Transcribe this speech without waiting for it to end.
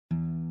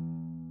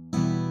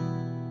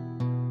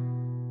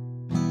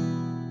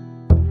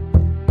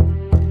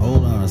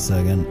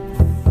second.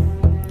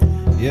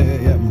 Yeah,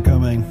 I'm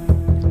coming.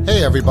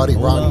 Hey everybody,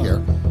 Hold Ron on.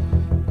 here.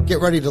 Get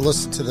ready to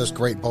listen to this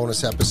great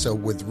bonus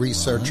episode with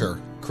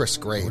researcher Chris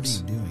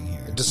Graves. What are you doing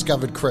here? I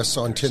discovered Chris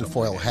on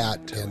Tinfoil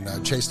Hat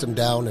and chased him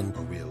down and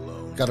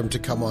got him to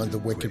come on the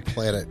Wicked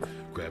Planet.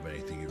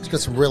 He's got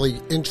some really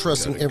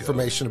interesting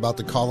information about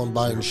the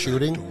Columbine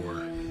shooting.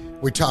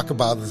 We talk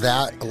about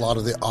that, a lot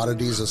of the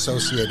oddities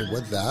associated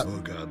with that.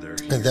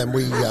 And then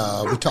we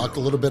talked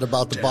a little bit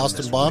about the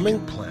Boston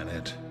bombing.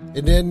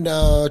 And then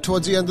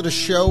towards the end of the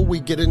show, we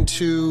get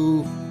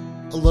into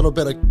a little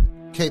bit of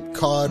Cape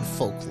Cod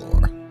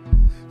folklore.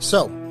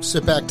 So,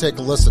 sit back, take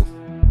a listen.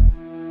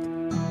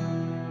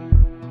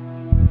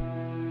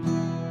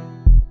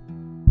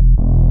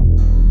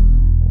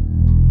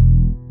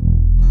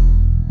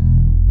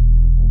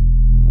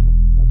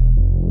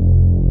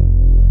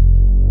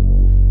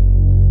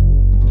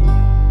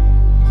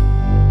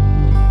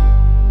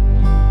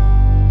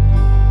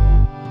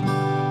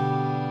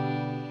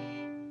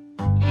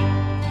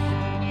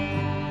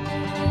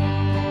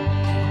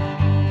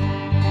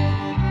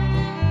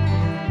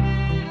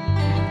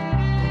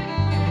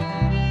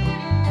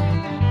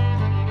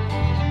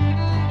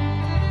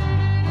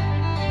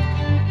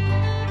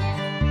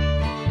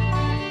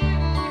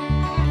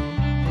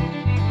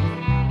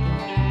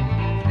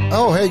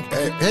 Oh,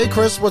 hey,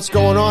 Chris, what's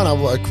going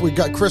on? We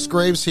got Chris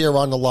Graves here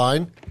on the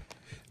line.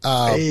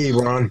 Hey,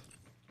 Ron.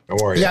 How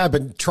are you? Yeah, I've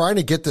been trying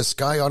to get this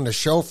guy on the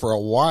show for a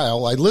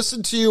while. I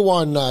listened to you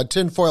on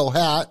Tinfoil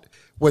Hat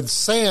with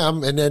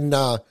Sam, and then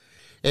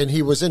and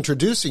he was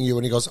introducing you,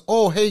 and he goes,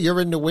 "Oh, hey, you're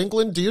in New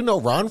England. Do you know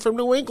Ron from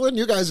New England?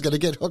 You guys got to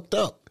get hooked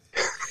up."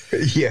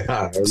 Yeah,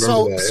 I remember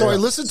So that. I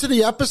listened to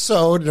the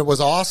episode, and it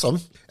was awesome.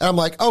 And I'm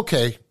like,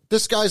 okay,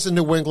 this guy's in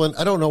New England.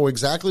 I don't know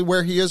exactly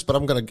where he is, but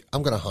I'm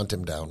gonna hunt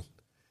him down.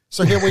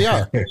 So here we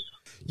are.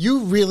 You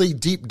really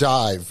deep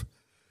dive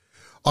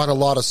on a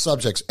lot of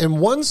subjects.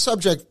 And one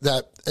subject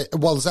that,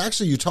 well, it's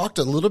actually, you talked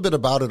a little bit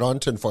about it on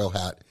Tinfoil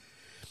Hat.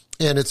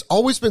 And it's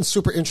always been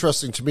super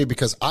interesting to me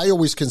because I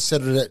always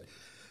considered it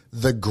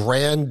the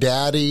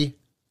granddaddy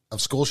of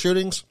school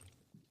shootings.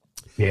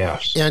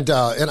 Yes. And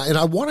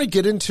I want to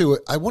get into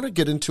it. I want to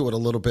get into it a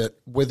little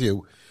bit with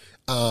you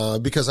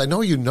because I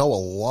know you know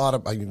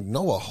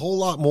a whole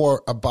lot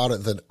more about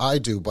it than I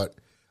do. But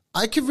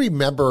I can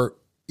remember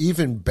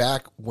even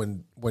back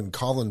when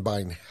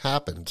Columbine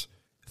happened,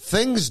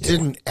 things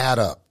didn't add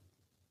up.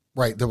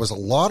 Right, there was a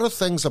lot of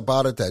things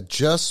about it that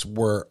just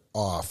were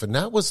off, and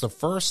that was the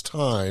first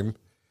time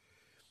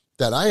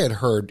that I had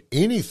heard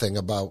anything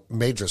about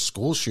major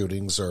school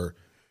shootings or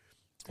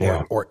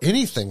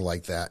anything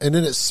like that. And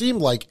then it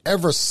seemed like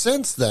ever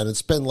since then,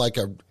 it's been like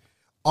a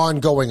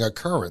ongoing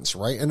occurrence,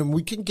 right? And then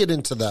we can get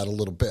into that a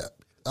little bit.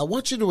 I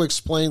want you to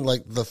explain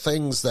like the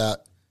things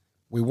that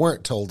we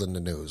weren't told in the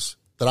news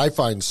that I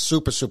find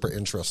super, super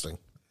interesting.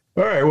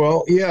 All right.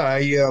 Well, yeah,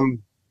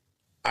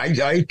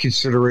 I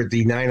consider it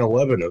the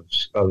 9/11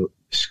 of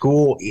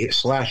school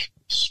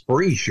 /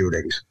 spree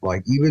shootings.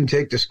 Like even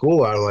take the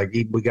school out. Like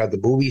we got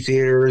the movie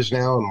theaters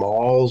now,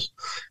 malls,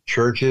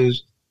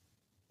 churches.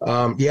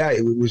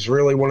 It was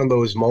really one of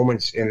those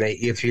moments. And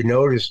if you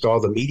noticed, all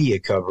the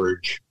media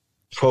coverage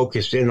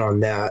focused in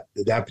on that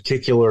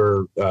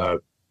particular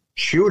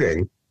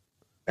shooting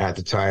at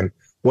the time,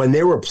 when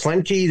there were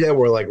plenty that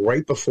were like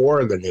right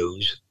before in the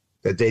news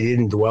that they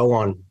didn't dwell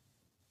on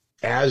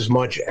as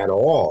much at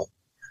all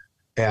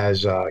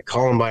as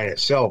Columbine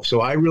itself. So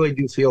I really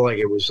do feel like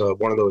it was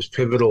one of those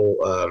pivotal,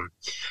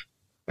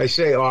 I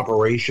say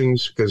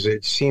operations, because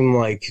it seemed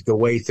like the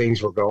way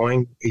things were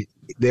going,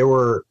 there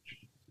were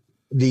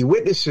the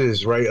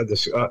witnesses, right, of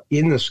this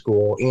in the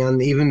school,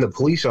 and even the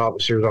police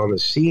officers on the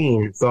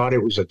scene thought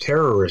it was a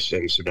terrorist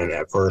incident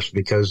at first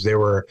because there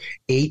were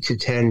 8 to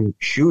 10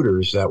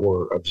 shooters that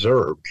were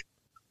observed,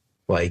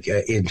 like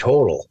in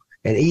total.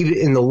 And even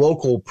in the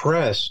local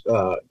press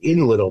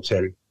in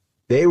Littleton,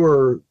 they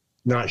were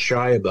not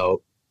shy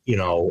about,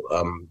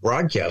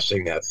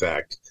 broadcasting that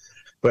fact.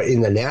 But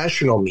in the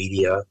national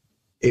media,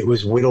 it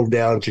was whittled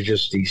down to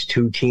just these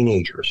 2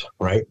 teenagers,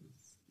 right?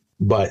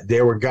 But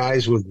there were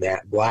guys with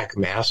black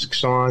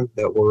masks on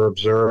that were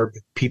observed,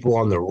 people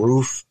on the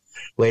roof.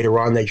 Later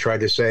on, they tried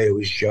to say it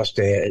was just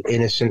an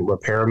innocent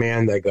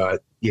repairman that got,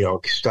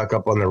 stuck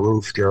up on the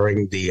roof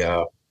during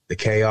the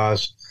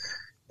chaos.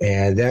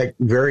 And that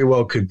very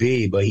well could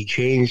be, but he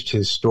changed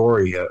his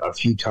story a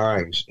few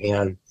times.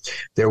 And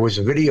there was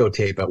a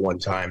videotape at one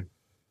time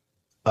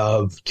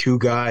of 2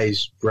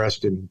 guys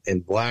dressed in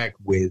black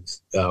with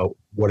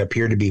what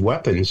appeared to be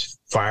weapons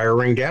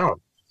firing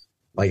down,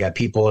 like at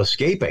people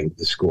escaping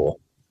the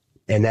school.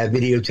 And that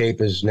videotape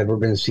has never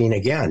been seen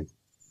again.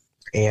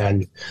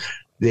 And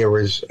there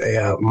was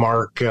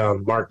Mark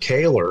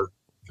Taylor,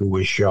 who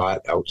was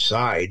shot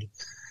outside.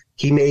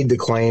 He made the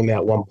claim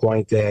at one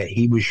point that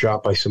he was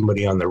shot by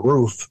somebody on the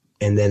roof.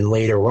 And then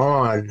later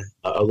on,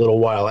 a little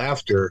while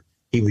after,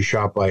 he was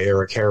shot by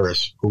Eric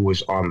Harris, who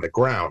was on the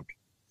ground.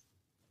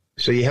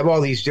 So you have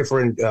all these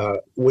different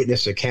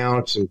witness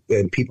accounts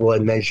and people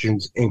had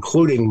mentioned,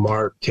 including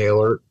Mark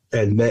Taylor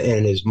and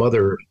his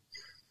mother,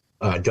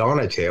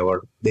 Donna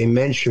Taylor, they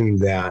mentioned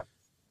that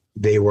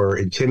they were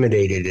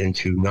intimidated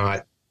into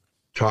not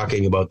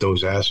talking about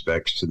those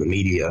aspects to the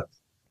media.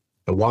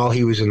 And while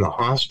he was in the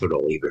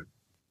hospital, even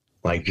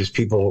like just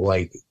people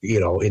like,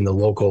 in the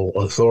local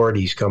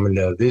authorities coming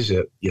to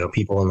visit,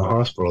 people in the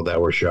hospital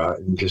that were shot,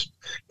 and just,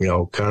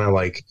 kind of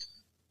like,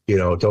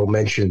 don't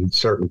mention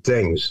certain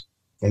things.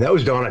 And that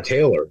was Donna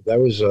Taylor. That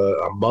was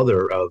a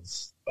mother of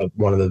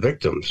one of the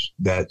victims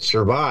that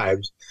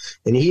survived.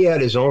 And he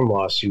had his own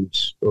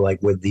lawsuits,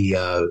 like with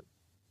the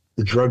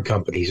drug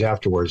companies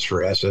afterwards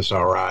for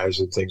SSRIs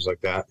and things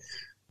like that.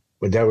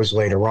 But that was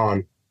later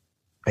on.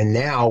 And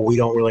now we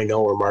don't really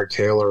know where Mark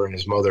Taylor and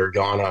his mother,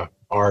 Donna,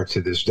 are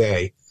to this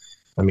day.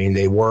 I mean,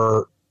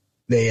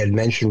 they had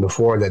mentioned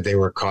before that they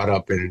were caught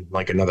up in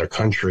like another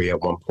country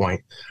at one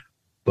point.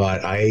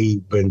 But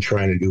I've been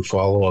trying to do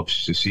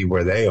follow-ups to see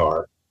where they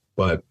are,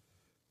 but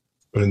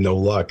no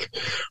luck.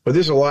 But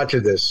there's a lot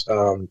to this.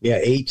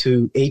 8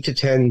 to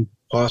 10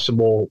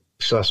 possible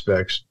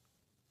suspects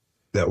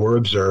that were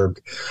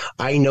observed.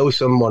 I know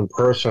someone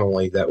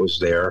personally that was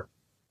there.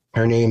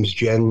 Her name's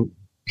Jen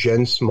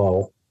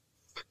Small.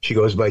 She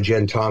goes by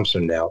Jen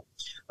Thompson now.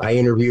 I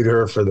interviewed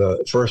her for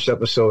the first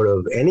episode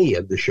of any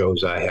of the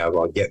shows I have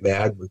on Get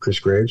Mad with Chris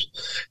Graves.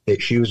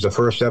 She was the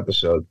first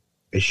episode.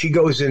 And she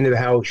goes into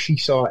how she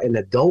saw an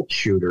adult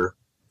shooter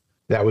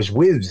that was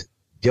with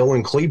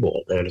Dylan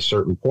Klebold at a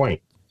certain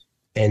point.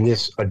 And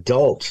this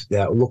adult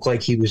that looked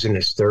like he was in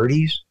his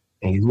 30s,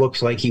 and he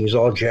looks like he was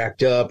all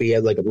jacked up. He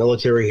had like a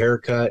military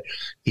haircut.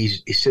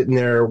 He's sitting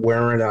there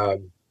wearing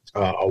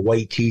a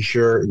white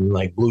T-shirt and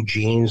like blue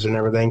jeans and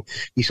everything.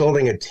 He's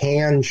holding a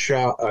tan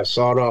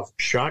sawed-off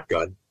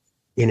shotgun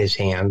in his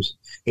hands,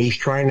 and he's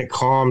trying to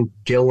calm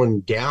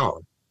Dylan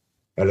down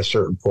at a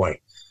certain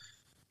point.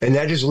 And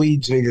that just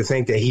leads me to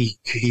think that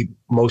he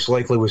most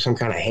likely was some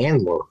kind of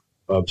handler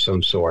of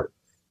some sort,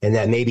 and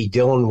that maybe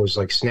Dylan was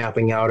like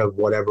snapping out of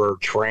whatever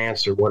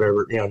trance or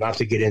whatever, not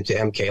to get into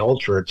MK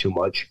Ultra too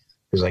much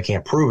because I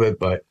can't prove it,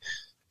 but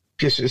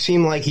just it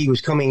seemed like he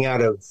was coming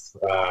out of,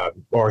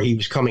 or he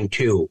was coming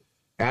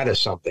out of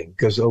something,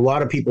 because a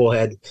lot of people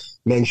had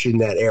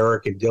mentioned that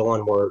Eric and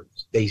Dylan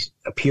they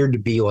appeared to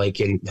be like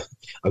in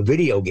a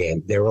video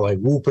game. They were like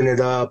whooping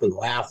it up and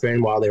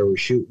laughing while they were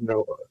shooting,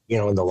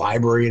 in the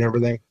library and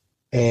everything.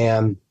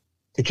 And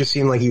it just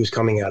seemed like he was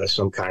coming out of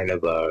some kind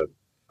of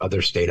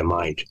other state of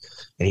mind,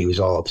 and he was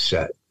all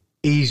upset.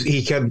 He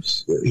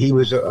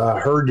was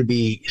heard to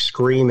be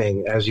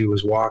screaming as he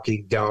was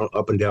walking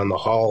up and down the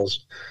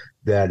halls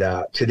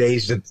that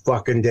today's the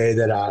fucking day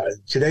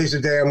today's the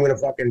day I'm going to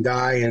fucking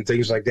die and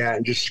things like that,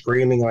 and just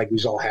screaming like he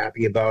was all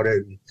happy about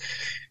it. And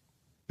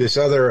this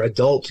other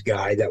adult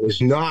guy that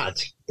was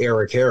not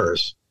Eric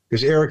Harris,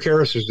 because Eric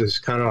Harris was this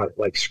kind of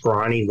like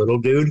scrawny little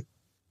dude,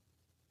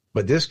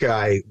 but this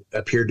guy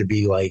appeared to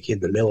be like in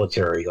the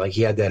military, like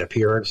he had that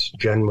appearance,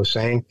 Jen was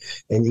saying,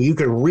 and you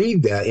can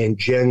read that in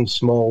Jen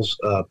Small's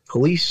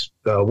police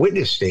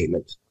witness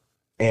statement.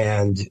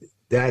 And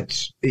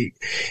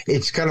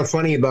it's kind of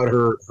funny about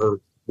her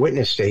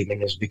witness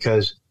statement is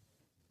because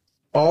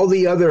all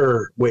the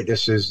other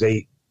witnesses,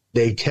 they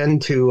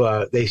tend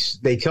to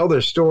they tell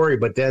their story,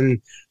 but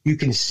then you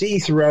can see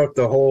throughout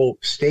the whole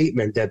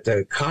statement that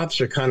the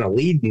cops are kind of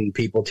leading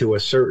people to a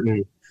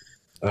certain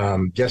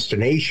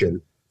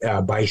destination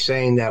by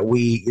saying that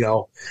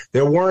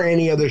there weren't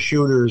any other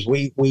shooters.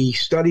 We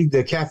studied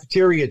the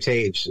cafeteria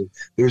tapes. And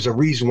there's a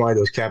reason why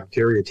those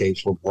cafeteria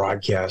tapes were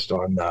broadcast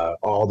on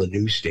all the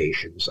news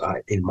stations,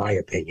 in my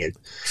opinion,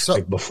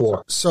 like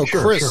before. So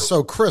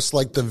Chris,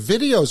 like the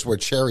videos were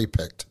cherry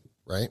picked,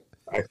 right?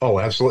 Oh,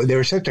 absolutely. They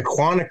were sent to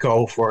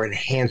Quantico for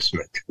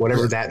enhancement,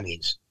 whatever that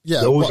means.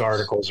 Yeah, those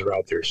articles are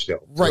out there still.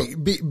 Right,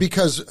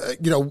 because,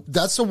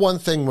 that's the one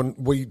thing when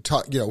we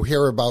talk,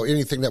 hear about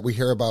anything that we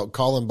hear about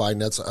Columbine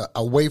that's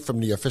away from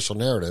the official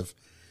narrative,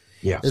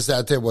 is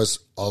that there was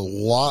a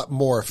lot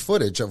more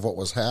footage of what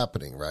was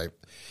happening, right?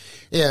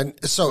 And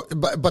so,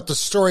 but the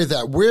story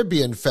that we're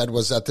being fed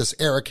was that this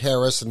Eric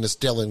Harris and this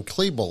Dylan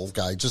Klebold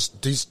guy,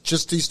 just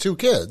these two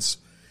kids,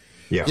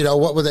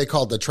 what were they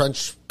called? The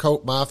trench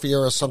coat mafia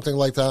or something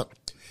like that?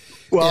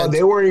 Well,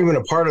 they weren't even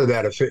a part of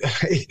that.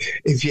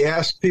 If you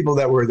ask people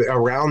that were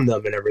around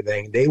them and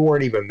everything, they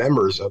weren't even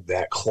members of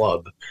that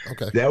club.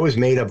 Okay. That was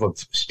made up of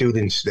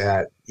students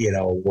that,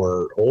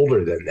 were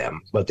older than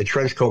them. But the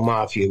Trenchcoat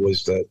Mafia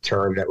was the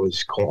term that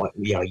was,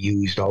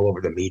 used all over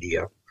the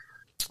media.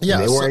 Yeah.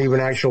 And they weren't even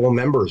actual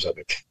members of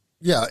it.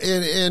 Yeah.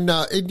 And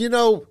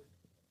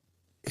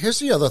here's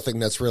the other thing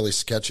that's really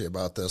sketchy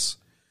about this.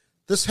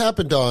 This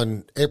happened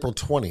on April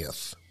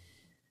 20th.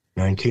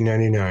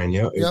 1999.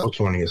 Yeah. April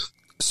 20th.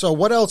 So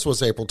what else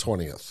was April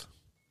 20th?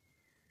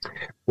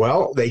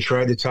 Well, they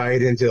tried to tie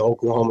it into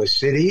Oklahoma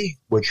City,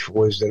 which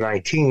was the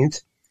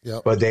 19th.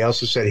 Yep. But they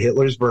also said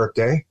Hitler's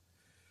birthday.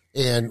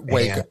 And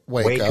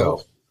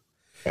Waco.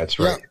 That's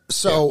right. Yeah.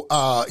 So,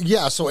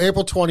 so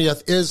April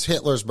 20th is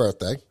Hitler's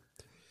birthday.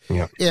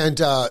 Yeah. And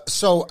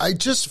so I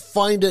just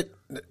find it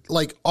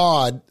like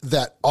odd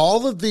that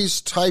all of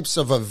these types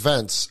of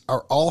events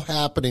are all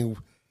happening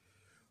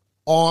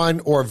on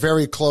or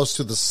very close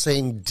to the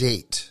same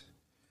date.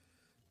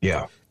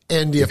 Yeah.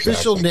 And the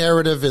official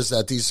narrative is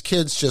that these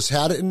kids just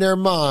had it in their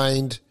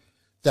mind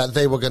that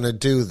they were going to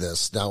do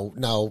this.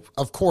 Now,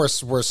 of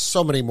course, we're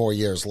so many more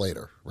years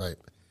later, right?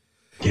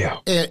 Yeah.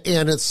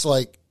 And it's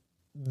like,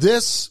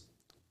 this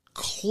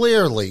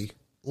clearly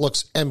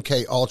looks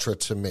MK Ultra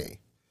to me.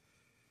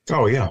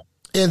 Oh, yeah.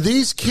 And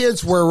these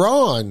kids were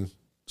on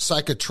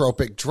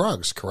psychotropic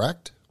drugs,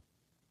 correct?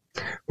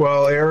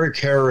 Well, Eric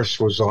Harris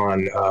was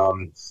on,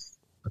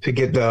 I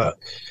forget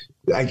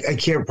I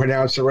can't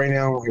pronounce it right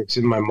now. It's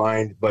in my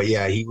mind. But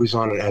yeah, he was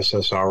on an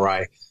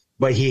SSRI.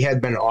 But he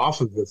had been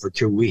off of it for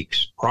 2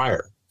 weeks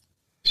prior.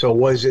 So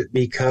was it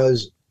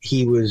because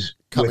he was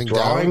coming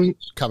down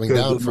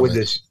from with it.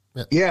 this?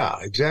 Yeah,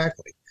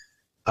 exactly.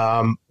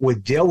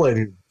 With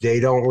Dylan,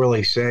 they don't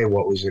really say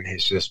what was in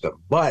his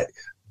system. But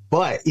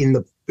in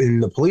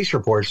the police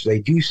reports, they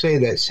do say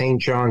that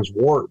St. John's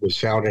wort was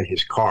found in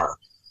his car.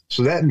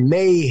 So that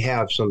may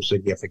have some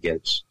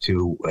significance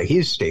to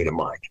his state of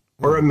mind,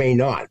 or it may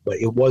not, but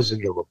it was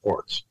in the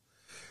reports.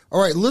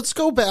 All right, let's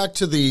go back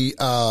to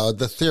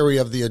the theory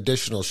of the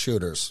additional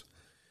shooters.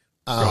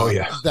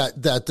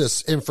 That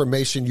this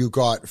information you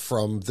got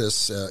from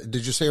this,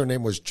 did you say her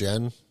name was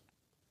Jen?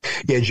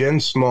 Yeah, Jen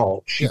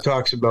Small. She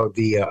talks about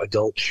the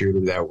adult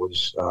shooter that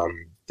was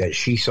that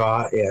she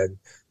saw and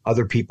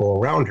other people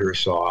around her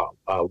saw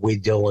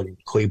with Dylan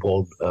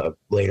Klebold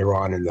later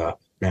on in the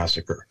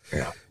massacre.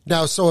 Yeah.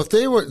 Now, so if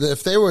they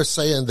were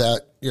saying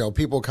that,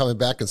 people coming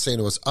back and saying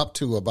it was up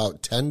to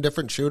about 10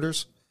 different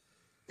shooters,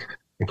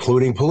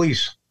 including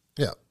police.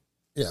 Yeah.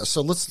 Yeah.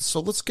 So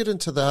let's get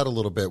into that a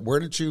little bit. Where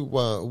did you,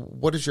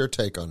 what is your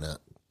take on that?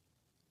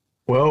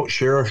 Well,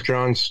 Sheriff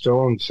John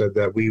Stone said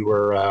that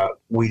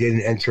we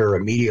didn't enter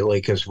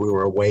immediately because we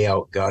were way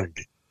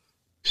outgunned.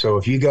 So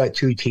if you got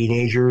two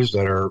teenagers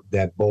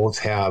that both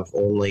have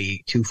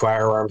only 2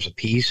 firearms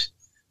apiece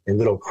and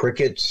little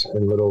crickets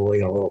and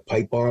little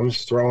pipe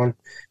bombs thrown,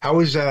 how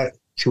is that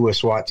to a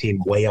SWAT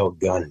team way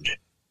outgunned?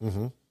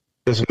 Mm-hmm.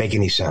 Doesn't make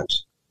any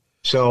sense.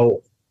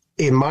 So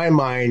in my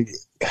mind,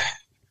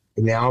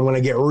 now I'm going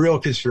to get real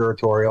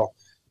conspiratorial.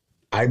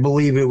 I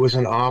believe it was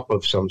an op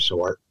of some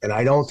sort, and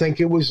I don't think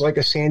it was like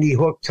a Sandy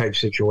Hook type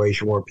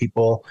situation where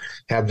people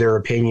have their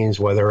opinions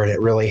whether it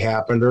really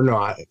happened or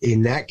not.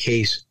 In that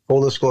case,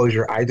 full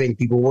disclosure, I think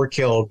people were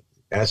killed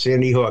at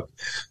Sandy Hook,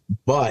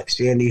 but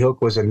Sandy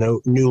Hook was a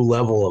new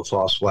level of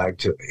false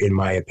flag, in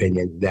my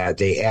opinion, that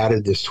they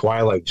added this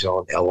Twilight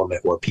Zone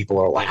element where people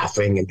are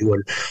laughing and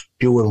doing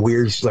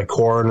weird, like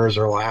coroners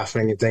are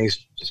laughing and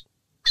things,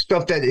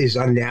 stuff that is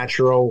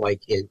unnatural,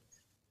 like in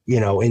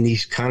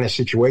these kind of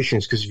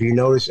situations. Because if you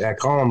notice at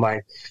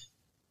Columbine,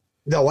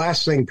 the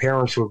last thing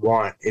parents would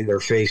want in their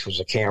face was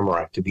a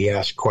camera to be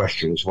asked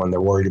questions when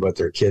they're worried about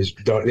their kids.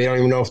 They don't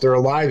even know if they're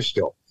alive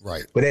still.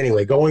 Right. But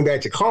anyway, going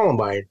back to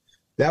Columbine,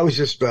 that was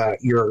just I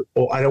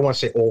don't want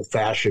to say old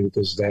fashioned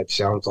because that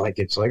sounds like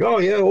it's like, oh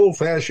yeah, old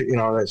fashioned.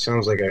 That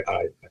sounds like a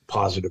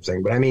positive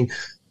thing. But I mean,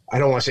 I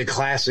don't want to say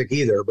classic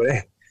either.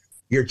 But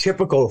your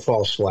typical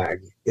false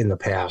flag in the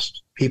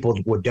past, people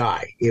would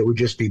die. It would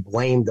just be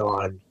blamed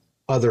on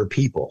other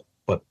people,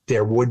 but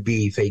there would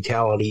be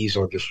fatalities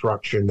or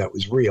destruction that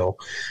was real.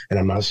 And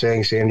I'm not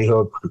saying Sandy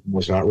Hook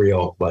was not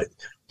real, but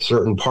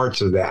certain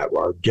parts of that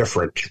are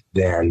different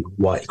than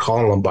what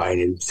Columbine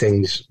and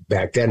things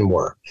back then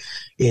were,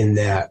 in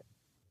that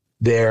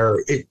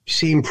it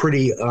seemed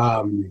pretty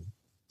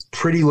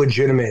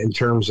legitimate in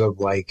terms of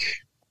like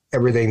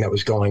everything that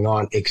was going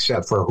on,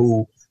 except for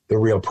who the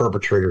real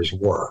perpetrators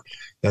were,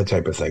 that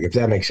type of thing. If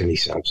that makes any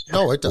sense.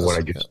 No, it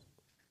does.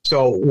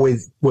 So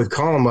with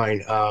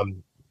Columbine,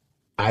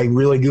 I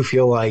really do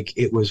feel like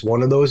it was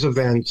one of those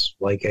events,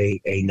 like a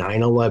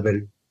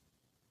 9/11,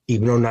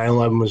 even though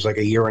 9/11 was like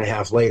a year and a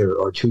half later,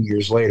 or 2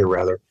 years later,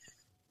 rather.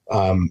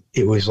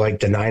 It was like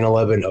the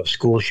 9/11 of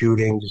school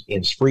shootings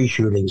and spree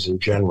shootings in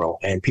general.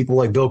 And people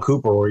like Bill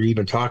Cooper were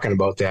even talking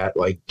about that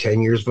like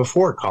 10 years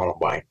before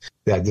Columbine,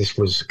 that this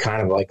was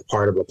kind of like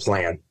part of a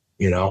plan.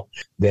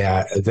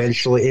 That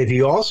eventually, if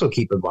you also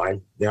keep in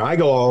mind, now I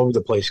go all over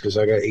the place because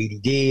I got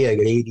ADD, I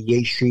got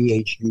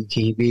ADHD,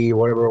 HDTV,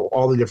 whatever,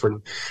 all the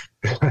different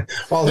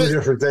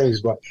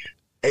things. But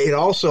it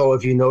also,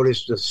 if you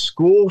notice, the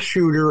school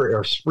shooter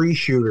or spree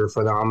shooter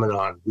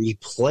phenomenon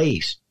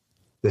replaced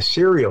the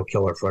serial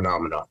killer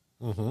phenomenon.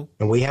 Mm-hmm.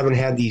 And we haven't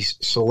had these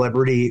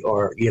celebrity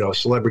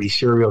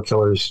serial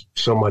killers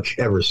so much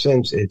ever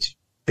since. It's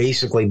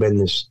basically been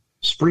this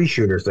spree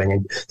shooter thing.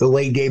 And the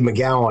late Dave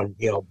McGowan,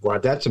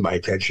 brought that to my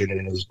attention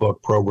in his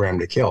book, Program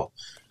to Kill.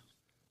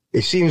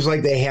 It seems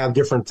like they have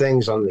different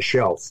things on the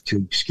shelf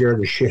to scare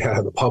the shit out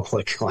of the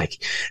public.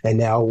 And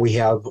now we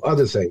have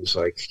other things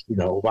like,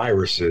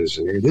 viruses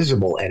and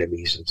invisible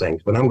enemies and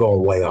things, but I'm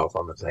going way off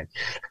on the thing.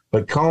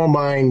 But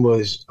Columbine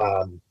was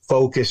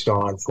focused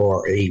on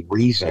for a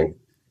reason.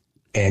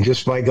 And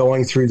just by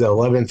going through the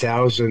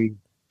 11,000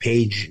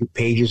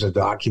 pages of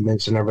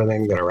documents and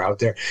everything that are out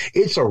there,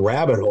 it's a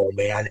rabbit hole,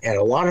 man. And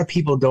a lot of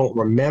people don't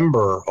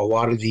remember a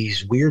lot of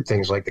these weird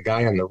things, like the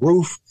guy on the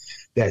roof,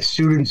 that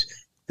students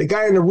The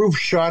guy on the roof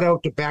shot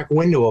out the back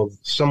window of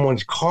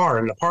someone's car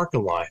in the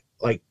parking lot.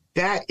 Like,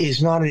 that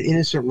is not an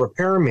innocent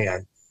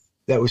repairman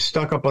that was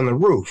stuck up on the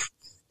roof.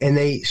 And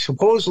they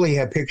supposedly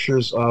had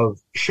pictures of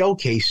shell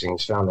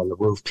casings found on the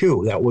roof,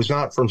 too. That was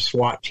not from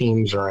SWAT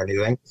teams or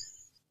anything.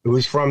 It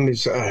was from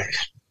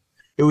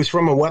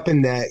a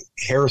weapon that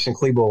Harrison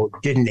Klebold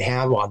didn't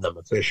have on them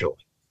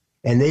officially.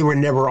 And they were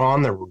never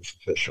on the roof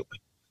officially.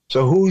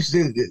 So who's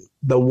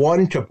the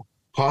one to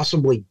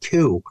possibly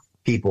two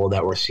people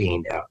that were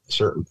seen at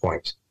certain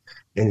points?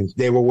 And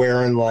they were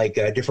wearing like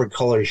different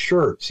colored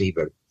shirts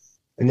even.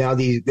 And now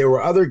there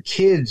were other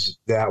kids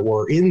that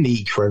were in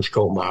the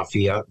Trenchcoat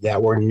Mafia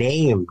that were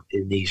named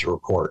in these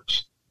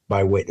reports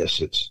by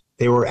witnesses.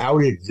 They were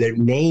outed. Their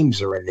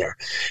names are in there.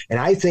 And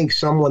I think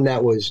someone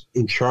that was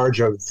in charge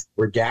of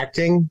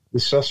redacting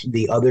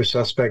the other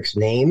suspects'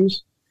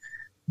 names,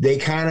 they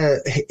kind of,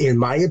 in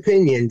my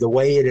opinion, the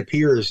way it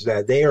appears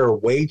that they are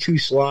way too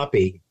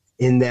sloppy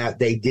in that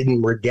they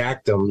didn't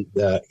redact them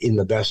in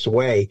the best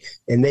way.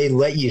 And they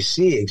let you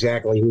see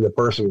exactly who the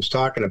person was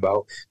talking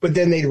about, but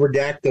then they'd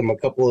redact them a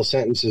couple of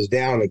sentences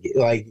down.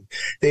 Like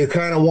they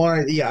kind of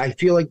wanted, I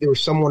feel like there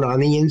was someone on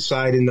the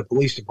inside in the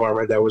police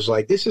department that was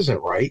like, this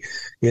isn't right,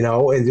 and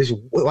there's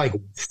like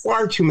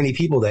far too many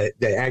people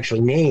that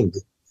actually named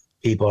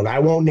people. And I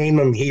won't name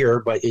them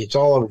here, but it's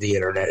all over the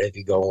internet if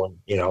you go and,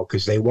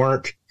 because they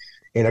weren't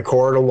in a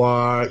court of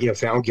law,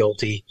 found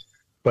guilty.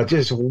 But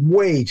there's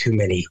way too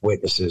many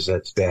witnesses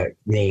that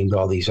named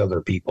all these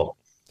other people.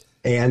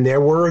 And there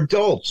were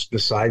adults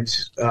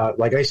besides,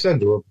 like I said,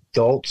 there were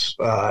adults,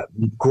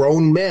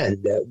 grown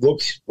men that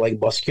looked like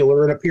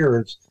muscular in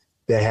appearance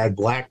that had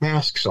black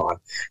masks on.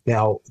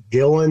 Now,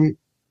 Dylan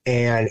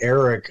and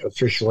Eric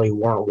officially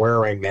weren't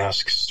wearing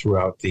masks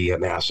throughout the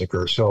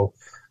massacre. So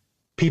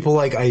people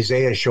like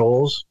Isaiah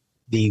Shoals,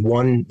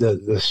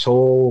 the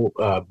sole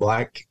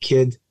black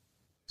kid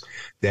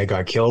that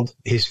got killed,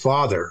 his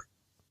father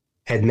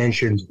had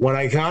mentioned when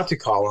I got to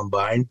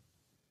Columbine,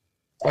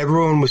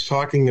 everyone was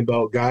talking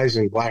about guys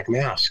in black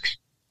masks.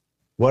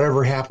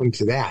 Whatever happened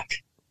to that,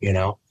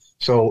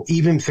 So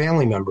even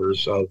family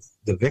members of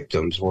the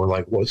victims were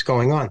like, what's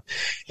going on?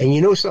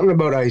 And something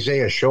about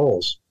Isaiah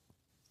Shoals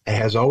that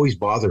has always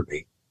bothered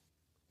me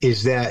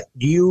is that,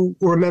 do you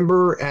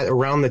remember at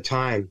around the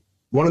time,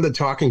 one of the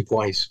talking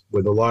points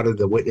with a lot of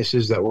the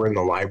witnesses that were in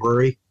the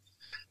library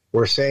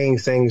were saying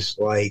things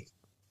like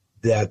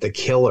that the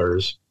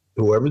killers,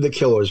 whoever the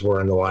killers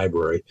were in the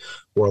library,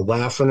 were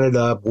laughing it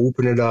up,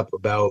 whooping it up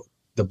about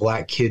the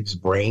black kids'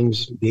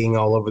 brains being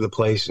all over the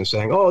place and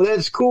saying, oh,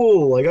 that's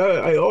cool. Like,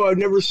 I've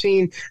never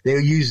seen, they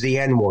use the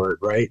N-word,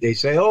 right? They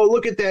say, oh,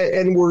 look at that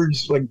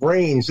N-word's like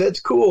brains. That's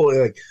cool.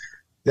 Like,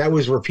 that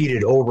was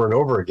repeated over and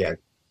over again.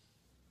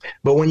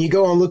 But when you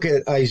go and look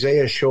at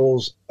Isaiah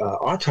Shoals'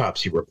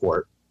 autopsy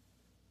report,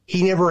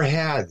 he never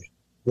had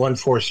blunt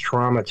force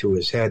trauma to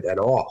his head at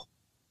all.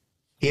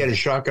 He had a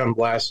shotgun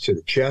blast to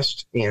the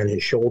chest and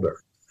his shoulder.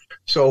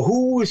 So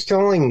who was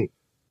telling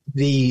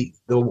the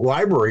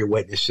library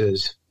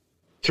witnesses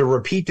to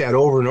repeat that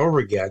over and over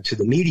again to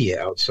the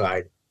media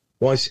outside?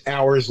 Once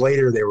hours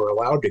later, they were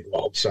allowed to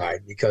go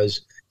outside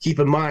because keep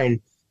in mind,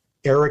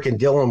 Eric and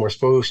Dylan were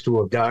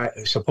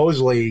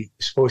supposedly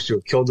supposed to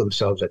have killed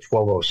themselves at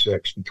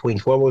 12:06, between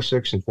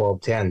 12:06 and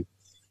 12:10.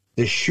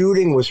 The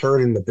shooting was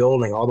heard in the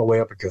building all the way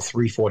up until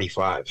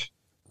 3:45.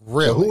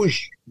 Really?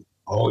 So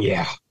oh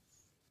yeah.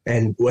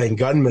 And when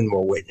gunmen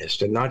were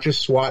witnessed, and not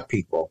just SWAT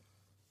people,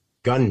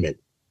 gunmen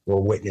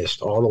were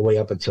witnessed all the way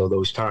up until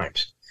those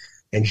times.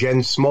 And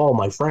Jen Small,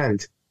 my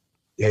friend,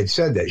 had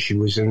said that she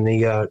was in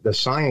the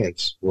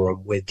science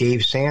room with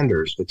Dave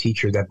Sanders, the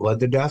teacher that bled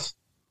to death.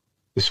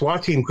 The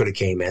SWAT team could have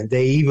came in.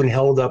 They even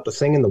held up a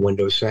thing in the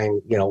window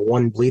saying,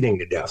 one bleeding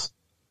to death.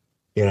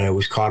 It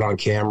was caught on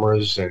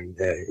cameras and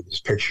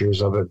there's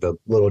pictures of it, the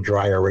little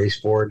dry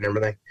erase board and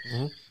everything.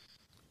 Mm-hmm.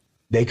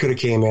 They could have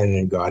came in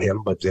and got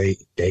him, but they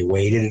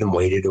waited and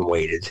waited and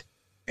waited,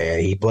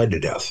 and he bled to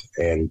death.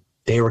 And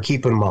they were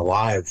keeping him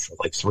alive for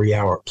like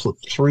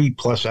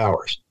 3+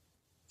 hours.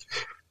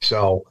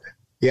 So,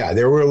 yeah,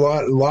 there were a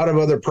lot of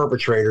other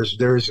perpetrators.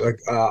 There's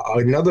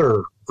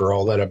another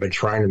girl that I've been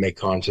trying to make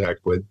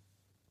contact with.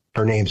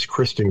 Her name's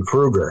Kristen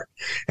Kruger.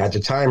 At the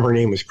time, her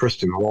name was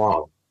Kristen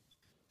Long.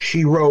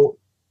 She wrote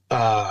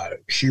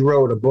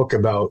a book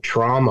about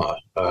trauma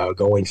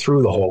going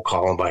through the whole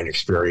Columbine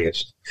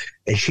experience.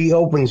 And she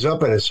opens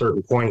up at a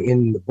certain point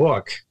in the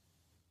book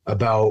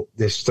about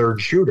this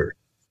third shooter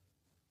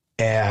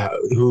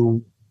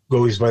who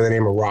goes by the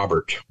name of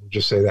Robert. We'll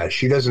just say that.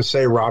 She doesn't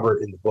say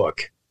Robert in the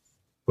book,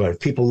 but if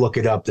people look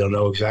it up, they'll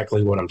know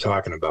exactly what I'm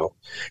talking about.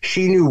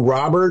 She knew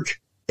Robert,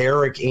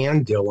 Eric,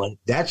 and Dylan.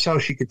 That's how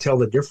she could tell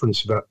the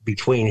difference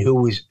between who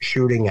was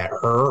shooting at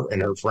her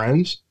and her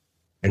friends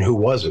and who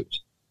wasn't.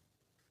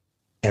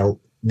 And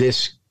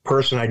this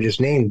person I just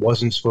named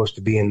wasn't supposed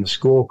to be in the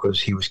school because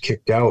he was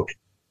kicked out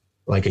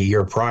like a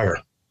year prior.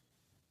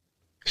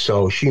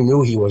 So she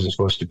knew he wasn't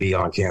supposed to be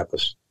on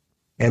campus.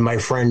 And my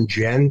friend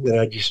Jen that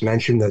I just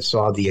mentioned that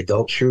saw the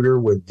adult shooter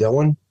with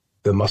Dylan,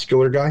 the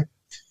muscular guy,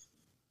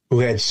 who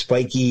had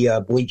spiky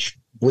bleach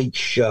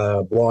bleach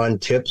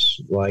blonde tips,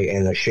 like,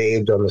 and a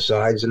shaved on the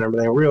sides and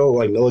everything, real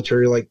like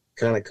military like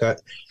kind of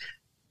cut.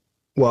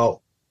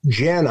 Well,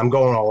 Jen, I'm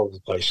going all over the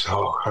place.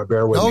 Oh,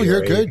 bear with me. Oh,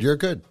 you're right? good. You're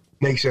good.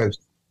 Makes sense.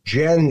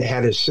 Jen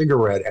had a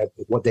cigarette at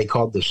what they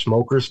called the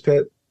smoker's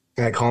pit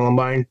at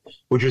Columbine,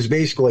 which was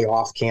basically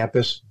off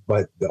campus,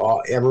 but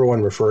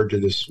everyone referred to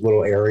this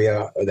little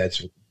area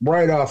that's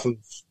right off of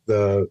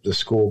the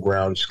school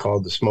grounds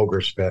called the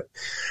smoker's pit.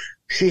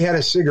 She had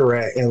a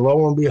cigarette, and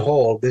lo and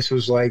behold, this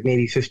was like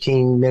maybe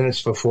 15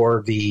 minutes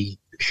before the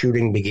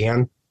shooting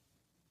began.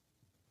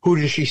 Who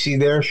does she see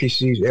there? She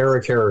sees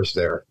Eric Harris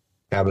there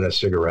having a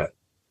cigarette.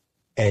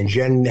 And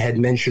Jen had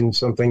mentioned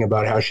something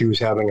about how she was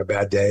having a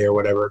bad day or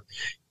whatever.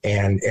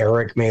 And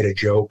Eric made a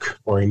joke,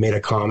 or he made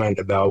a comment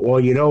about, well,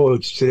 you know,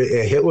 it's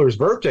Hitler's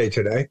birthday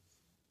today.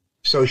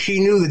 So she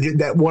knew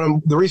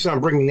the reason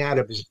I'm bringing that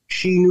up is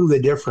she knew the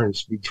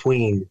difference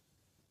between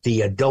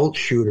the adult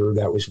shooter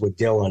that was with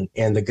Dylan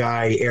and the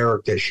guy,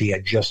 Eric, that she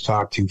had just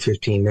talked to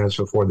 15 minutes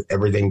before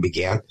everything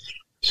began.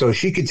 So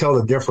she could tell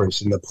the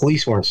difference, and the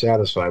police weren't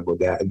satisfied with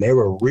that. And they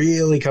were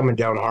really coming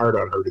down hard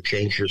on her to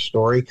change her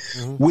story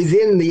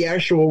within the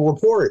actual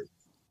report.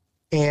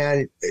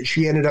 And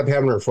she ended up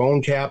having her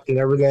phone tapped and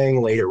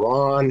everything later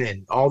on,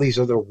 and all these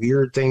other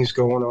weird things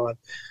going on.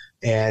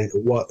 And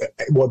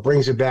what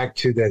brings it back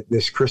to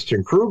this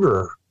Kristen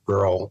Kruger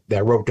girl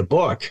that wrote the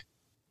book,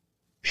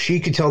 she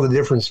could tell the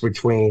difference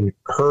between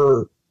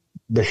her,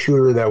 the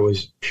shooter that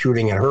was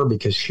shooting at her,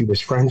 because she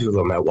was friends with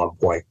him at one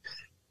point.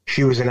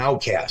 She was an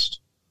outcast,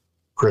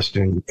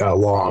 Kristen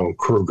Long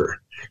Kruger.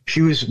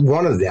 She was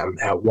one of them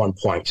at one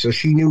point. So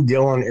she knew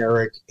Dylan,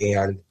 Eric,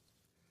 and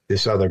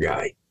this other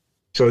guy.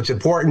 So it's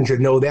important to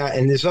know that.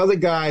 And this other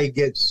guy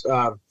gets,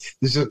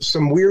 there's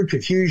some weird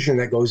confusion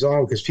that goes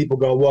on because people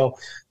go, well,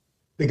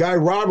 the guy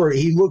Robert,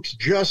 he looks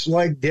just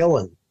like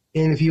Dylan.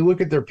 And if you look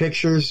at their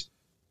pictures,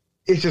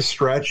 it's a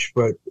stretch,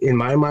 but in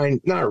my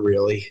mind, not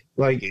really.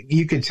 Like,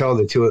 you could tell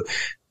the two.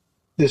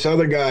 This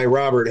other guy,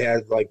 Robert,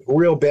 had like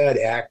real bad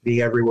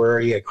acne everywhere.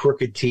 He had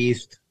crooked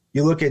teeth.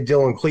 You look at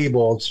Dylan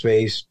Klebold's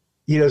face,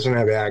 he doesn't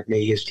have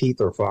acne. His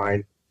teeth are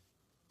fine.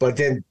 But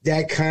then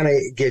that kind of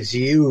gets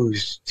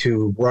used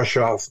to brush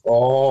off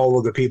all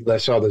of the people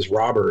that saw this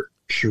Robert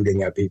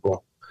shooting at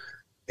people,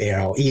 you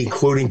know,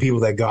 including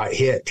people that got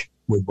hit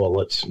with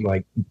bullets,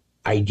 like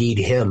ID'd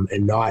him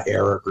and not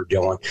Eric or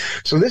Dylan.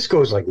 So this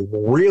goes like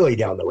really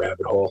down the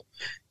rabbit hole.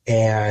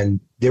 And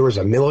there was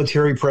a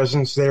military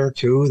presence there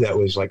too that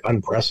was like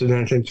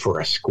unprecedented for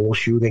a school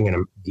shooting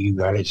in the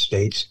United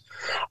States.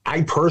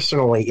 I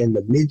personally, in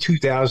the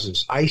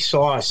mid-2000s, I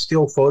saw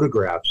still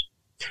photographs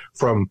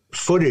from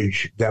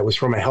footage that was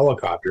from a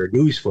helicopter,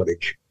 news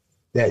footage,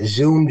 that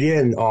zoomed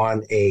in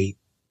on a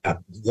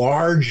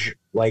large,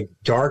 like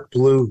dark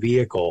blue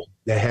vehicle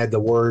that had the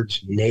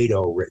words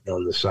NATO written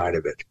on the side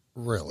of it.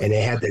 Really? And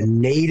it had the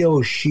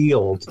NATO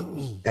shield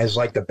as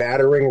like the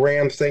battering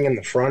ram thing in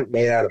the front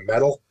made out of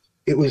metal.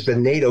 It was the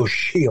NATO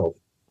shield.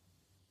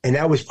 And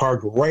that was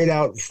parked right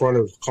out in front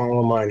of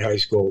Columbine High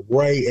School,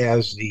 right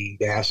as the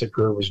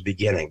massacre was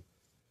beginning.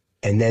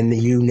 And then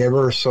you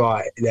never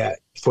saw that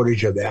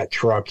footage of that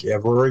truck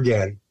ever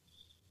again.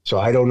 So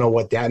I don't know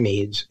what that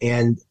means.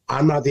 And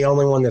I'm not the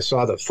only one that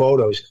saw the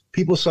photos.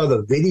 People saw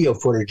the video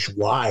footage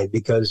live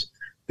because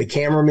the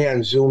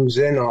cameraman zooms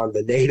in on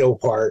the NATO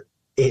part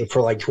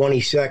for like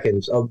 20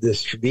 seconds of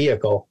this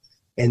vehicle,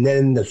 and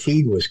then the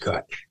feed was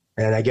cut.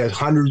 And I guess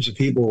hundreds of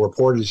people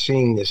reported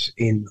seeing this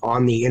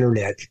on the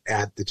internet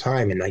at the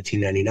time in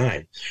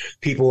 1999.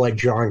 People like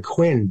John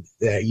Quinn,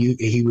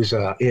 he was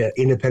an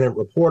independent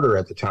reporter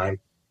at the time.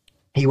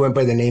 He went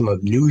by the name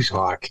of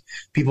Newshawk.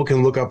 People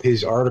can look up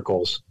his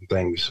articles and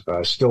things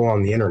still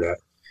on the internet.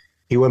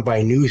 He went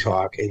by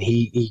Newshawk, and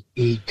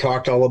he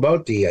talked all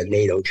about the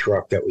NATO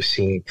truck that was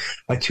seen.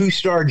 A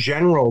 2-star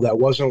general that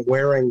wasn't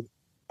wearing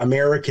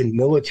American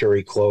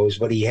military clothes,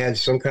 but he had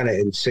some kind of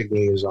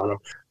insignias on him,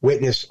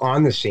 witnessed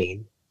on the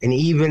scene. And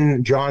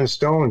even John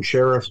Stone,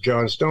 Sheriff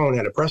John Stone,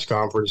 at a press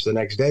conference the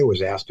next day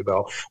was asked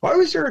about, why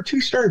was there a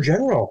 2-star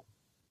general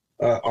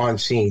on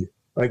scene?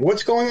 Like,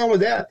 what's going on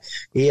with that?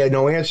 He had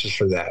no answers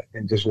for that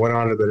and just went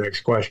on to the next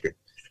question.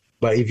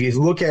 But if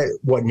you look at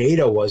what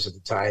NATO was at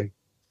the time,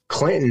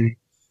 Clinton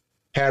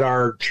had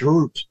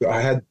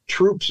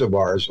troops of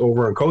ours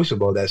over in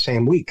Kosovo that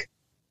same week.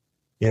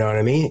 You know what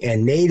I mean?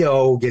 And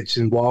NATO gets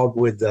involved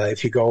with,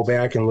 if you go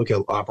back and look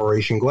at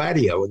Operation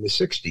Gladio in the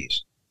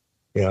 60s,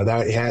 you know,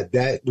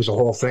 that was a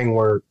whole thing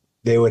where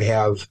they would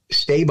have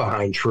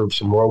stay-behind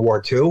troops in World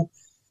War II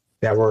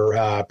that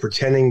were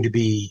pretending to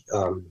be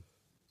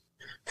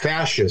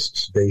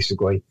fascists,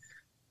 basically,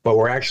 but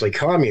were actually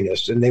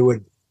communists. And they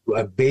would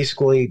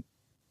basically,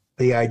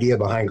 the idea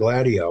behind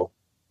Gladio,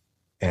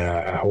 and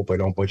I hope I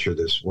don't butcher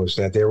this, was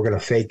that they were going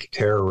to fake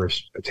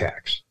terrorist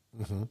attacks.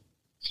 Mm-hmm.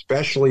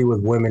 Especially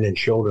with women and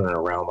children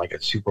around, like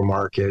at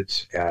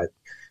supermarkets, at,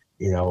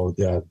 you know,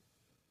 the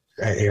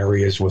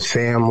areas with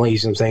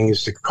families and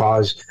things they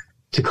call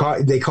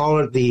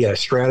it the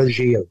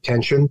strategy of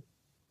tension.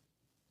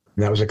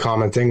 And that was a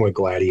common thing with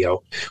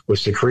Gladio,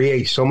 was to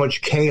create so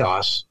much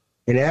chaos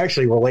and it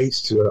actually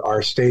relates to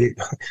our state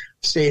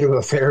of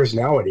affairs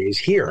nowadays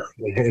here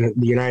in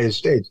the United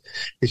States,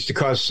 is to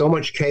cause so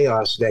much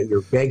chaos that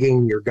you're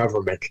begging your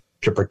government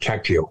to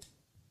protect you.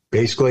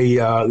 Basically,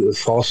 the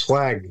false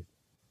flag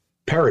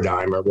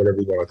paradigm, or whatever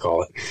you want to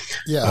call it.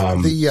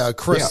 Yeah,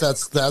 Chris,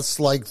 that's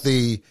like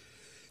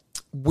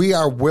we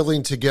are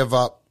willing to give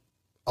up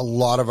a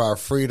lot of our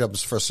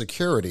freedoms for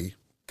security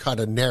kind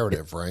of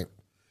narrative, right?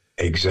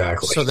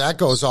 Exactly. So that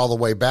goes all the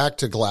way back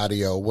to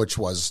Gladio, which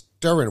was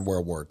during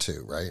World War II,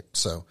 right?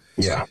 So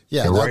yeah,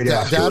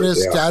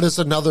 that is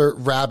another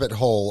rabbit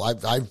hole.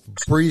 I've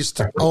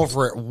breezed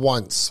over it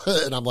once,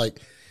 and I'm like,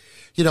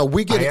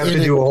 we get. I have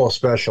to do a whole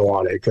special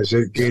on it because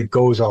it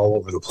goes all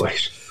over the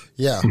place.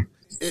 Yeah.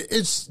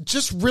 It's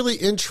just really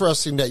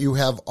interesting that you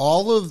have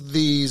all of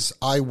these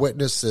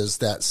eyewitnesses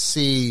that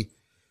see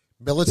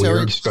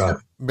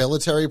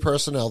military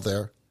personnel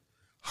there,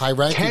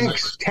 high-ranking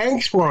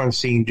tanks were on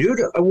scene, dude.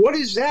 What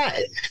is that?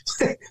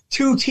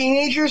 2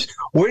 teenagers?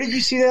 Where did you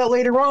see that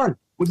later on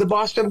with the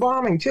Boston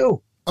bombing too?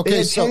 Okay, they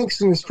had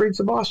tanks in the streets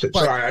of Boston.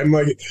 Sorry, I'm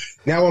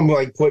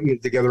putting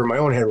it together in my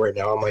own head right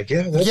now. I'm like,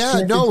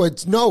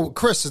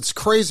 Chris, it's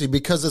crazy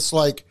because it's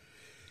like,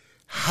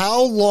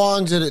 how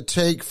long did it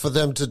take for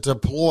them to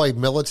deploy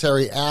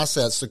military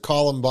assets to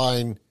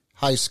Columbine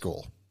High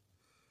School?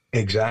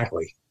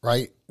 Exactly.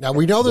 Right. Now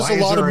we know there's a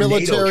lot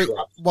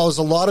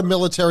of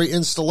military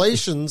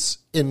installations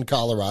in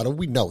Colorado.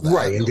 We know that.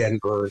 Right, in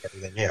Denver and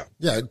everything, yeah.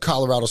 Yeah,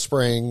 Colorado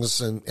Springs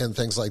and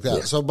things like that.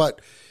 Yeah. So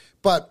but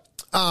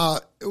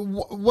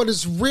what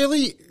is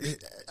really,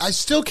 I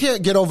still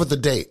can't get over the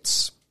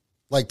dates,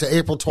 like the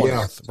April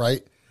 20th,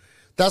 right?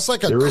 That's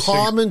like a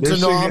common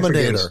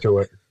denominator. To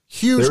it.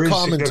 Huge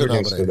common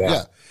denominator.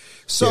 Yeah.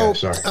 So,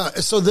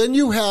 so then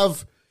you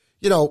have,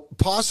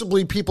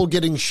 possibly people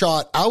getting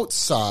shot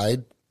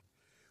outside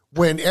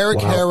when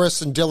Eric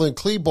Harris and Dylan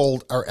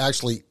Klebold are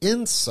actually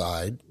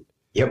inside.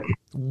 Yep.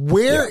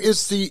 Where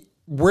is the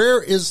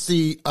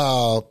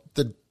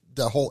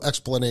whole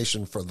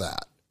explanation for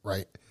that,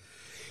 right?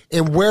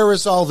 And where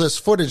is all this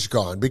footage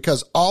gone?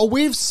 Because all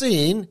we've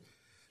seen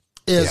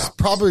is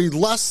probably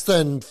less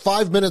than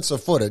 5 minutes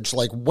of footage,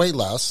 like way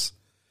less.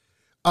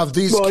 Of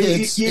these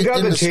kids, you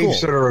got the tapes school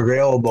that are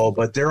available,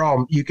 but they're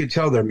all, you can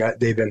tell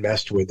they've been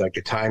messed with. Like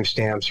the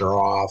timestamps are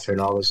off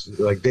and all this.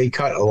 Like they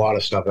cut a lot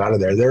of stuff out of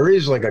there. There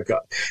is like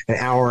an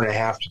hour and a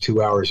half to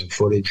 2 hours of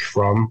footage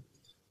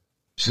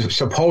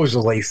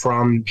supposedly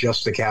from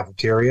just the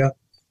cafeteria,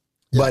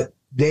 but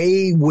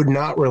they would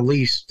not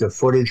release the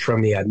footage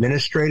from the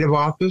administrative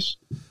office,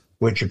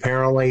 which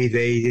apparently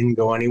they didn't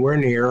go anywhere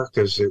near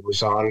because it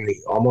was on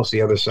almost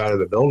the other side of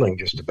the building,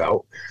 just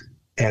about.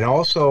 And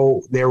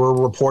also, there were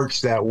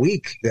reports that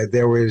week that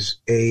there was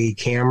a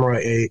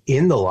camera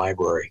in the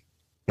library,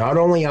 not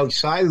only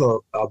outside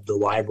of the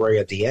library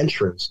at the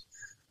entrance,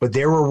 but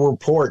there were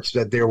reports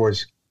that there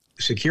was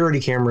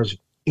security cameras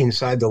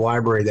inside the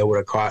library that would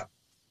have caught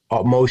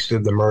most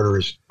of the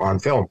murders on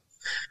film.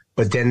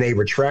 But then they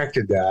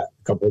retracted that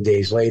a couple of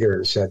days later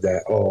and said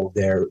that,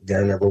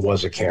 there never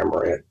was a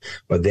camera in.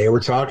 But they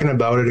were talking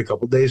about it a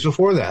couple of days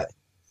before that,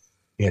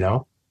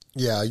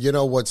 Yeah,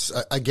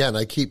 again,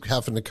 I keep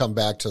having to come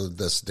back to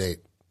this date.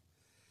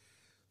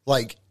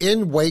 Like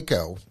in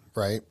Waco,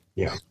 right?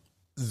 Yeah.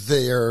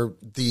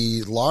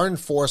 The law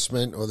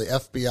enforcement or the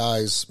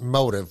FBI's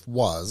motive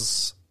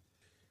was,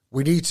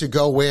 we need to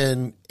go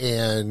in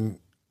and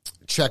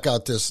check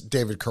out this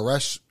David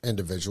Koresh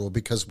individual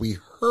because we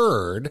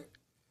heard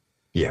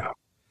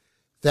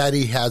that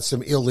he had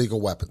some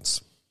illegal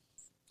weapons.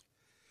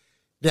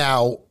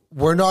 Now,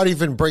 we're not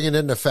even bringing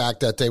in the fact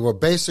that they were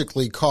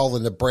basically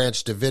calling the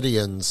Branch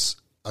Davidians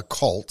a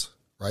cult,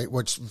 right?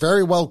 Which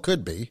very well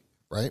could be,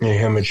 right? And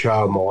him a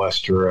child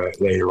molester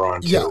later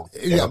on, too.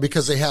 Yeah,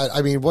 because they had,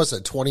 was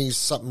it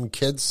 20-something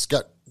kids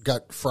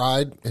got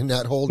fried in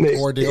that whole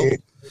ordeal?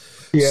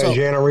 Yeah,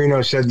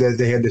 Janarino said that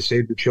they had to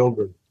save the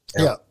children.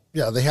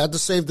 Yeah, they had to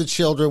save the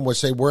children,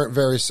 which they weren't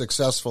very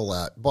successful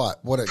at.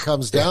 But what it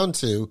comes down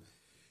to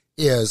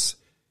is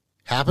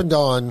happened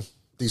on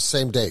these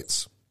same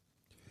dates.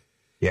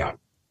 Yeah.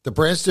 The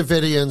Branch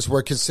Davidians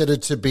were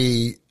considered to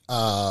be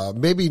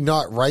maybe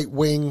not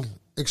right-wing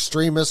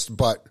extremists,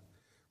 but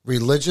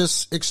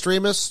religious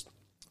extremists,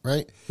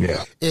 right?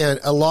 Yeah. And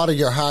a lot of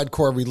your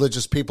hardcore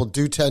religious people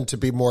do tend to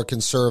be more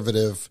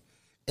conservative,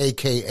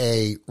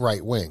 a.k.a.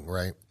 right-wing,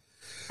 right?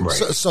 Right.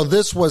 So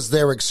this was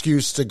their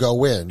excuse to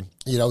go in.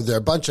 They're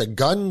a bunch of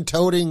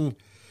gun-toting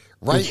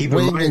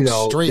right-wing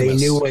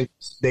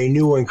extremists. They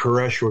knew when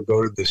Koresh would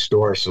go to the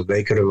store, so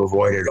they could have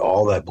avoided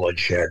all that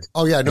bloodshed.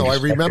 Oh yeah, no, I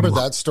remember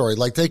that story.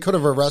 Like they could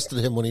have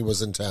arrested him when he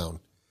was in town.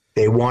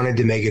 They wanted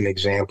to make an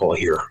example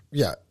here.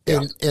 Yeah.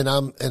 And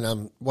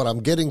I'm what I'm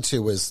getting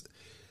to is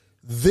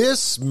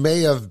this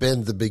may have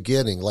been the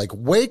beginning. Like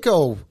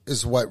Waco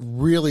is what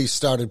really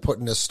started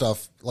putting this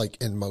stuff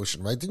like in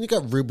motion, right? Then you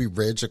got Ruby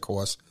Ridge, of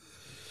course.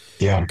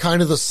 Yeah.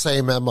 Kind of the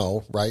same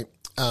MO, right?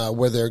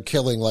 Where they're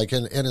killing like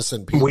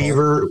innocent people.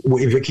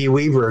 Vicky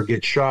Weaver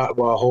gets shot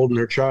while holding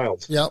her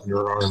child in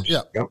her arms.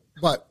 Yep.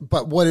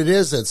 But what it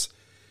is,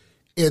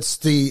 it's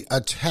the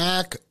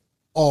attack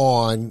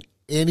on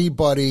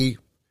anybody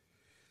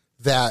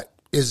that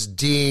is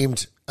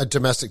deemed a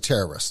domestic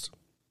terrorist.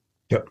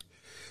 Yep.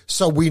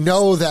 So we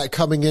know that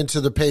coming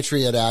into the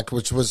Patriot Act,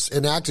 which was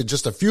enacted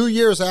just a few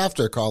years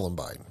after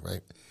Columbine,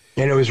 right?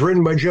 And it was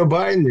written by Joe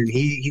Biden, and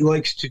he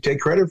likes to take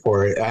credit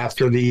for it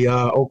after the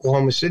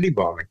Oklahoma City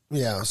bombing.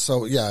 Yeah,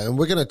 so, and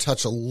we're going to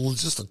touch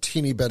just a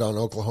teeny bit on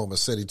Oklahoma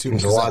City, too.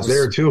 There's a lot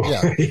there, too.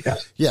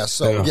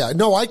 Yeah.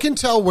 No, I can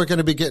tell we're going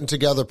to be getting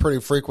together pretty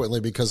frequently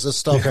because this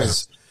stuff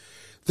is,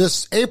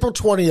 this April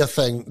 20th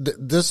thing,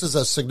 this is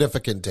a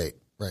significant date,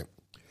 right?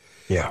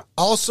 Yeah.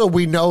 Also,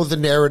 we know the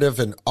narrative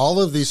in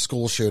all of these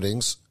school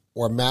shootings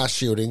or mass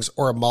shootings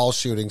or mall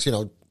shootings,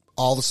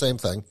 all the same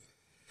thing.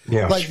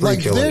 Yeah,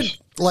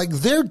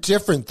 they're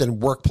different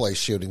than workplace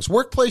shootings.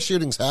 Workplace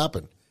shootings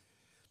happen.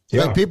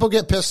 Yeah. Like people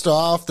get pissed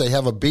off. They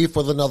have a beef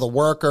with another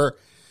worker.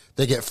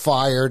 They get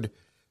fired.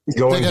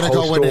 They're going to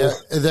go in there.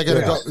 They're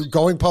going to go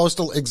going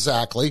postal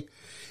exactly,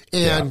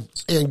 and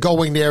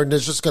going there and they're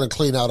just going to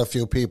clean out a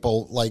few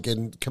people,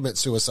 and commit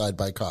suicide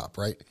by cop.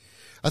 Right?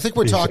 I think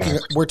we're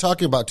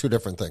talking about two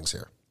different things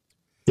here.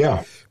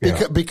 Yeah,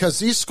 because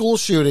these school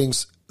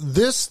shootings,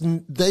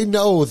 they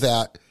know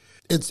that.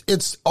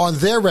 It's on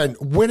their end,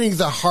 winning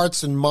the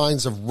hearts and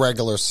minds of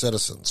regular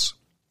citizens.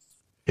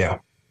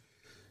 Yeah.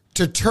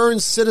 To turn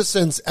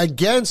citizens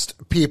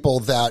against people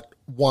that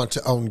want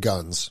to own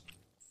guns,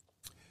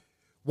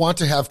 want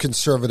to have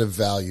conservative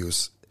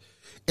values.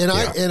 And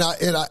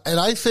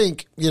I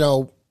think,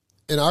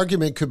 an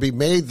argument could be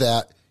made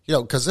that,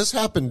 because this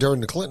happened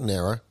during the Clinton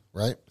era,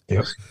 right?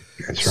 Yep.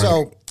 That's right.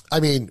 So,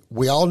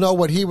 we all know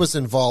what he was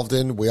involved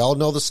in. We all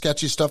know the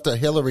sketchy stuff that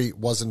Hillary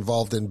was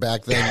involved in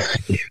back then.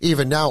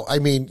 Even now,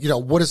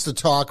 what is the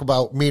talk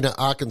about Mena,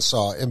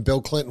 Arkansas? And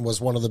Bill Clinton was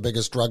one of the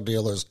biggest drug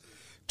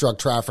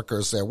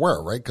traffickers there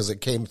were, right? Because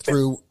it came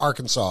through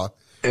Arkansas.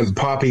 And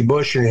Poppy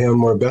Bush and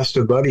him were best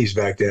of buddies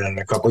back then. And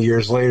a couple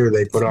years later,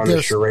 they put on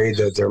a charade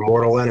that they're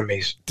mortal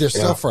enemies. They're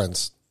still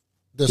friends.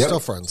 They're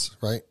still friends,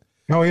 right?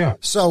 Oh, yeah.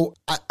 So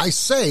I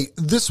say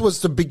this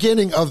was the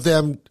beginning of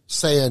them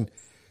saying,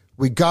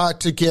 we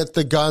got to get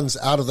the guns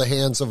out of the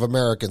hands of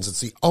Americans.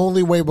 It's the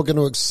only way we're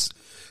going to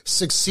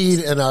succeed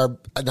in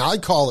and I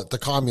call it the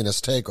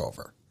communist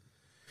takeover.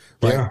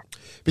 Right? Yeah.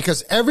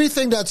 Because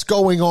everything that's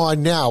going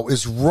on now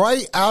is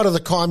right out of the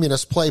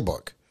communist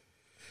playbook.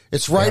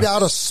 It's right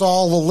out of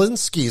Saul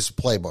Alinsky's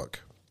playbook.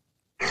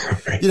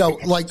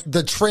 Like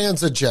the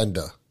trans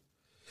agenda,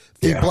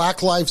 the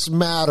Black Lives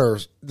Matter,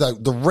 the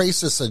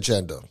racist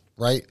agenda,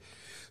 right?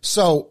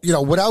 So,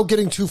 without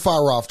getting too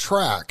far off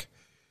track,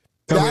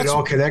 it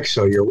all connects.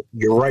 So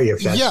you're right.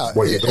 If that's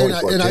what you're going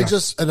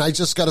for. I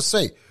just got to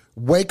say,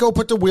 Waco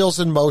put the wheels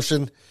in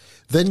motion.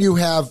 Then you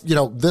have,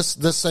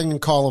 this thing in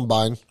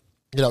Columbine.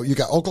 You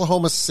got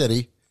Oklahoma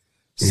City,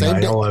 same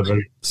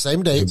 9/11,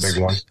 same dates,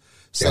 big one.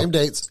 Same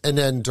dates, and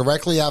then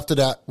directly after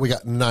that we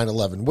got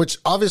 9/11, which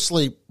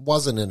obviously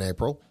wasn't in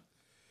April,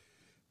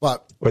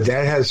 but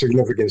that has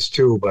significance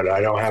too. But I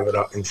don't have it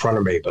up in front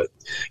of me. But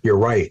you're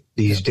right;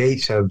 these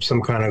dates have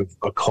some kind of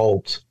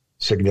occult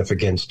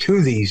significance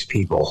to these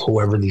people,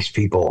 whoever these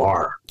people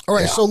are. All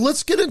right, so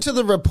let's get into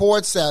the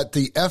reports that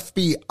the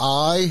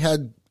FBI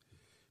had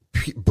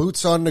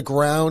boots on the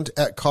ground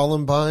at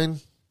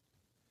Columbine.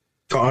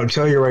 I'll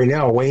tell you right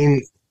now,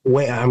 Wayne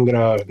I'm going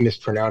to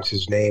mispronounce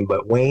his name,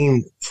 but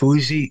Wayne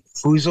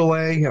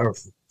Fuselier, or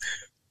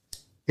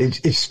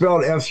it's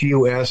spelled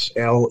Fusleier,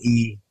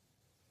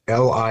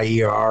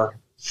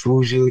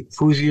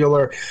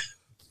 Fusilier.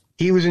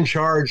 He was in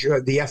charge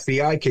of the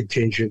FBI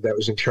contingent that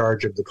was in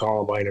charge of the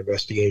Columbine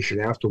investigation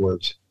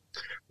afterwards.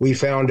 We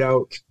found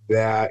out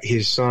that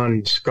his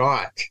son,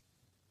 Scott,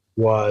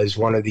 was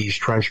one of these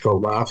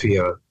trenchcoat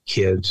mafia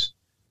kids,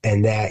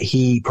 and that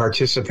he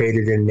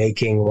participated in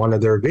making one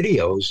of their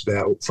videos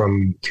that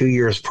from 2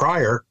 years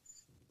prior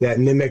that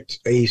mimicked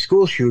a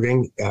school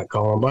shooting at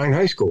Columbine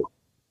High School.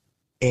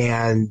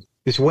 And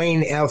this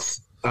Wayne F.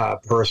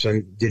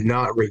 person did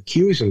not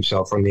recuse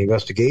himself from the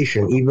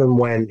investigation. Even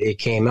when it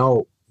came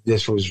out,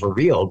 this was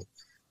revealed.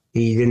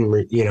 He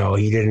didn't,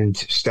 he didn't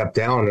step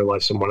down and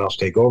let someone else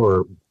take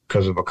over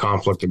because of a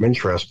conflict of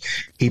interest.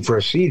 He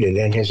proceeded,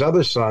 and his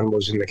other son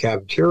was in the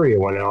cafeteria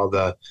when all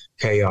the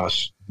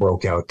chaos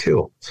broke out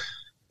too.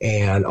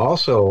 And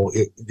also,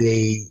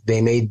 they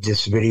made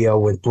this video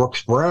with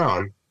Brooks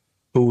Brown,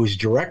 who was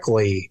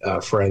directly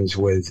friends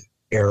with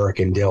Eric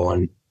and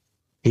Dylan.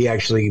 He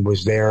actually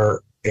was there.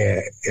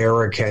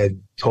 Eric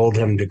had told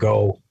him to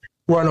go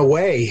run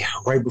away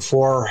right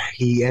before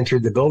he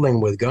entered the building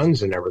with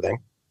guns and everything.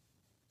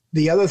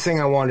 The other thing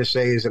I want to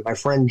say is that my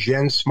friend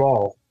Jen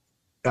Small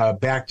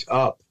backed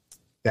up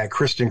that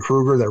Kristen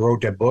Kruger that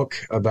wrote that book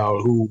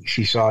about who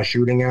she saw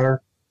shooting at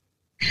her.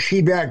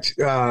 She backed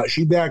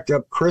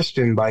up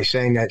Kristen by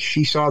saying that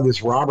she saw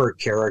this Robert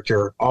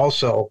character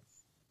also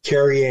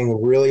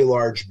carrying really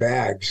large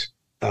bags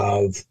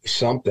of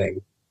something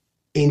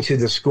into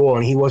the school,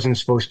 and he wasn't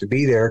supposed to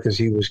be there because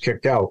he was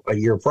kicked out a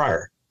year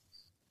prior.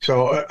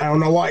 So I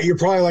don't know why. You're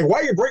probably like, why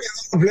are you bringing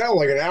it up now,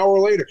 like an hour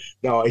later?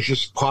 No, it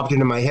just popped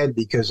into my head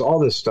because all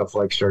this stuff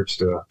like starts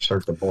to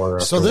blur.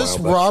 So this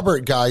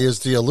Robert guy is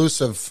the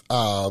elusive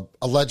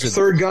alleged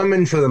third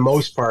gunman for the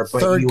most part,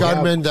 but third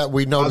gunman that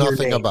we know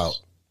nothing about.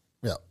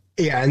 Yeah,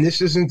 yeah, and this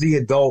isn't the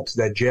adult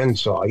that Jen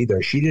saw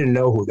either. She didn't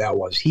know who that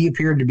was. He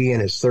appeared to be in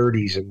his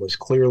 30s and was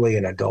clearly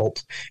an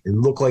adult. It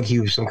looked like he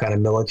was some kind of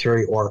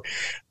military or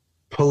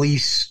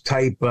police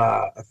type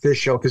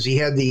official because he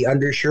had the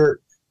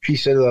undershirt. She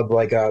said of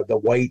like the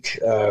white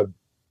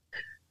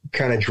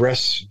kind of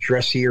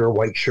dressier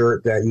white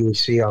shirt that you would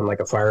see on like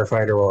a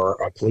firefighter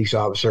or a police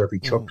officer if he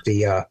took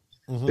the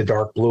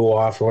dark blue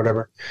off or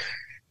whatever.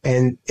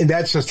 And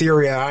that's a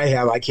theory I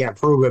have. I can't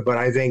prove it, but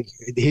I think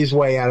his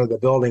way out of the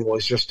building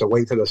was just to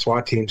wait for the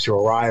SWAT teams to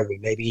arrive,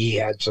 and maybe he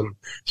had some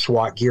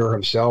SWAT gear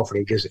himself and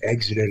he just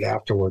exited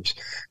afterwards.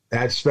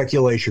 That's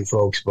speculation,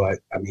 folks, but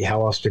I mean,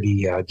 how else did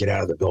he get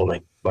out of the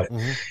building? But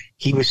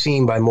he was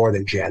seen by more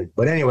than Jen.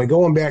 But anyway,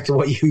 going back to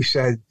what you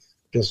said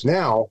just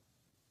now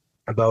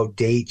about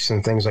dates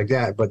and things like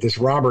that, but this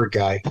Robert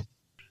guy,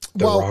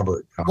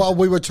 Robert. Well,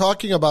 we were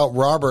talking about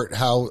Robert,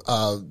 how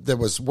there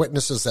was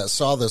witnesses that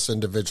saw this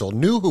individual,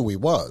 knew who he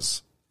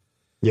was.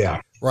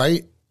 Yeah.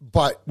 Right?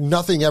 But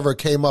nothing ever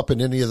came up in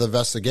any of the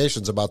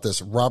investigations about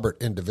this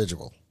Robert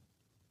individual.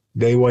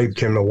 They wiped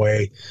him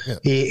away.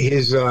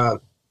 Yeah.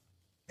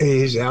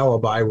 His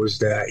alibi was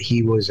that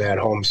he was at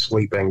home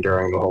sleeping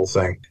during the whole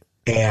thing.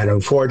 And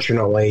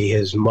unfortunately,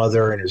 his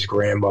mother and his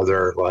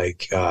grandmother,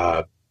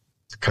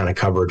 kind of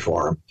covered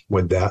for him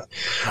with that.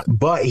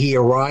 But he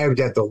arrived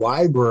at the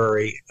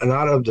library,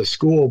 not of the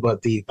school,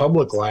 but the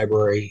public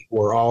library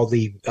where all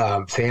the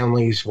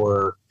families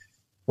were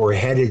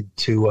headed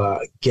to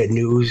get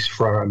news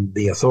from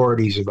the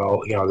authorities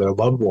about, their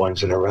loved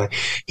ones and everything.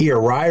 He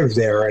arrived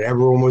there and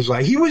everyone was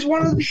like, he was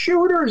one of the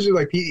shooters.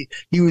 Like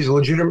he was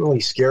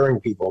legitimately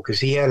scaring people because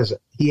he had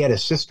a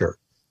sister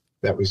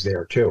that was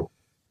there too.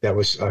 That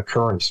was a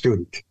current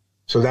student.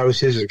 So that was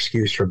his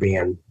excuse for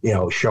being,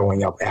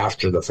 showing up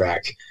after the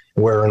fact,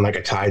 wearing like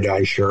a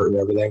tie-dye shirt and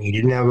everything. He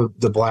didn't have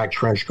the black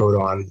trench coat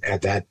on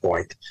at that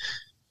point.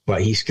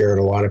 But he scared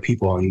a lot of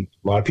people, and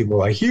a lot of people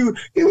were like, he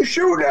was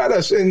shooting at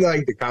us, and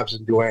like the cops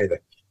didn't do anything,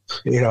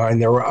 and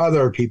there were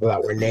other people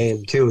that were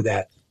named too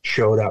that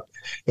showed up.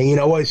 And you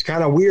know what? It's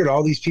kind of weird.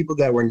 All these people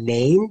that were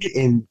named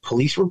in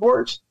police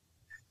reports,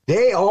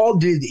 they all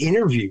did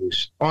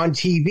interviews on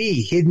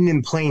TV, hidden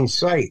in plain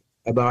sight,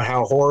 about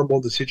how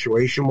horrible the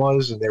situation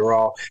was, and they were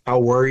all how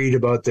worried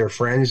about their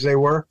friends they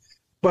were.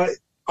 But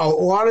a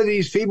lot of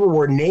these people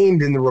were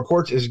named in the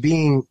reports as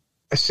being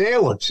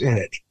assailants in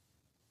it.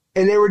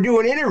 And they were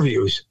doing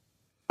interviews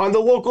on the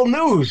local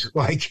news.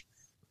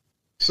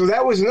 So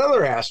that was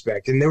another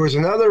aspect. And there was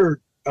another,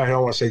 I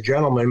don't want to say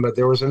gentleman, but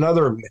there was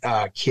another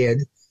kid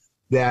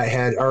that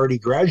had already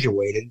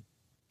graduated.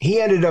 He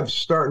ended up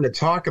starting to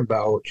talk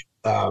about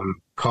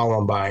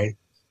Columbine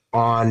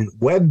on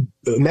web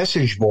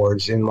message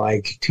boards in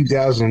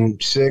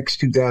 2006,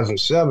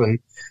 2007. And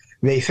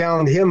they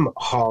found him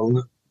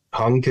hung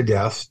to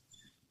death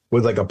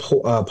with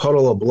a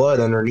puddle of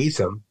blood underneath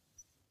him.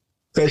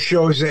 That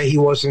shows that he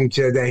wasn't,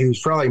 that he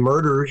was probably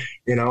murdered,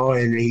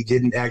 and he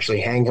didn't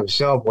actually hang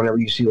himself. Whenever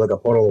you see a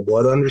puddle of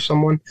blood under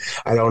someone,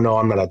 I don't know.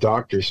 I'm not a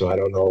doctor, so I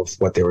don't know if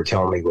what they were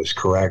telling me was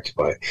correct,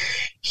 but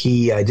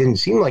he didn't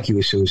seem like he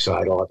was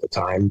suicidal at the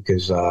time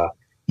because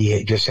he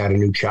had just had a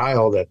new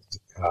child at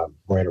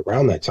right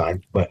around that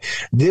time. But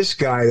this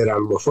guy that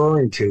I'm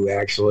referring to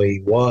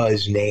actually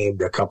was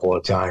named a couple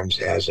of times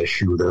as a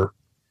shooter,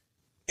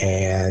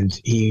 and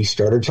he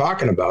started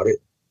talking about it.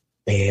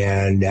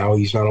 And now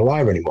he's not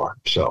alive anymore.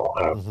 So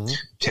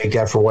take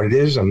that for what it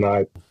is. I'm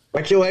not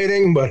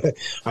speculating, but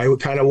I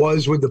kind of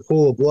was with the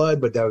pool of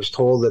blood, but I was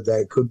told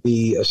that could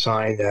be a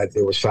sign that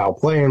there was foul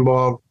play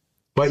involved.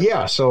 But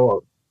yeah,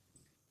 so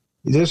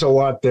there's a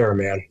lot there,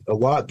 man. A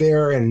lot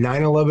there. And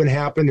 9/11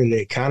 happened, and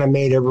it kind of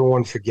made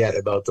everyone forget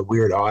about the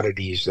weird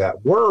oddities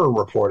that were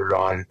reported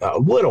on a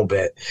little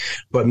bit.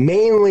 But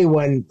mainly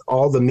when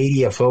all the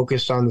media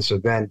focused on this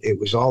event, it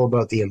was all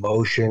about the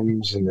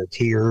emotions and the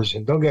tears.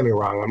 And don't get me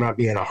wrong, I'm not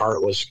being a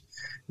heartless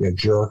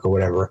jerk or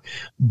whatever.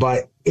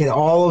 But in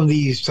all of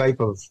these type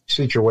of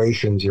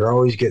situations, you're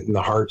always getting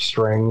the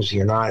heartstrings.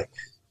 You're not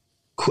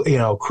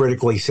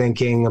critically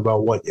thinking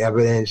about what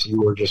evidence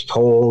you were just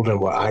told and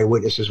what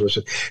eyewitnesses were.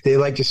 They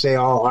like to say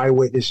all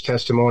eyewitness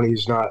testimony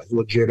is not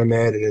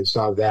legitimate and it's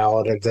not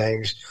valid and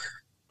things.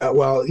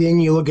 Well, then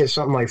you look at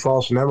something like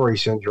false memory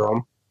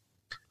syndrome,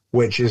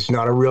 which is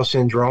not a real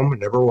syndrome.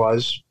 It never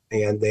was.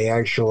 And they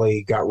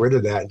actually got rid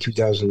of that in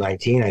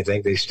 2019. I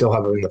think they still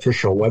have an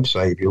official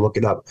website. If you look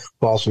it up,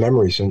 false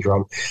memory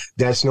syndrome,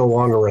 that's no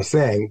longer a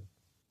thing.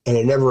 And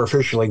it never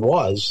officially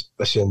was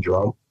a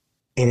syndrome.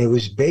 And it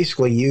was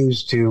basically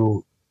used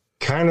to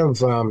kind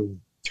of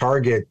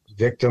target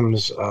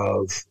victims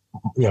of,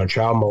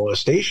 child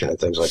molestation and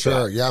things like that.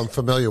 Sure. Yeah, I'm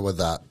familiar with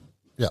that.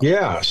 Yeah.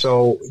 Yeah.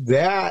 So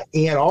that,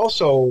 and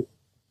also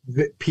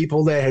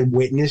people that had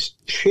witnessed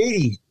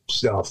shady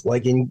stuff,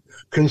 like in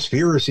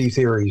conspiracy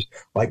theories,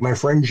 like my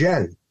friend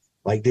Jen.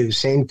 Like the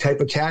same type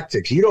of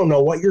tactics. You don't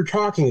know what you're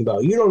talking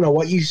about. You don't know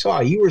what you saw.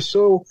 You were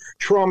so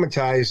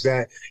traumatized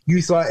that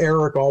you thought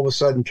Eric all of a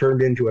sudden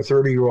turned into a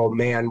 30-year-old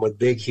man with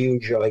big,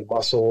 huge like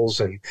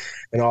muscles and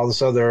all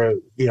this other,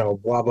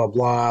 blah, blah,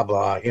 blah,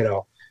 blah,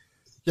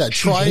 Yeah,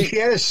 She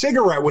had a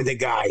cigarette with a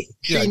guy.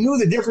 She knew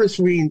the difference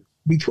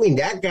between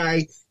that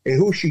guy and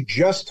who she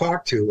just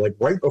talked to, like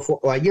right before,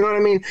 like, you know what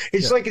I mean?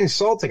 It's like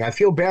insulting. I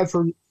feel bad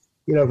for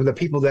for the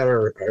people that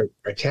are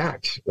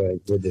attacked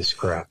with this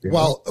crap.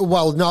 Well,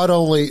 not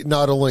only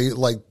like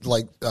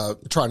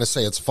trying to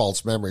say it's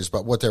false memories,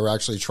 but what they're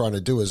actually trying to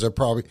do is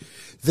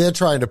they're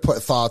trying to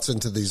put thoughts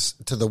into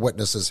the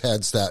witnesses'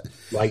 heads that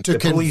like the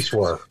police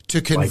were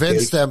to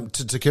convince them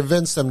to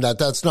convince them that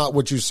that's not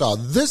what you saw.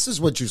 This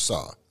is what you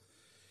saw.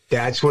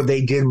 That's what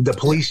they did. The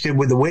police did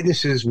with the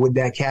witnesses with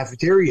that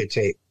cafeteria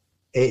tape,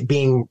 it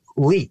being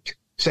leaked,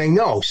 saying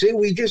no. See,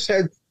 we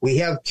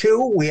have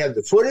two. We have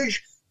the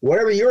footage.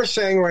 Whatever you're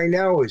saying right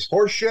now is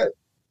horseshit,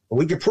 and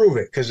we could prove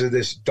it because of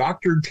this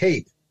doctored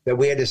tape that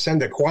we had to send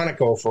to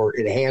Quantico for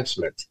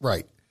enhancement.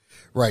 Right.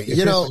 It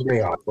pisses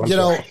me off.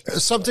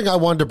 Something I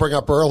wanted to bring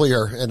up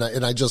earlier, and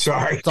I just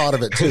thought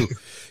of it too.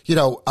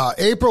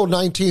 April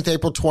 19th,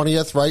 April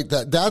 20th, right?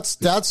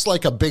 That's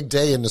like a big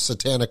day in the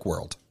satanic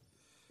world.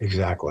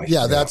 Exactly.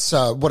 Yeah, that's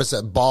what is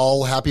it?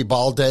 Happy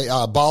Ball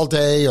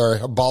Day,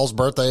 or Ball's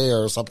birthday,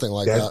 or something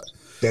like that.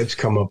 That's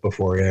come up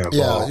before, yeah.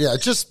 Yeah.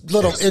 Just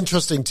little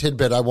interesting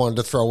tidbit I wanted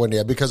to throw in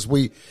there because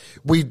we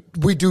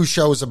do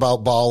shows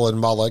about Baal and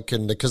Moloch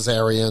and the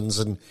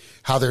Khazarians and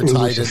how they're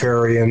tied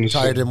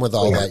in with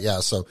all that.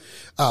 Yeah. So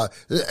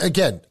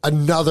again,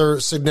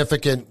 another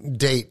significant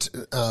date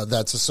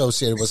that's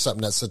associated with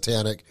something that's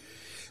satanic.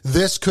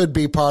 This could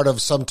be part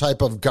of some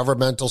type of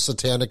governmental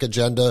satanic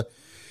agenda.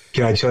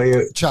 Can I tell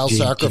you? Child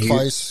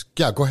sacrifice.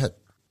 Yeah, go ahead.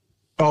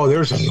 Oh,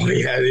 there's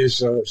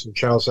some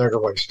child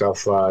sacrifice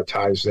stuff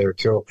ties there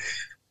too.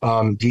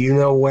 Do you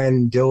know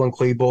when Dylan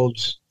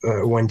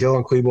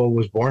Klebold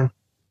was born?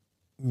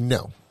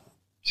 No.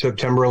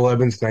 September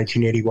 11th,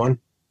 1981.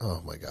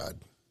 Oh my God.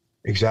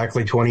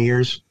 Exactly 20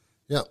 years.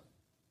 Yeah.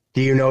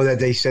 Do you know that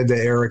they said that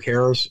Eric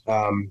Harris,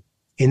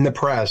 in the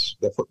press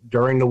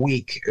during the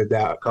week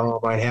that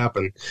Columbine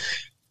happened,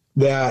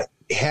 that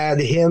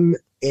had him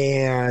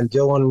and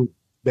Dylan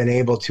been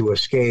able to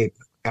escape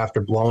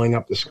after blowing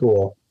up the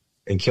school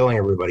and killing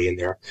everybody in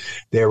there,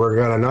 they were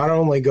going to not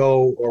only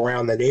go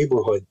around the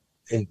neighborhood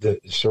in the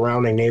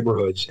surrounding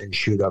neighborhoods and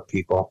shoot up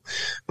people,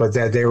 but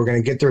that they were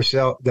going to get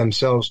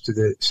themselves to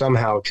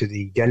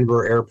the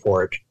Denver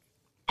airport,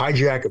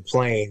 hijack a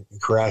plane,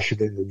 and crash it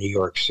into New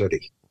York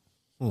City.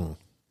 And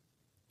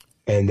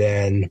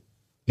then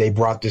they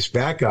brought this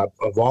back up.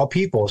 Of all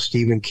people,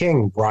 Stephen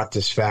King brought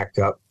this fact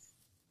up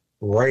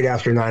right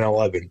after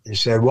 9/11 and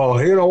said,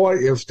 well, you know what?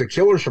 If the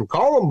killers from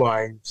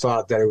Columbine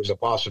thought that it was a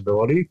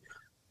possibility,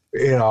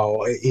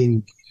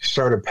 and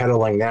started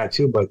peddling that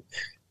too. But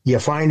you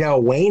find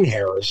out Wayne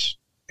Harris,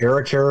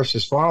 Eric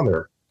Harris's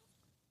father,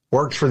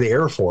 worked for the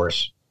Air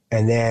Force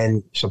and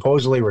then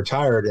supposedly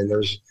retired. And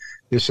there's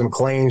some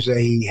claims that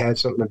he had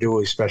something to do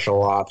with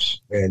special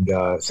ops and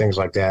things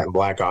like that and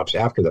black ops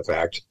after the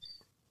fact.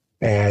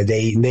 And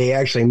they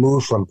actually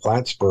moved from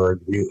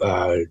Plattsburgh,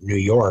 New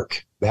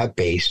York, that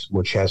base,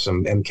 which has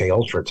some MK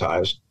Ultra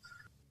ties.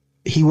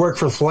 He worked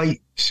for flight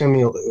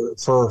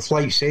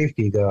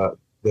safety,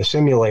 the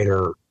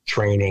simulator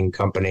training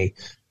company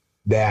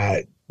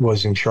that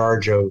was in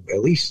charge of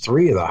at least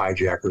 3 of the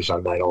hijackers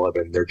on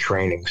 9/11, their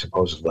training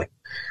supposedly.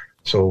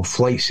 So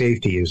flight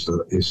safety is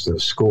the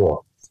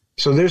school.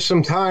 So there's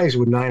some ties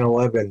with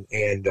 9/11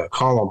 and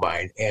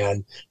Columbine.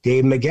 And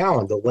Dave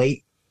McGowan, the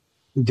late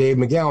Dave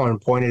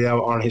McGowan, pointed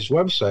out on his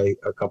website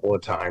a couple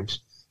of times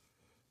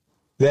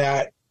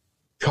that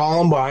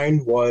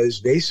Columbine was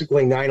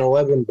basically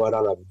 9/11, but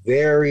on a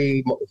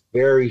very,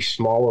 very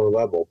smaller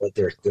level. But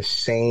they're the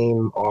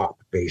same op,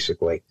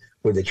 basically,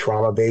 with the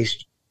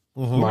trauma-based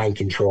mind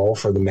control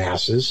for the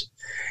masses.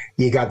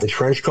 You got the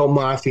Trenchcoat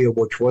Mafia,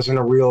 which wasn't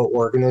a real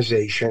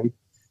organization.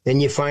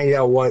 Then you find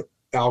out what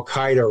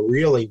Al-Qaeda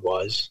really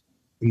was,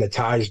 and the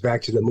ties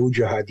back to the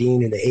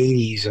Mujahideen in the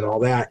 80s and all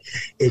that.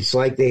 It's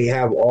like they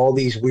have all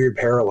these weird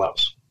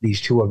parallels, these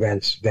two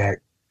events that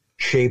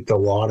shaped a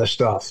lot of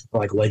stuff,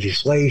 like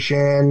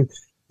legislation,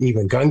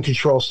 even gun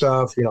control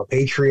stuff,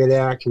 Patriot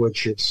Act,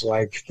 which it's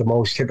like the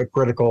most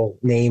hypocritical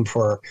name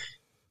for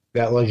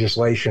that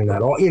legislation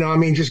that all,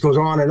 just goes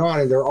on.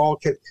 And they're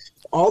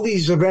all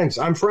these events.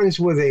 I'm friends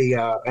with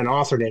an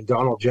author named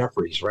Donald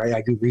Jeffries, right?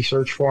 I do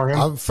research for him.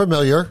 I'm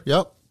familiar.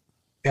 Yep.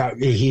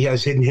 He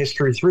has Hidden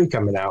History 3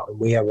 coming out, and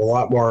we have a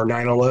lot more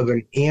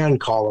 9/11 and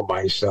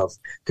Columbine stuff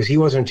because he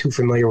wasn't too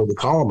familiar with the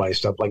Columbine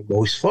stuff like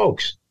most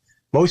folks.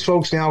 Most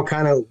folks now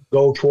kind of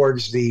go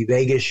towards the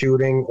Vegas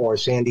shooting or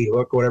Sandy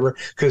Hook, whatever,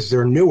 because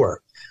they're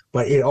newer.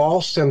 But it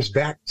all stems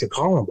back to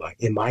Columbine,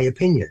 in my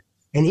opinion.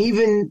 And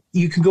even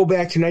you can go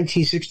back to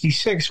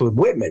 1966 with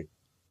Whitman,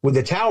 with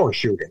the tower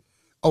shooting.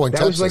 Oh, in that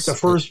Texas. was like the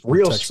first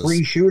real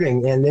spree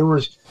shooting. And there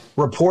was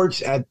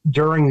reports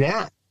during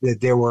that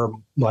there were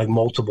like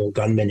multiple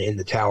gunmen in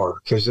the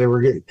tower because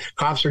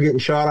cops were getting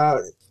shot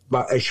out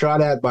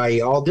shot at by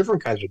all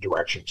different kinds of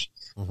directions.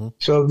 Mm-hmm.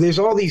 So there's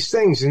all these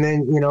things. And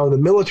then, the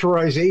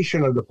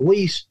militarization of the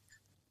police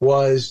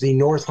was the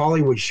North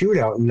Hollywood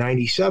shootout in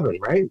 97,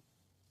 right?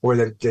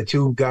 Where the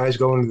two guys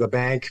go into the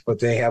bank, but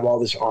they have all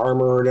this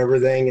armor and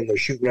everything, and they're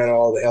shooting at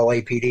all the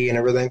LAPD and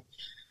everything.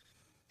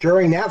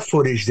 During that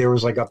footage, there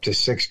was like up to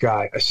 6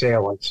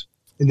 assailants.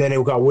 And then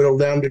it got whittled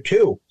down to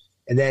 2.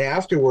 And then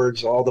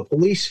afterwards, all the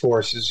police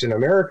forces in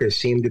America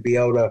seemed to be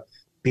able to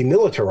be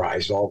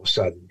militarized all of a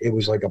sudden. It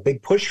was like a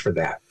big push for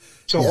that.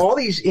 So all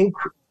these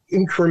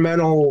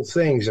incremental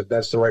things, if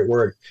that's the right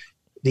word,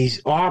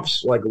 these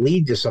ops like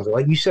lead to something.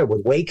 Like you said,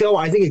 with Waco,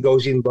 I think it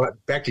goes even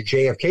back to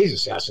JFK's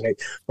assassination.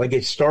 Like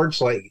it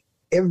starts like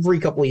every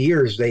couple of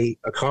years they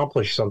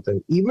accomplish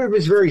something, even if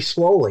it's very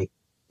slowly.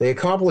 They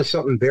accomplish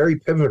something very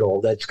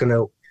pivotal that's going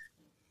to,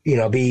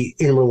 be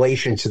in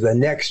relation to the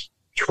next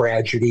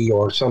tragedy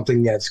or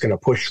something that's going to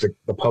push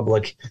the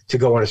public to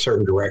go in a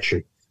certain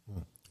direction.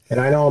 And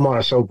I know I'm on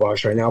a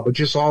soapbox right now, but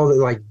just all the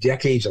like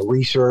decades of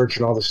research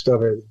and all this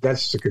stuff,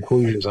 that's the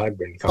conclusions I've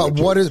been coming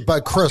to.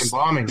 But Chris,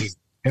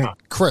 yeah.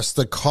 Chris,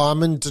 the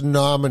common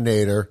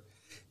denominator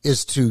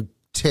is to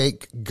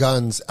take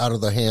guns out of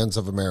the hands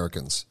of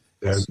Americans.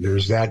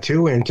 There's that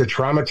too, and to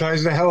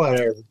traumatize the hell out of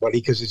everybody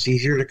because it's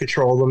easier to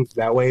control them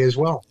that way as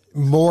well.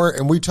 More,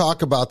 and we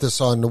talk about this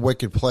on The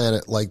Wicked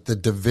Planet, like the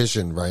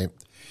division, right?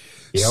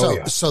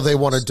 Yeah, so they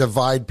want to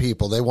divide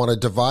people. They want to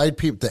divide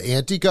people, the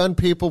anti-gun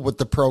people with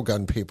the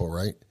pro-gun people,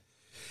 right?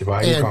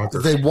 Divide and conquer.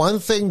 The one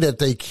thing that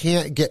they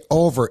can't get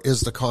over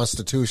is the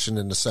Constitution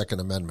and the Second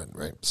Amendment,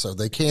 right? So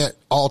they can't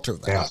alter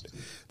that. Yeah.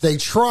 They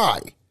try,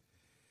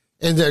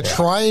 and they're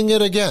trying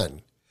it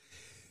again.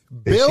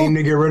 They seem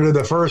to get rid of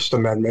the First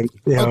Amendment.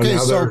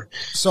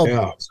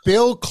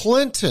 Bill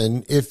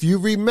Clinton, if you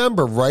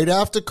remember, right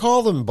after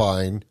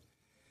Columbine,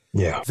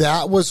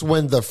 that was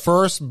when the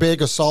first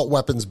big assault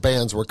weapons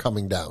bans were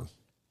coming down.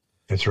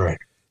 That's right.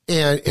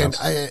 And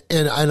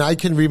I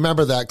can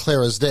remember that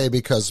clear as day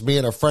because me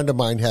and a friend of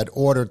mine had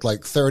ordered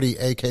like 30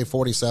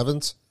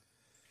 AK-47s.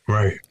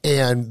 Right.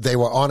 And they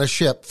were on a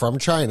ship from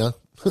China,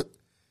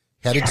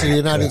 headed to the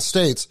United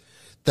States.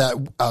 That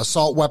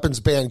assault weapons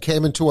ban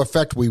came into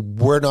effect. We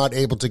were not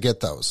able to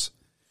get those.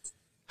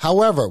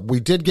 However, we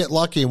did get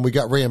lucky and we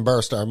got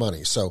reimbursed our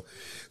money.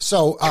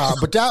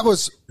 But that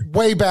was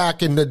way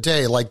back in the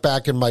day, like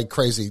back in my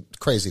crazy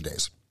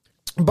days.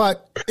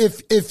 But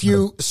if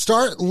you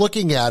start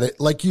looking at it,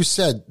 like you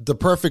said, the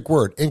perfect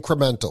word,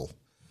 incremental,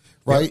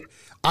 right? Yep.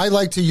 I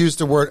like to use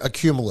the word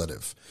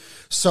accumulative.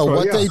 So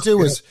what they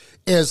do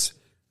is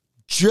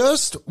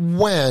just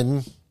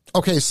when,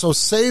 okay, so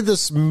say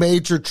this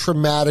major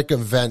traumatic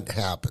event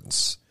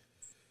happens.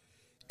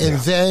 And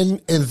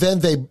then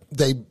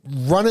they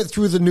run it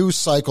through the news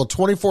cycle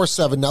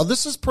 24/7. Now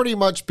this is pretty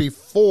much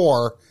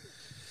before,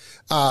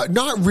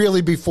 not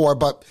really before,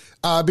 but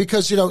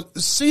because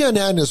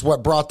CNN is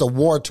what brought the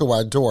war to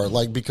our door,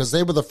 like because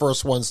they were the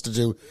first ones to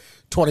do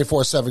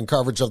 24/7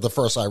 coverage of the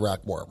first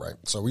Iraq War, right?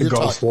 So you're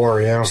Gulf War,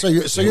 yeah. So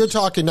you're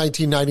talking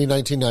 1990,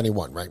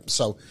 1991, right?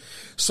 So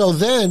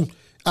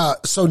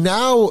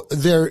now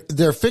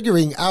they're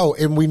figuring out,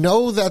 and we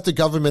know that the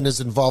government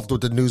is involved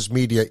with the news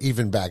media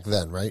even back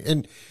then, right?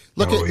 And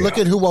look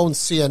at who owns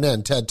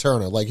CNN, Ted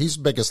Turner. Like he's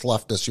the biggest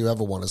leftist you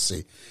ever want to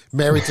see.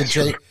 Married to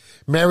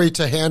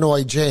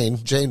Hanoi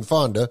Jane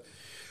Fonda,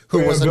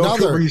 who was Bill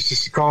another. Cooper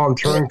used to call him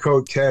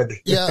Turncoat Ted.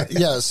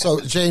 Yeah. So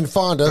Jane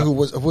Fonda, who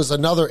was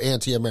another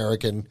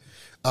anti-American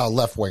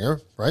left winger,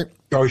 right?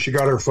 Oh, she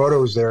got her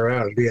photos there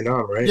in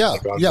Vietnam, right?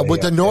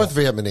 With the North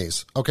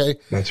Vietnamese. Okay,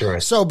 that's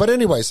right. So, but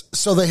anyways,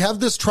 so they have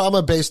this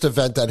trauma-based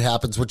event that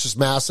happens, which is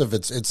massive.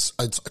 It's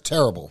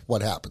terrible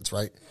what happens,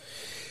 right?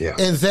 Yeah.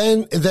 And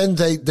then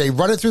they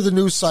run it through the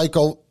news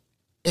cycle,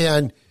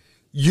 and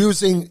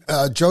using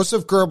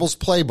Joseph Goebbels'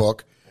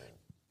 playbook.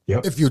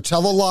 Yep. If you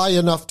tell a lie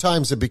enough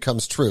times, it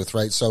becomes truth,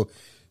 right? So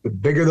the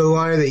bigger the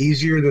lie, the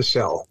easier the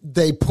sell.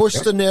 They push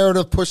the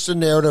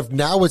narrative.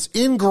 Now it's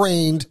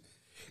ingrained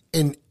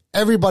in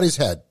everybody's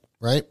head,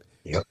 right?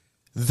 Yep.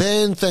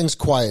 Then things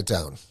quiet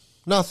down.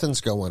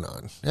 Nothing's going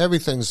on.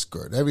 Everything's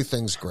good.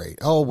 Everything's great.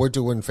 Oh, we're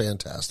doing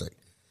fantastic.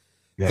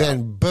 Yeah.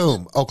 Then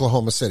boom,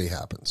 Oklahoma City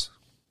happens,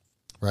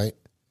 right?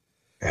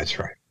 That's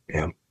right.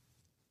 Yeah.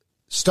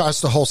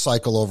 Starts the whole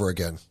cycle over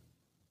again,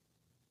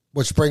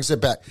 which brings it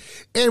back.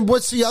 And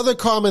what's the other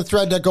common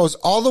thread that goes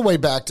all the way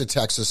back to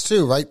Texas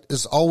too, right?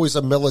 There's always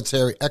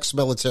a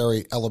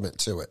ex-military element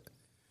to it.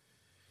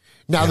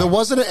 Now, there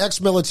wasn't an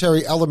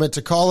ex-military element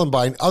to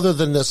Columbine other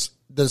than this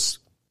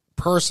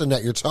person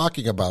that you're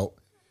talking about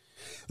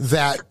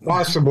that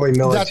possibly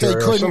military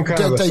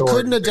that they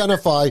couldn't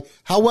identify.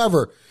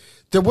 However,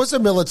 there was a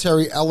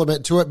military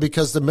element to it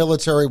because the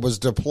military was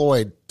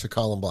deployed to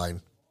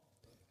Columbine.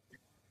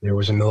 There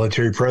was a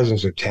military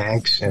presence of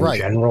tanks and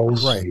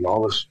generals and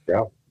all this.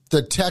 Yeah.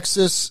 The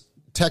Texas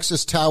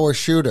Tower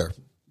shooter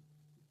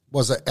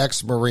was an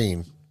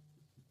ex-Marine.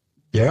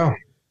 Yeah,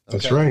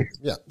 that's right.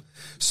 Yeah.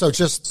 So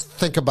just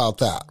think about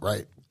that,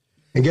 right?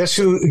 And guess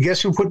who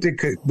put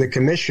the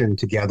commission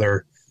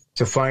together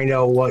to find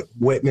out why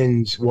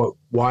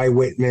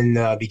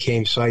Whitman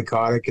became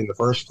psychotic in the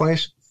first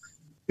place.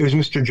 It was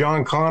Mr.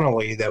 John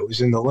Connolly that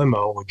was in the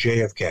limo with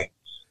JFK.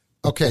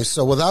 Okay,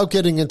 so without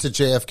getting into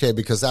JFK,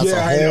 because that's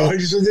I know.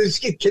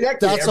 Just get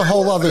connected. That's a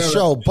whole other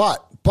show.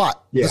 But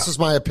Yeah. this is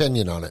my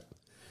opinion on it.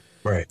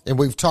 Right. And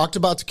we've talked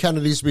about the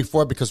Kennedys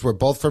before because we're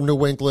both from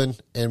New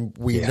England and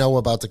we know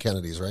about the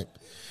Kennedys, right?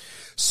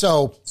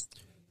 So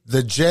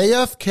the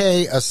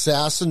JFK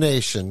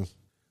assassination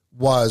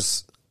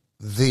was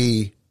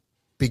the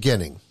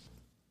beginning.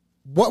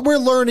 What we're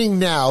learning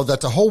now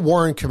that the whole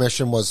Warren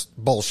Commission was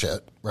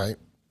bullshit, right?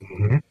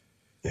 Mm-hmm.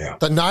 Yeah.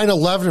 The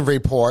 9/11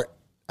 report,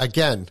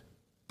 again,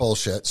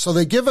 bullshit. So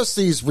they give us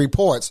these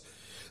reports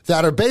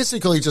that are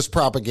basically just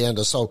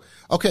propaganda. So,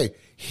 okay,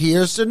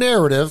 here's the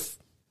narrative.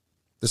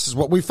 This is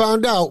what we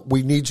found out.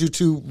 We need you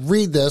to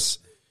read this,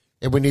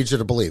 and we need you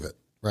to believe it,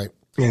 right?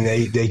 And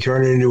they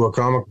turn it into a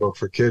comic book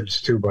for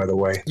kids, too, by the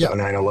way, the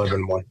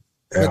 9/11 one.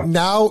 Yeah.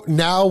 But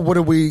now what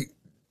are we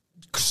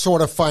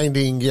sort of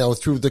finding,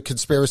 through the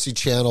conspiracy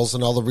channels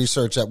and all the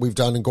research that we've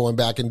done and going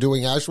back and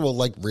doing actual,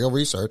 real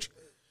research?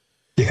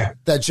 Yeah.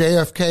 That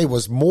JFK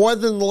was more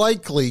than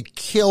likely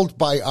killed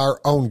by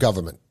our own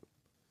government.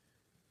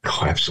 Oh,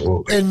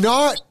 absolutely. And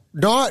not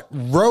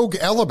rogue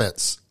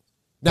elements.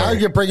 Now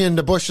Right. you're bringing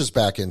the Bushes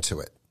back into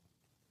it.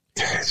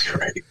 That's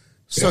right.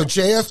 So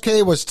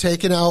JFK was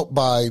taken out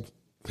by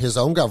his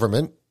own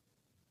government,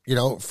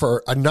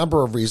 for a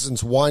number of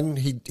reasons. One,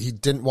 he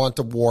didn't want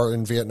the war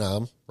in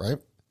Vietnam, right?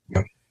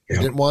 Yep. He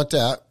didn't want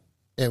that.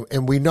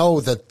 And we know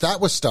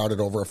that was started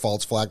over a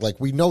false flag.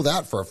 We know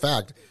that for a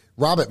fact.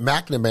 Robert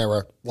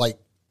McNamara,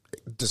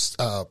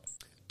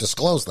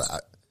 disclosed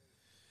that.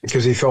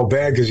 Because he felt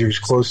bad because he was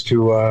close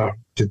to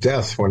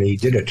death when he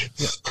did it.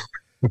 Yeah.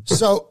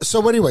 So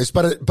anyways,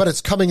 but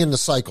it's coming into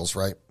cycles,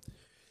 right?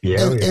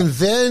 Yeah. And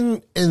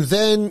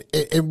then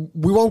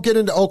we won't get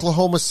into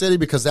Oklahoma City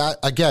because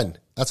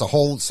that's a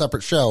whole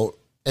separate show,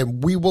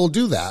 and we will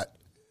do that.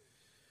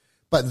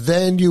 But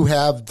then you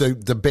have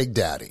the big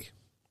daddy,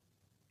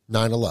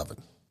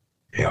 9/11,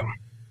 Yeah.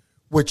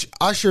 which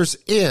ushers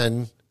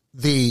in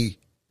the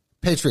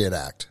Patriot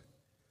Act,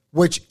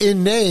 which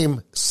in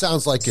name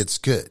sounds like it's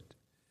good.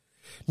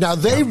 Now,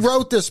 they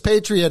wrote this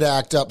Patriot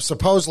Act up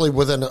supposedly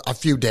within a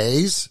few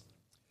days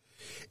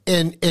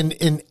and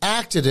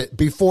enacted it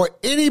before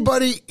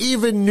anybody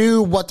even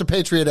knew what the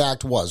Patriot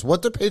Act was.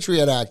 What the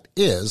Patriot Act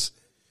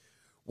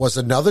was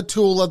another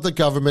tool of the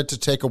government to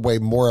take away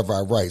more of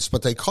our rights.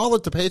 But they call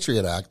it the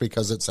Patriot Act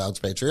because it sounds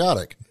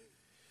patriotic.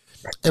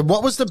 And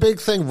what was the big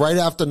thing right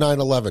after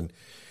 9/11?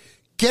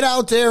 Get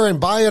out there and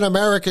buy an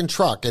American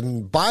truck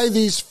and buy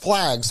these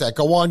flags that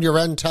go on your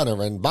antenna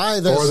and buy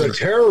this. Or the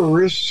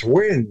terrorists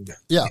win.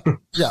 Yeah.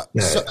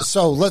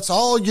 So let's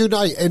all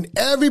unite. And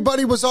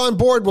everybody was on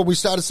board when we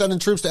started sending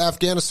troops to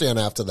Afghanistan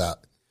after that.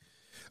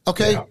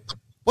 Okay. Yeah.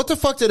 What the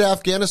fuck did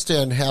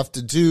Afghanistan have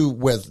to do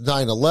with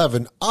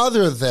 9/11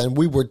 other than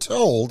we were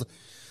told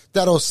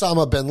that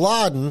Osama bin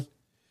Laden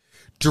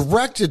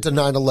directed the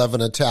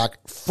 9/11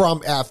 attack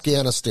from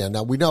Afghanistan?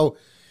 Now, we know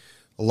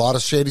a lot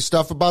of shady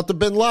stuff about the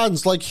bin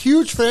Ladens,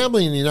 huge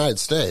family in the United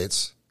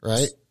States,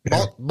 right?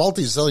 Yeah.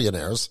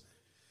 Multi-zillionaires.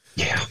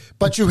 Yeah.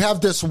 But you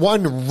have this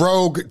one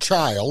rogue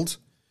child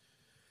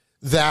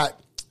that,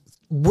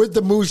 with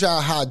the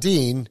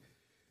Mujahideen,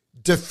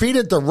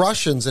 defeated the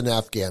Russians in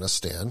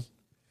Afghanistan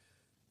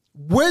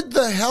with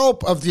the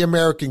help of the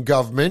American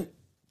government,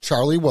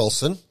 Charlie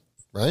Wilson,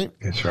 right?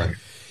 That's right.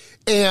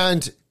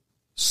 And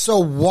so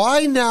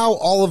why now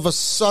all of a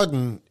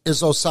sudden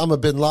is Osama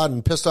bin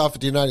Laden pissed off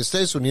at the United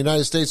States when the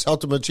United States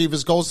helped him achieve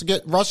his goals to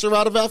get Russia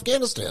out of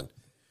Afghanistan?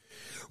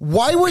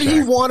 Why would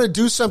he want to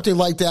do something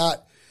like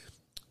that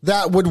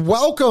would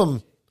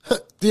welcome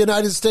the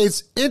United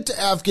States into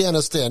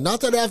Afghanistan?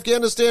 Not that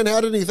Afghanistan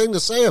had anything to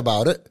say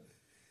about it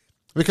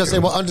because they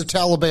were under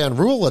Taliban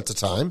rule at the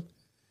time.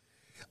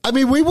 I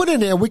mean, we went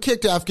in there, we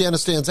kicked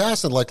Afghanistan's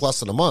ass in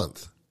less than a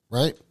month,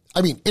 right?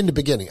 I mean, in the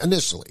beginning,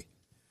 initially.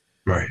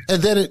 Right.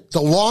 And then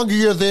the longer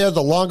you're there,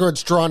 the longer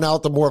it's drawn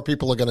out, the more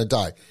people are going to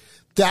die.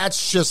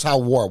 That's just how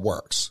war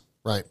works,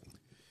 right?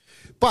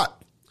 But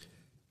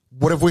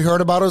what have we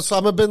heard about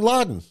Osama bin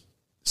Laden?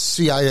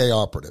 CIA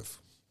operative.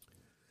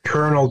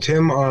 Colonel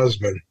Tim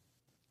Osman.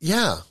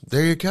 Yeah,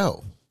 there you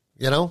go.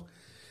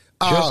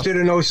 Just did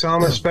an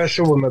Osama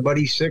special with my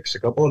buddy Six a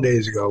couple of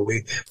days ago.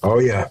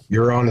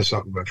 You're on to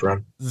something, my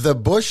friend. The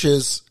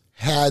Bushes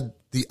had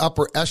the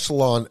upper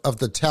echelon of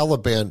the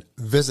Taliban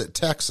visit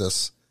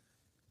Texas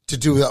to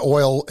do the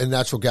oil and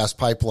natural gas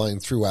pipeline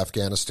through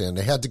Afghanistan.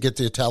 They had to get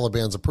the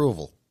Taliban's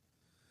approval.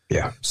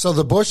 Yeah. So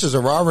the Bushes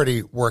are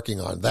already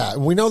working on that.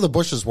 And we know the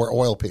Bushes were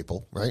oil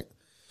people, right?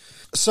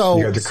 So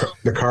You got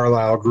the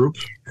Carlyle Group.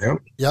 Yep.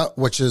 yeah,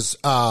 which is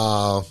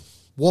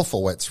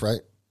Wolfowitz,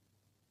 right?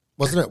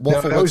 Wasn't it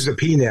Wolfowitz? No, that was the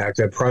PNAC,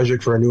 that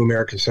Project for a New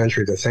American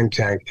Century, the think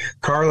tank.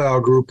 Carlyle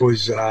Group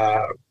was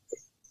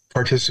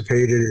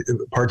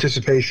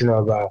participation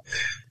of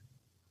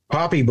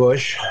Poppy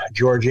Bush,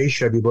 George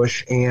H. W.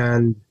 Bush,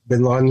 and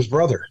bin Laden's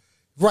brother.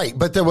 Right,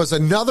 but there was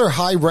another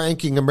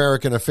high-ranking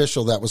American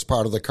official that was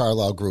part of the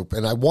Carlyle group,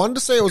 and I wanted to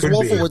say it was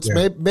Wolfowitz.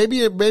 Yeah.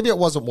 Maybe it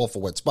wasn't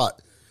Wolfowitz,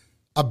 but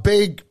a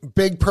big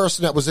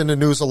person that was in the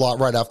news a lot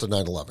right after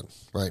 9/11,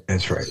 right?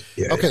 That's right.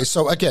 Yeah. Okay,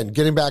 so again,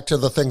 getting back to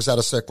the things that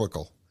are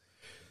cyclical.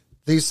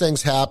 These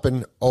things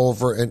happen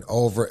over and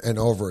over and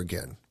over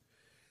again.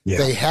 Yeah.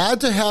 They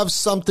had to have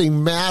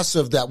something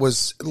massive that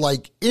was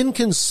like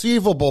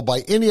inconceivable by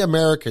any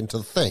American to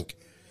think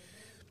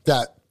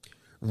that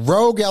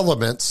rogue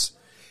elements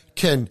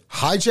can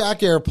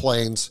hijack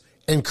airplanes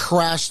and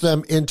crash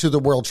them into the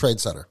World Trade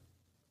Center.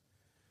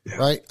 Yeah.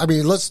 Right? I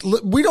mean,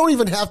 we don't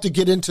even have to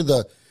get into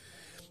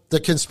the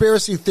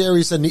conspiracy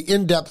theories and the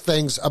in-depth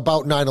things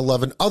about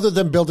 9/11 other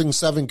than Building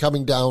 7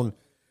 coming down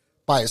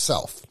by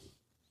itself.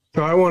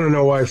 So I want to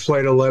know why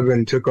Flight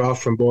 11 took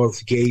off from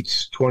both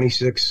gates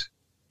 26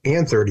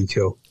 and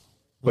 32,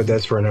 but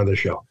that's for another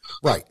show.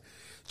 Right.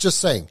 Just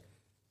saying.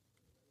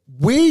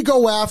 We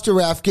go after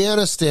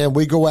Afghanistan,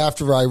 we go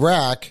after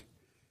Iraq,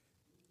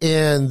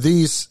 and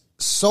these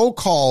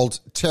so-called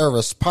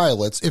terrorist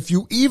pilots, if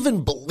you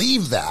even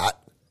believe that,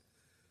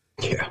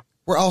 Yeah.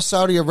 we're all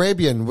Saudi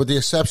Arabian with the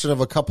exception of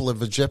a couple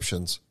of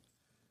Egyptians.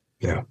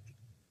 Yeah.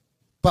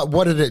 But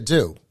what did it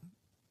do?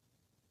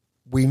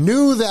 We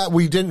knew that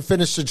we didn't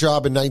finish the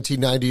job in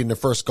 1990 in the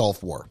first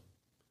Gulf War.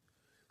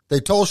 They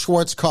told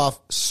Schwarzkopf,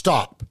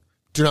 stop.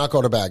 Do not go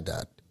to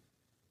Baghdad.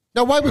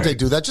 Now, why would they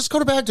do that? Just go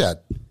to Baghdad.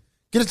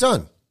 Get it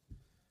done.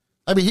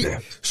 I mean,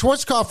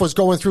 Schwarzkopf was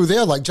going through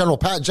there like General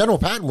Patton. General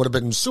Patton would have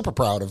been super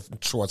proud of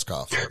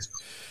Schwarzkopf,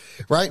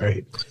 right?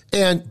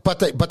 Right.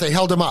 But they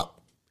held him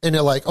up, and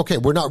they're like, okay,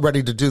 we're not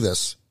ready to do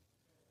this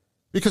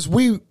because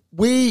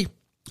we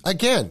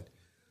again,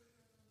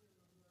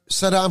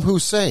 Saddam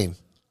Hussein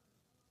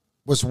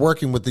was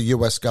working with the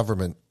U.S.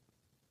 government,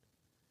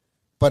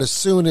 but as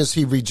soon as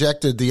he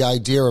rejected the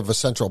idea of a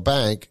central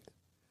bank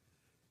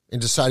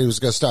and decided he was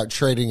going to start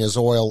trading his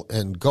oil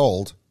and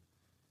gold,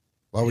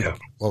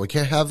 we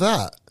can't have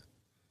that.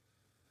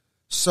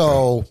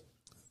 So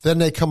then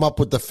they come up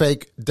with the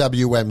fake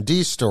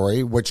WMD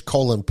story, which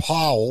Colin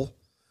Powell,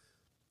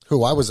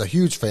 who I was a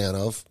huge fan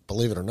of,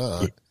 believe it or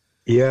not.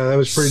 Yeah, that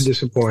was pretty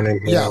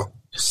disappointing. Yeah.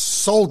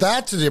 Sold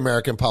that to the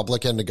American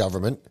public and the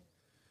government.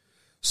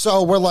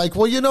 So we're like,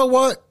 well, you know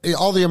what?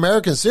 All the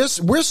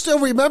Americans, we're still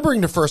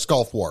remembering the first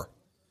Gulf War.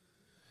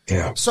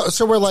 Yeah.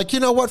 So we're like, you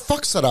know what?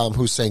 Fuck Saddam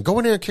Hussein. Go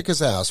in there and kick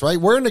his ass, right?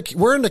 We're in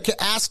the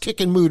ass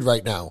kicking mood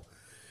right now.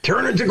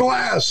 Turn into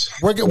glass.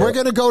 We're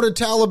going to go to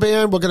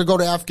Taliban. We're going to go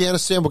to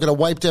Afghanistan. We're going to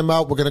wipe them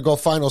out. We're going to go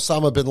find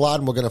Osama bin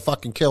Laden. We're going to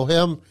fucking kill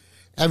him.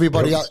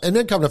 Everybody else. And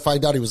then come to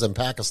find out he was in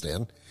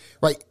Pakistan,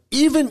 right?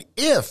 Even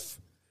if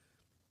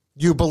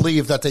you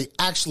believe that they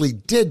actually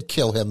did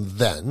kill him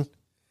then.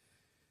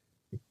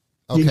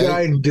 Okay. He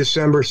died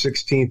December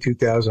 16,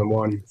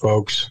 2001,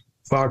 folks.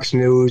 Fox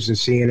News and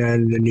CNN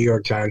and the New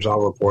York Times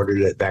all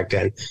reported it back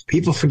then.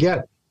 People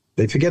forget.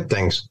 They forget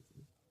things.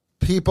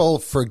 People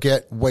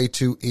forget way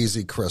too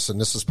easy, Chris, and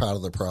this is part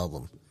of the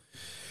problem.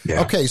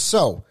 Yeah. Okay,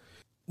 so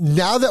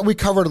now that we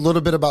covered a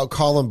little bit about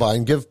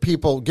Columbine, give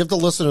the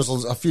listeners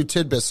a few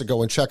tidbits to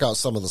go and check out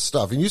some of the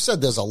stuff. And you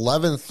said there's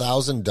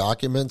 11,000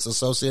 documents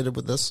associated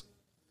with this?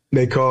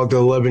 They call it the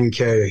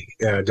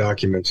 11K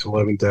documents,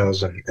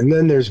 11,000. And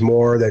then there's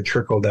more that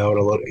trickled out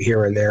a little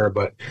here and there,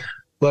 but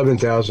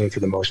 11,000 for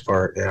the most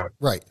part. Yeah.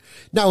 Right.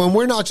 Now, and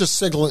we're not just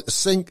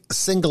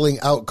singling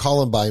out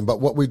Columbine, but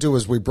what we do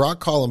is we brought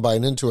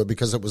Columbine into it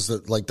because it was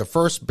the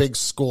first big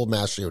school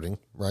mass shooting,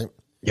 right?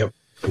 Yep,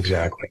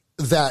 exactly.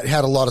 That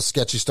had a lot of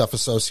sketchy stuff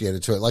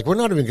associated to it. Like, we're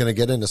not even going to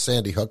get into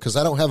Sandy Hook because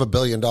I don't have $1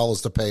 billion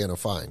to pay in a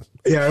fine.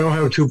 Yeah, I don't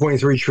have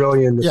 $2.3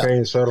 trillion to pay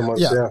in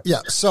settlements. Yeah.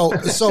 So,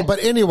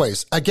 but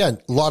anyways, again,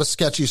 a lot of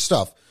sketchy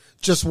stuff.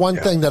 Just one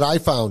thing that I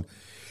found.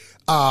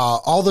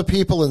 All the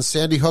people in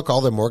Sandy Hook,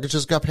 all their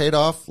mortgages got paid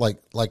off. Like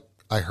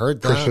I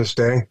heard that. Christmas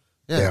Day.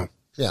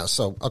 Yeah.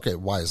 So, okay,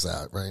 why is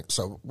that, right?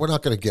 So we're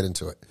not going to get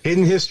into it.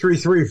 Hidden History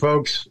 3,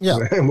 folks. Yeah.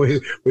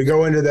 we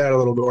go into that a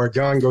little bit, or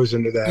John goes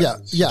into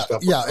that.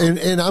 Yeah.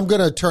 And I'm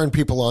going to turn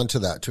people on to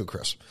that too,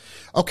 Chris.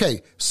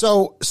 Okay.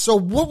 So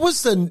what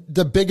was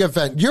the big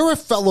event? You're a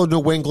fellow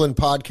New England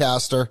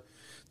podcaster.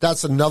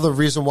 That's another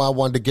reason why I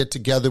wanted to get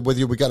together with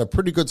you. We got a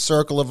pretty good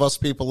circle of us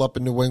people up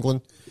in New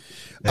England.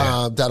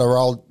 That are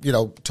all,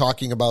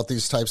 talking about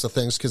these types of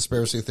things,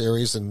 conspiracy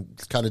theories and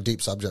kind of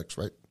deep subjects,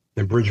 right?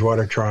 The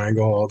Bridgewater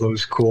Triangle, all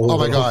those cool. Oh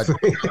my God.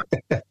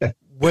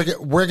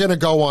 We're going to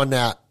go on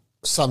that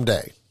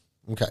someday.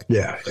 Okay.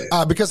 Yeah.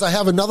 Because I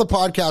have another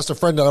podcast, a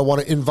friend that I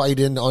want to invite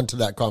in onto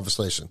that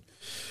conversation.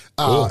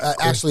 Cool.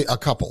 Actually a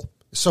couple.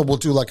 So we'll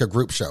do like a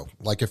group show,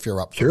 like if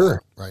you're up for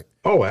that, right?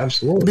 Oh,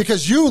 absolutely.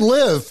 Because you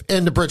live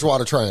in the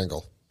Bridgewater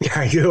Triangle. Yeah,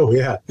 I do.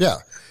 Yeah. Yeah.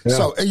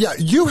 So,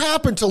 you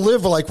happen to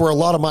live like where a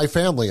lot of my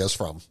family is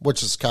from,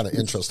 which is kind of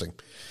interesting.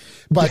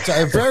 But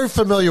I'm very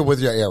familiar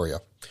with your area.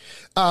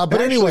 But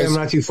actually, anyways. I'm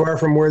not too far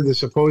from where the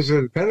supposed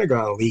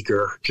Pentagon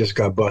leaker just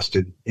got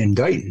busted in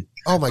Dighton.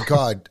 Oh, my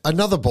God.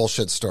 Another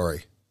bullshit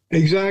story.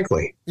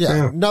 Exactly.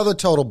 Yeah, another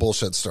total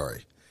bullshit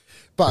story.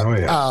 But Oh,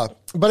 yeah.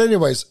 but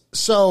anyways,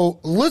 so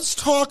let's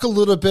talk a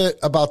little bit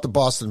about the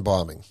Boston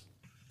bombing,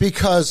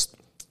 because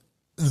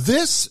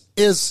this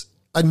is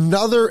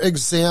another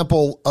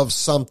example of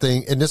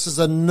something, and this is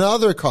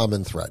another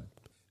common thread,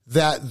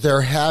 that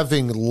they're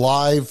having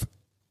live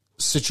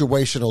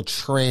situational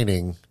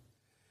training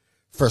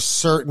for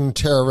certain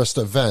terrorist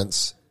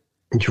events,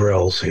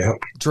 Drills, yeah.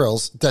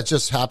 drills, that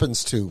just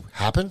happens to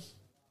happen.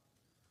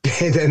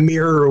 That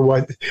mirror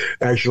what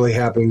actually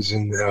happens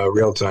in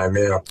real time,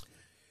 yeah.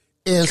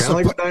 And Kind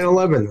of like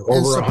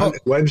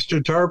 9/11. Webster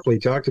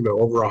Tarpley talked about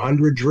over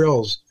 100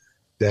 drills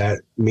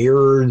that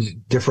mirrored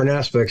different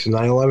aspects of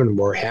 9/11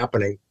 were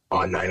happening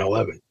on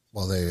 9/11.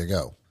 well, there you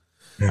go.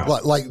 Yeah.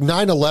 Like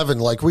 9/11,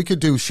 like we could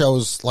do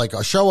shows, like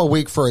a show a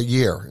week for a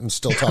year and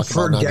still talk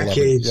For about 9/11.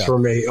 decades, Yeah. for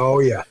me. Oh,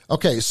 yeah.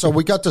 Okay, so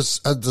we got the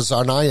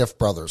Tsarnaev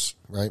brothers,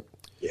 right?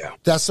 Yeah.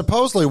 That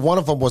supposedly one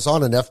of them was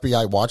on an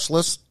FBI watch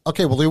list.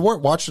 Okay, well, they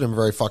weren't watching him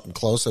very fucking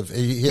close if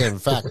he in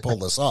fact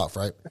pulled this off,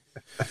 right?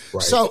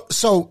 Right.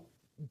 So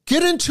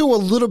get into a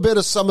little bit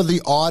of some of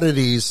the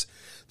oddities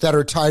that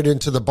are tied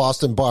into the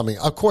Boston bombing.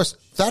 Of course,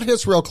 that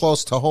hits real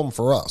close to home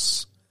for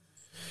us.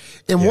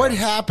 And what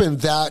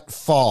happened that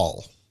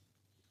fall,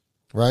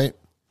 right?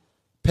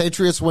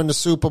 Patriots win the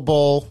Super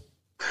Bowl.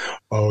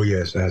 Oh,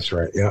 yes, that's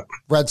right. Yeah.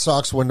 Red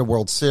Sox win the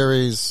World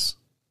Series.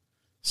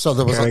 So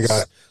there was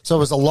Kinda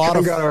a lot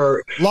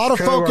of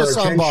focus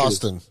on attention.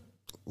 Boston.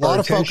 A lot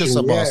of focus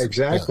on Boston. Yeah,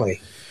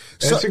 exactly.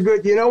 Yeah. That's a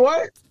good. You know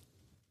what?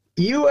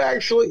 You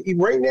actually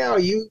right now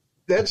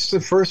that's the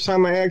first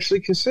time I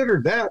actually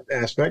considered that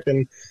aspect,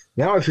 and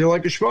now I feel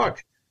like a schmuck.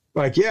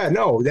 Like, yeah,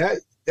 no,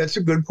 that's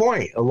a good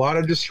point. A lot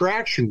of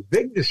distractions,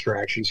 big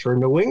distractions for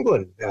New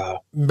England.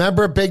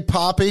 Remember Big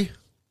Papi?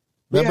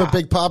 Remember Yeah.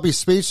 Big Papi's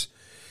speech?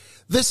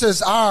 This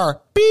is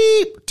our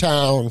beep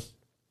town.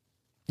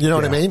 You know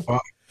what I mean?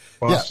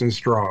 Boston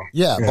strong.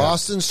 Yeah,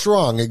 Boston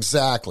strong,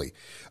 exactly.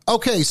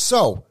 Okay,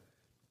 so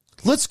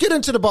let's get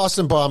into the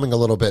Boston bombing a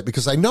little bit,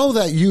 because I know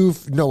that you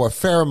know a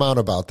fair amount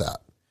about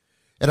that,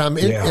 and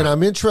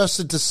I'm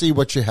interested to see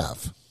what you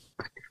have.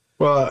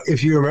 Well,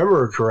 if you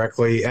remember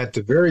correctly, at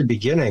the very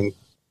beginning,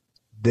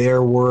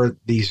 there were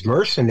these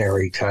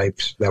mercenary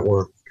types that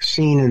were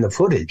seen in the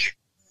footage.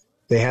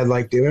 They had,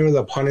 like, do you remember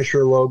the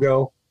Punisher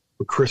logo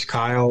with Chris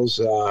Kyle's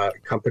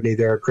company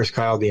there? Chris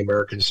Kyle, the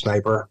American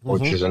Sniper,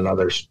 which is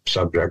another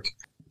subject.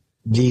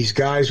 These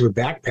guys with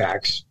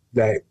backpacks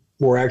that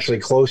were actually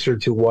closer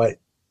to what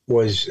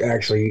was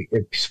actually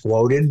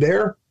exploded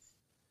there.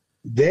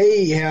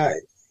 They had,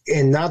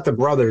 and not the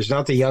brothers,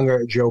 not the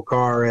younger Joe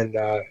Carr and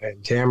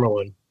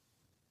Tamerlan.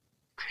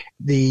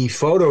 The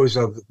photos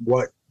of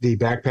what the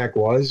backpack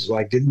was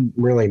like didn't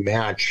really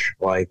match,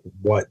 like,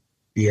 what,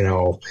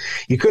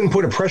 you couldn't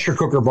put a pressure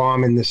cooker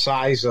bomb in the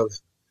size of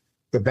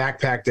the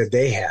backpack that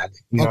they had.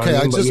 You know Okay,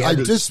 what I mean? I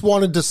just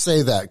wanted to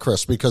say that,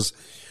 Chris, because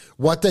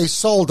what they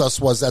sold us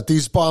was that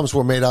these bombs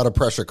were made out of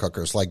pressure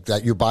cookers, like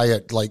that you buy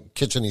at like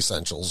Kitchen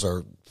Essentials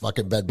or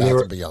fucking Bed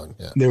Bath and Beyond.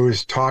 Yeah. There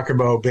was talk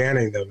about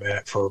banning them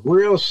for a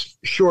real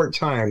short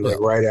time, like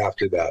right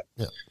after that.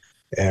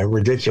 Yeah.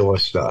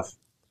 Ridiculous stuff.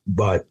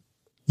 But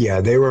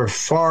yeah, they were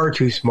far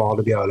too small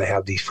to be able to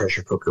have these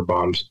pressure cooker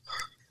bombs.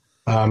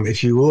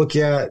 If you look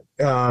at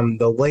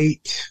the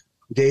late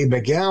Dave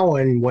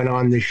McGowan went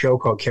on this show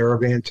called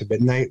Caravan to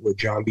Midnight with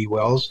John B.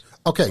 Wells.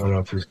 Okay, I don't know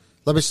if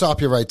let me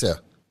stop you right there.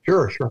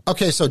 Sure.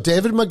 Okay, so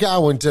David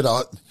McGowan did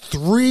a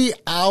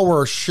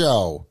 3-hour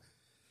show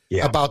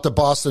about the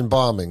Boston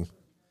bombing.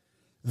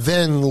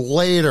 Then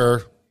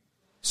later,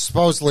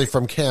 supposedly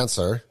from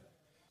cancer,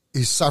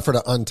 he suffered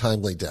an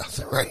untimely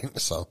death, right?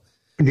 So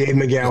Dave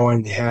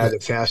McGowan had a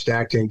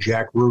fast-acting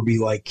Jack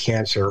Ruby-like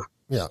cancer.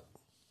 Yeah.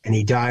 And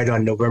he died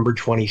on November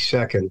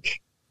 22nd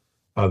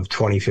of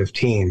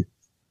 2015.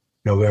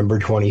 November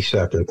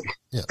 22nd.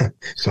 Yeah.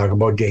 Let's talk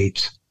about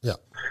dates. Yeah.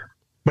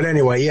 But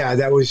anyway,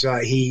 that was,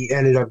 he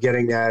ended up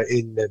getting that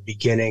in the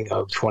beginning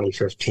of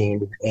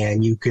 2015,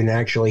 and you can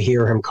actually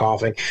hear him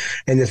coughing.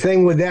 And the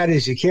thing with that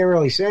is you can't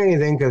really say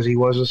anything because he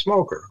was a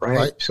smoker,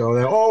 right? So,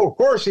 of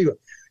course he,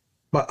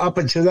 but up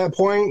until that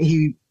point,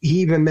 he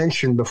even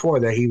mentioned before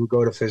that he would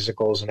go to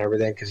physicals and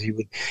everything because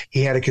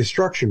he had a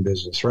construction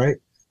business, right?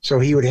 So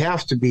he would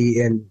have to be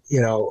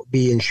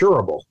be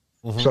insurable.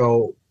 Mm-hmm.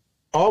 So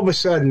all of a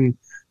sudden,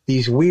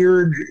 these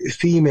weird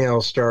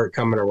females start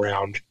coming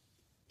around.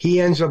 He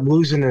ends up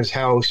losing his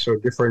house, so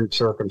different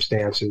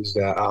circumstances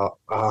that I'll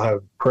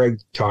have Craig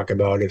talk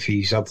about if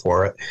he's up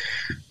for it.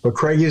 But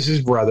Craig is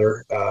his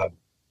brother,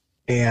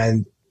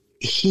 and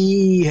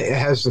he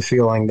has the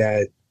feeling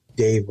that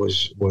Dave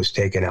was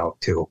taken out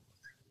too.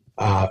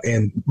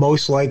 And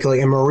most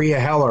likely, and Maria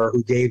Heller,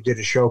 who Dave did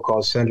a show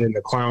called Send in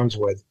the Clowns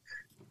with,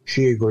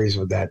 she agrees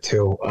with that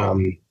too.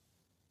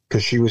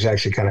 Because she was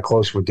actually kind of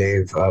close with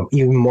Dave,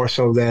 even more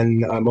so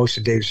than most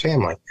of Dave's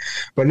family.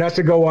 But not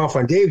to go off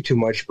on Dave too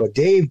much, but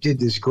Dave did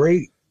this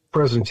great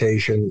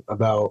presentation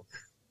about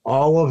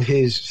all of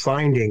his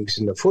findings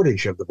in the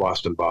footage of the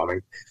Boston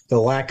bombing. The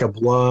lack of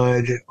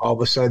blood, all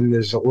of a sudden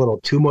there's a little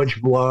too much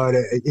blood.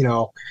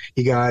 You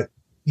got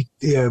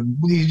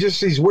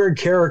these weird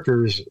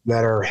characters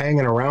that are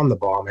hanging around the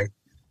bombing,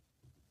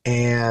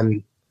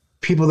 and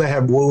people that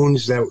have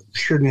wounds that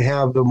shouldn't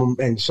have them,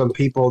 and some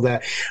people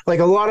that, like,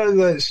 a lot of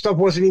the stuff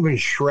wasn't even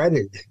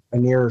shredded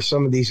near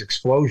some of these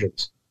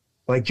explosions.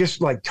 Like,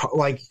 just like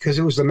because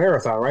it was the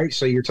marathon, right?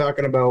 So you're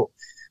talking about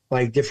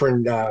like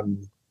different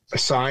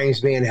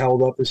signs being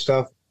held up and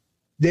stuff.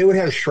 They would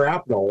have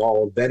shrapnel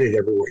all embedded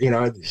everywhere. You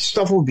know,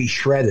 stuff would be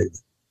shredded.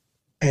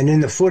 And in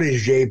the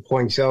footage, Jay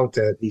points out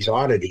that these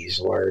oddities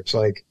where it's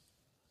like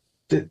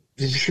there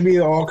should be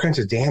all kinds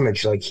of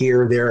damage, like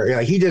here, there.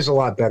 Yeah, he does a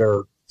lot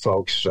better,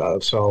 folks.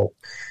 So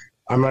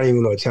I'm not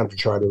even going to attempt to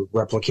try to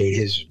replicate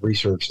his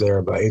research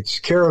there. But it's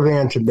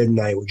Caravan to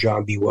Midnight with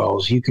John B.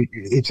 Wells.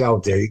 It's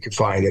out there. You can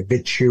find it.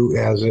 BitChute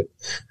has it.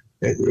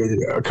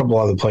 A couple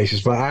other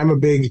places. But I'm a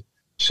big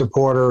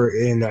supporter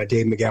in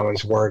Dave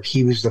McGowan's work.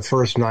 He was the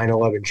first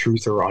 9/11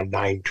 truther on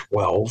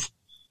 9/12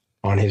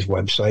 on his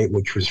website,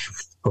 which was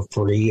for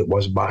free. It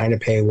wasn't behind a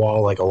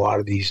paywall like a lot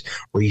of these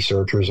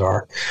researchers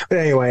are. But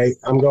anyway,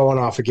 I'm going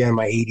off again,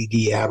 my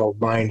ADD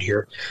addled mind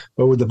here.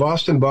 But with the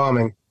Boston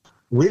bombing,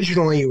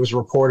 originally it was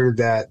reported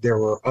that there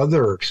were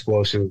other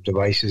explosive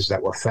devices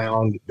that were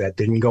found that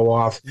didn't go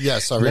off.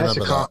 Yes, I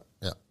remember that.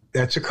 Yeah.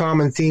 That's a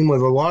common theme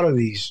with a lot of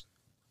these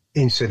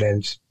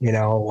incidents, you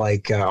know,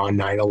 like on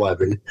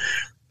 9/11.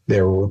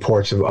 There were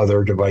reports of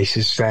other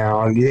devices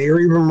found. There were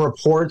even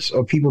reports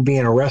of people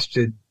being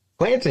arrested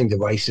planting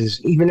devices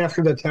even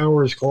after the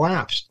towers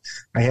collapsed.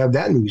 I have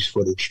that news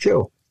footage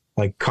too,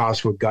 like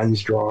cops with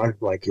guns drawn,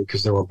 like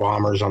because there were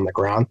bombers on the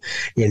ground.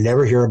 You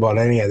never hear about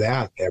any of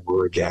that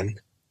ever again.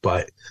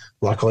 But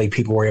luckily,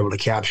 people were able to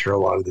capture a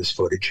lot of this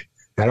footage.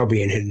 That'll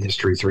be in Hidden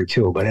History 3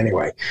 too. But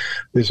anyway,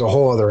 there's a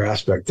whole other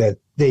aspect that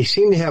they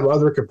seem to have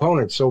other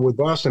components. So with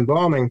Boston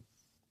bombing,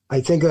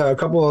 I think a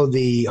couple of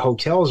the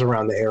hotels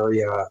around the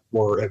area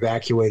were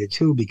evacuated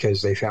too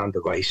because they found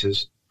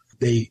devices.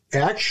 They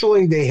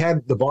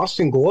had the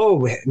Boston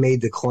Globe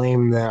made the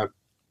claim that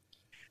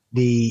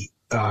the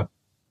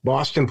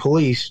Boston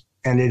police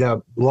ended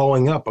up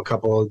blowing up a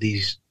couple of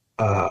these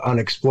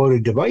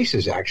unexploded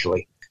devices.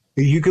 Actually,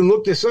 you can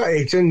look this up.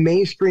 It's in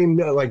mainstream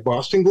like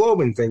Boston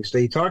Globe and things.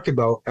 They talked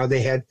about how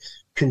they had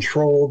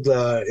controlled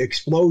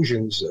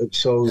explosions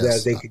so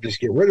that they could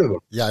just get rid of them.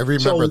 Yeah, I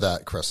remember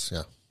that, Chris.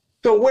 Yeah.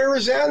 So where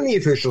is that in the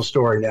official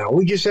story now?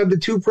 We just have the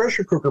 2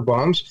 pressure cooker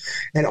bombs.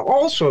 And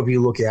also, if you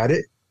look at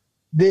it,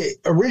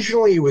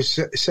 originally it was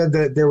said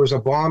that there was a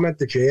bomb at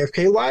the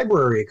JFK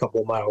library a couple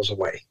of miles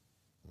away.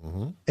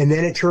 Mm-hmm. And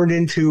then it turned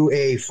into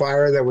a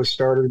fire that was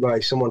started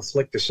by someone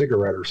flicked a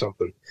cigarette or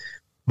something.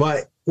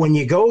 But when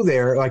you go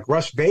there, like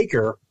Russ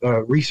Baker,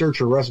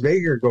 researcher Russ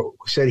Baker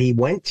said he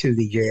went to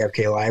the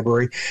JFK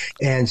library,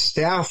 and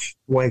staff,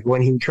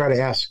 when he tried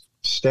to ask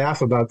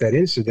staff about that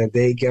incident,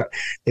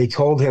 they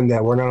told him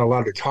that we're not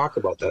allowed to talk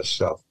about that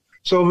stuff.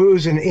 So if it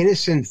was an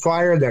innocent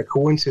fire that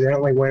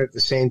coincidentally went at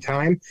the same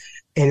time,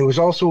 and it was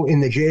also in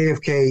the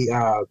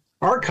JFK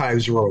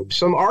archives room,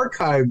 some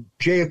archived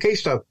JFK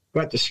stuff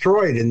got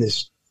destroyed in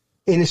this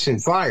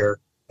innocent fire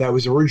that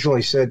was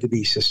originally said to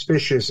be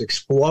suspicious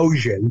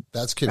explosion.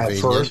 That's convenient.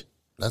 At first.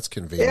 That's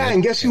convenient. Yeah,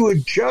 and guess who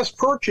had just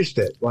purchased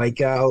it?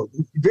 Like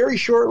very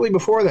shortly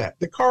before that,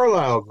 the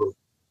Carlyle Group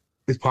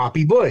with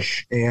Poppy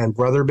Bush and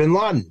Brother Bin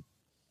Laden.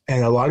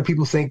 And a lot of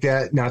people think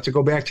that, not to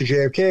go back to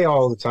JFK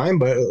all the time,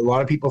 but a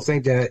lot of people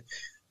think that,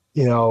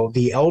 you know,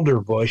 the elder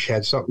Bush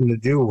had something to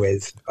do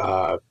with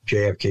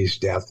JFK's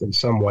death in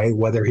some way,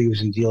 whether he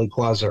was in Dealey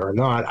Plaza or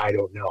not, I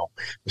don't know.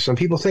 Some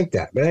people think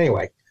that. But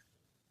anyway,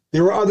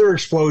 there were other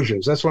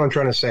explosions. That's what I'm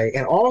trying to say.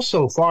 And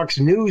also, Fox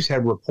News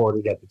had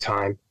reported at the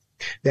time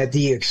that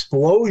the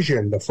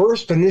explosion, the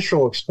first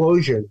initial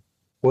explosion,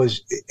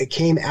 it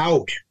came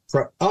out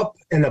from up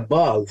and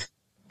above,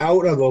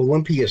 out of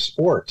Olympia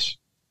Sports,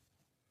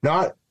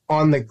 not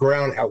on the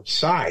ground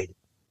outside.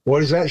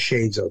 What is that,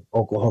 shades of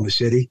Oklahoma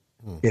City?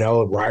 You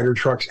know, Ryder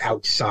trucks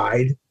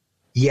outside,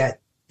 yet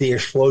the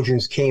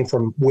explosions came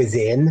from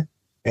within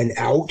and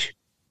out.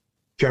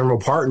 General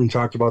Parton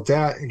talked about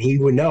that, and he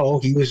would know.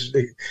 He was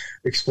the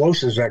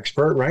explosives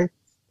expert, right?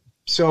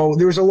 So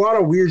there's a lot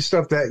of weird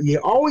stuff that you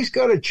always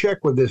got to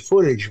check with this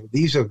footage, with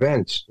these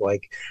events.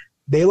 Like,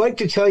 they like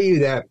to tell you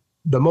that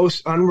the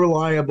most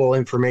unreliable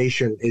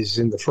information is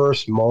in the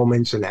first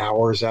moments and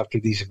hours after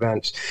these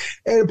events.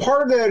 And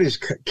part of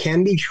that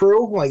can be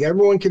true. Like,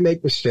 everyone can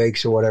make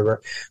mistakes or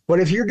whatever. But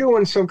if you're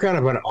doing some kind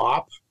of an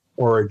op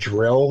or a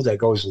drill that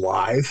goes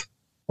live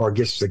or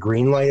gets the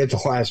green light at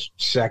the last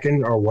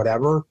second or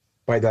whatever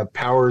by the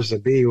powers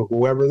that be,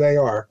 whoever they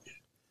are,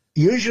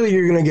 usually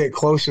you're going to get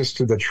closest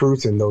to the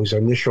truth in those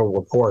initial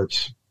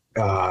reports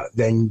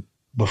than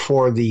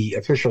before the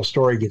official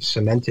story gets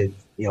cemented,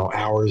 you know,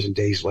 hours and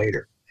days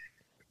later.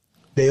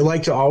 They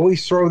like to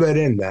always throw that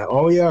in, that,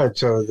 oh, yeah,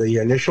 so the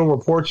initial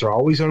reports are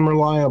always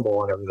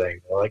unreliable and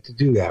everything. They like to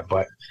do that.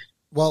 But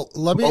well,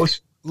 let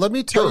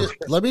me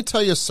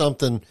tell you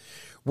something.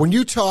 When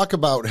you talk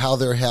about how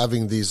they're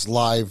having these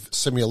live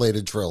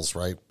simulated drills,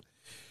 right?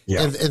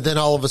 Yeah. And then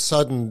all of a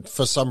sudden,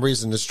 for some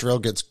reason, this drill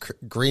gets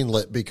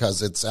greenlit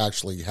because it's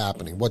actually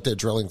happening. What they're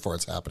drilling for,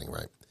 it's happening,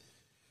 right?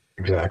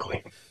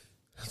 Exactly.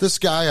 This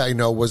guy I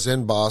know was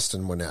in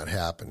Boston when that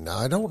happened. Now,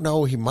 I don't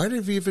know. He might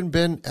have even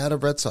been at a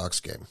Red Sox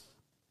game.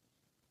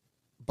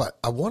 But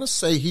I want to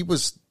say he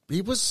was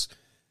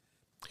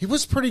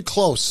pretty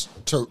close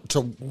to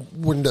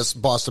when this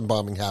Boston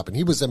bombing happened.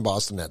 He was in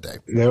Boston that day.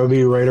 That would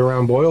be right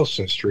around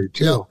Boylston Street,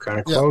 too. Yeah. Kind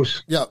of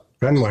close. Yeah.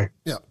 Fenway.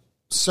 Yeah.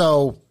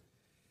 So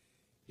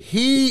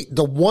the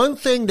one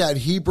thing that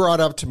he brought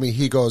up to me,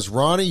 he goes,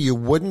 Ronnie, you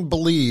wouldn't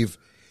believe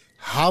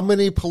how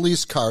many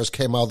police cars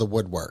came out of the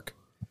woodwork.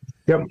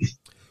 Yep.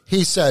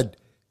 He said,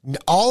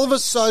 all of a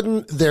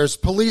sudden, there's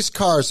police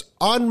cars,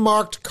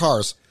 unmarked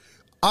police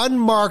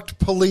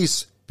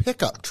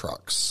pickup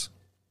trucks.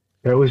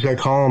 That was at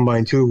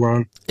Columbine, too,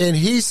 Ron. And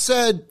he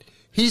said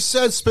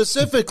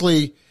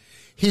specifically,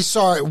 he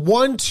saw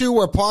 1, 2,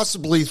 or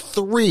possibly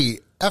 3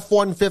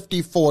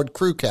 F-150 Ford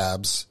crew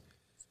cabs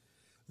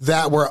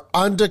that were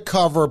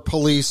undercover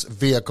police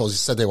vehicles. He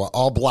said they were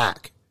all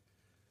black.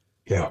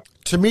 Yeah.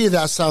 To me,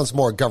 that sounds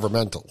more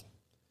governmental.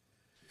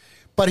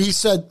 But he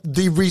said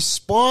the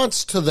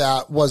response to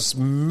that was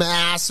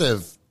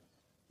massive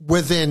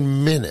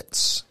within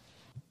minutes.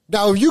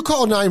 Now, if you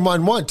call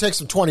 911, it takes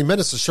them 20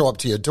 minutes to show up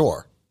to your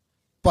door.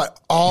 But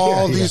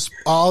now,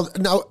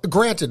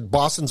 granted,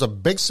 Boston's a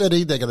big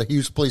city. They got a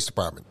huge police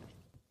department.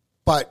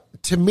 But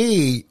to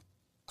me,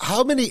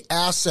 how many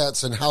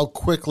assets and how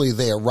quickly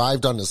they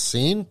arrived on the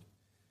scene,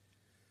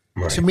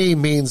 right, to me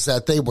means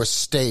that they were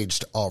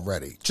staged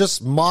already.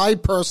 Just my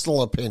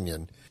personal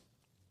opinion.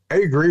 I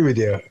agree with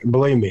you.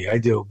 Believe me, I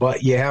do.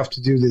 But you have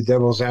to do the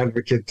devil's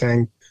advocate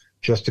thing.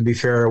 Just to be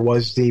fair, it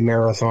was the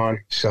marathon.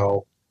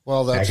 So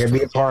that can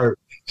be a part.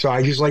 So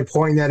I just like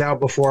pointing that out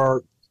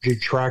before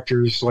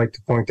detractors like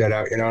to point that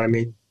out. You know what I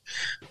mean?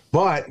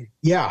 But,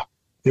 yeah,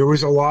 there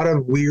was a lot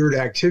of weird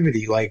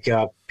activity. Like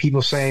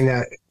people saying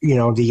that,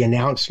 the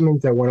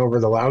announcement that went over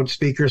the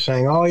loudspeaker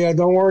saying, oh, yeah,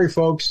 don't worry,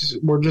 folks.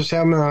 We're just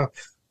having a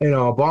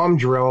bomb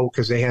drill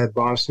because they had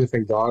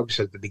bomb-sniffing dogs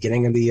at the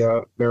beginning of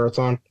the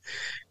marathon.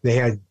 They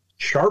had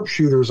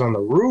sharpshooters on the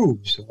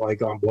roofs,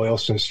 like on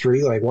Boylston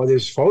Street. Like, well,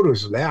 there's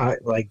photos of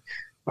that. Like,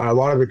 a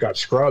lot of it got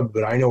scrubbed,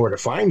 but I know where to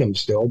find them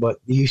still. But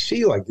you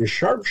see, like, the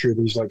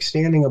sharpshooters, like,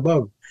 standing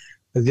above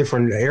the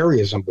different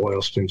areas on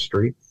Boylston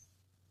Street.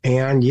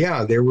 And,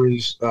 yeah, there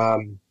was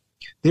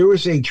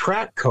a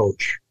track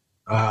coach.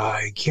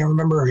 I can't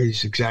remember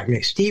his exact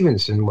name.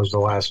 Stevenson was the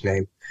last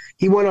name.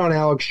 He went on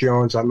Alex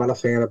Jones. I'm not a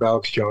fan of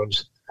Alex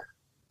Jones.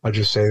 I'll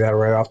just say that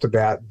right off the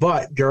bat.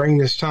 But during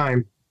this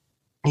time,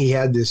 he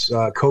had this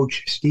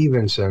coach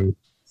Stevenson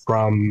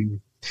from,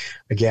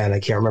 again,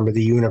 I can't remember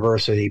the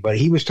university, but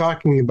he was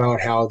talking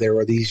about how there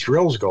were these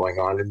drills going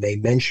on, and they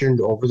mentioned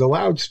over the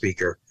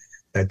loudspeaker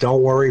that,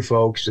 don't worry,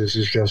 folks, this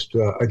is just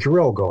a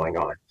drill going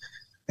on.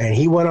 And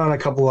he went on a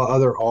couple of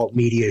other alt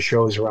media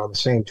shows around the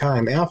same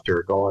time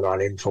after going on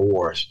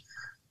InfoWars.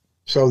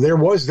 So there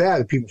was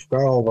that. People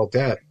forgot all about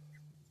that.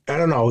 I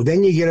don't know.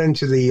 Then you get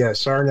into the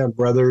Sarnett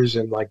brothers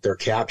and like their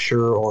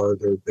capture, or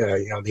their,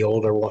 the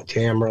older one,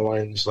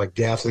 Tamerlan's like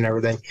death and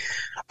everything.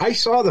 I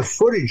saw the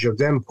footage of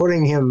them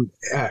putting him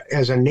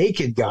as a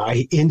naked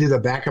guy into the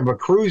back of a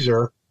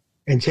cruiser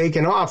and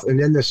taking off. And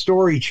then the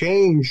story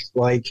changed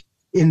like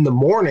in the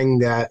morning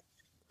that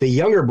the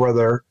younger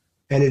brother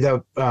ended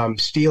up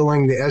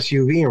stealing the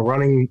SUV and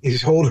running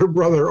his older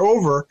brother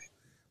over.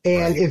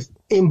 And if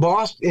in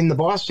the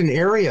Boston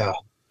area,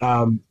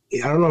 I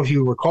don't know if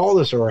you recall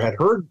this or had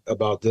heard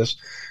about this,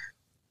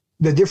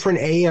 the different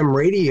AM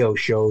radio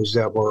shows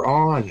that were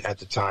on at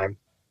the time,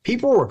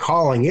 people were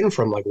calling in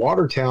from like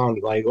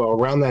Watertown, like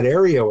around that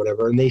area or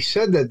whatever, and they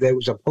said that there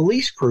was a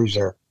police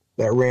cruiser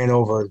that ran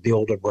over the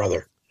older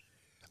brother.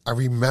 I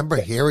remember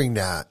hearing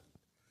that.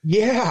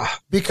 Yeah.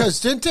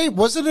 Because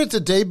wasn't it the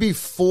day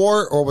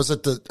before, or was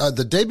it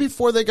the day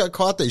before they got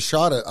caught, they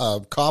shot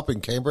a cop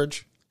in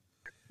Cambridge?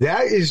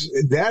 That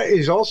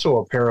is also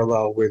a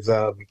parallel with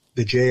the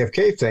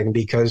JFK thing,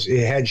 because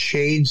it had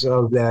shades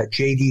of that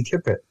J.D.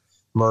 Tippit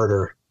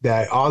murder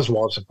that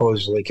Oswald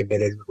supposedly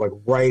committed, like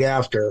right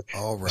after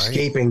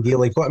escaping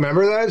Dealey Plaza.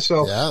 Remember that?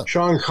 So yeah.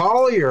 Sean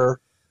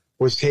Collier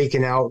was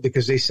taken out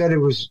because they said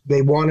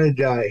they wanted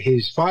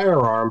his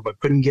firearm but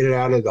couldn't get it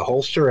out of the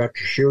holster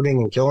after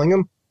shooting and killing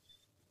him.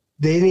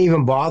 They didn't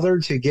even bother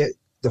to get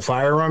the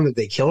firearm that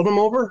they killed him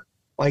over.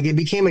 Like, it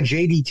became a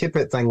J.D.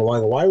 Tippit thing.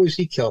 Why was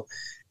he killed?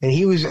 And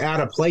he was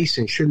out of place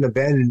and shouldn't have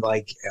been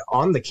like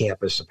on the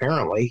campus,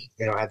 apparently,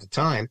 at the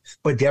time.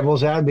 But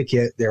devil's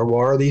advocate, there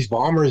were these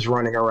bombers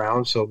running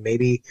around. So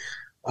maybe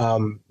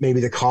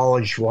the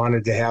college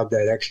wanted to have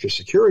that extra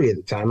security at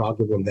the time. I'll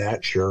give them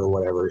that, sure,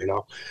 whatever,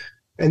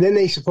 And then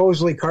they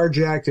supposedly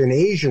carjacked an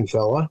Asian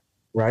fella,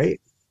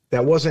 right?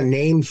 That wasn't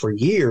named for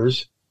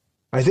years.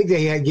 I think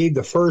they gave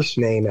the first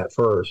name at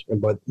first,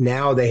 but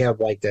now they have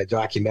like that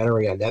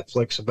documentary on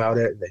Netflix about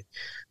it. And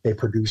they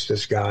produced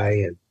this guy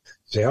and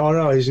say, oh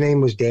no, his name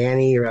was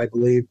Danny, I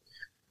believe.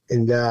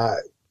 And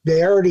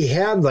they already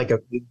had like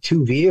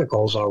two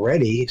vehicles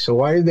already. So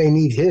why do they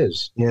need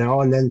his,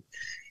 And then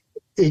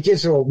it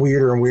gets a little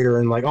weirder and weirder,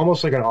 and like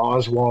almost like an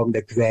Oswald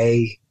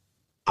McVeigh,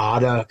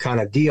 Ada kind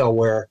of deal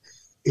where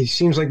it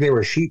seems like they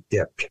were sheep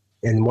dipped.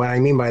 And what I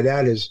mean by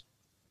that is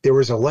there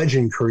was a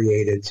legend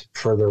created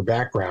for their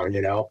background,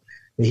 you know.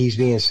 And he's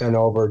being sent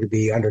over to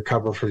be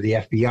undercover for the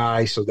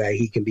FBI so that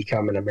he can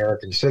become an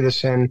American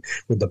citizen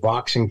with the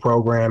boxing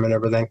program and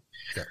everything.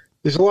 Yeah.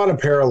 There's a lot of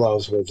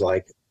parallels with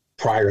like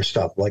prior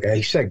stuff. Like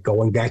I said,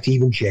 going back to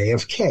even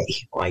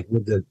JFK, like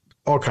with the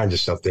all kinds of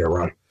stuff there,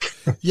 Ron.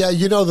 Yeah,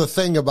 you know the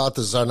thing about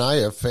the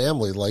Tsarnaev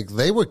family, like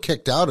they were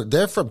kicked out.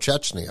 They're from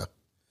Chechnya.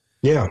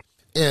 Yeah.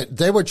 And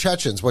they were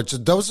Chechens, which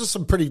those are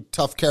some pretty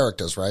tough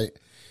characters, right?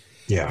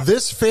 Yeah.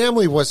 This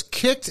family was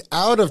kicked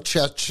out of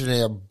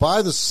Chechnya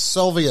by the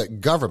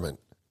Soviet government.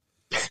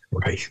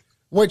 Right.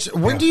 Which,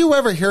 when do you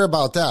ever hear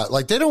about that?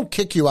 Like, they don't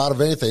kick you out of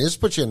anything. They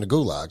just put you in the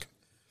gulag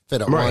if they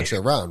don't want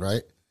you around,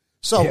 right?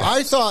 So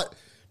I thought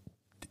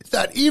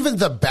that even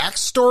the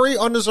backstory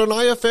on the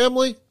Tsarnaev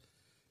family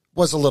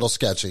was a little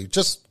sketchy.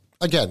 Just,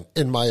 again,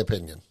 in my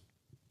opinion.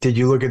 Did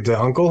you look at the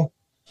uncle?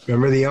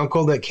 Remember the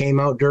uncle that came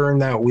out during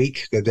that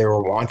week that they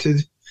were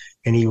wanted?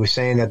 And he was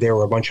saying that they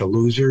were a bunch of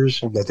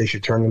losers and that they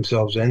should turn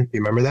themselves in. Do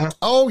you remember that?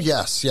 Oh,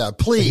 yes. Yeah.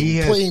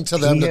 Pleading to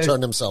them to turn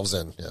themselves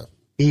in. Yeah.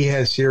 He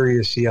has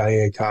serious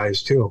CIA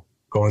ties, too,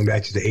 going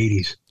back to the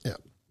 80s. Yeah.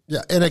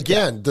 Yeah. And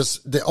again,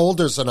 the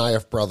older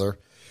Tsarnaev brother,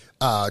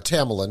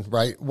 Tamerlan,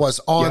 right, was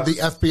on the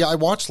FBI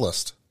watch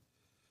list.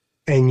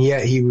 And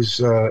yet he was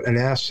an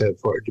asset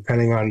for it,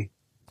 depending on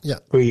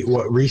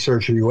what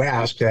researcher you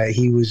asked,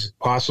 he was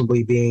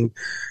possibly being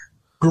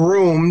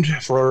groomed,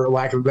 for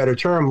lack of a better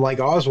term,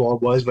 like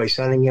Oswald was, by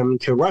sending him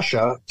to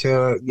Russia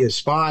to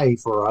spy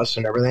for us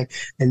and everything.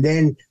 And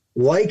then,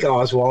 like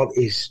Oswald,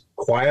 is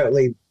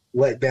quietly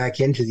let back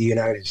into the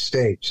United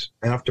States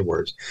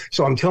afterwards.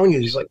 So I'm telling you,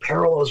 there's like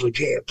parallels with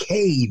JFK,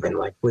 even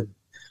like with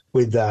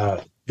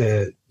the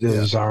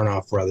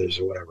Zarnoff brothers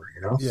or whatever,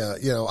 you know? Yeah,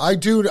 you know, I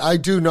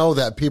do know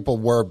that people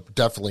were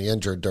definitely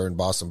injured during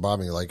Boston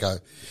bombing. Like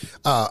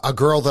a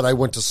girl that I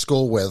went to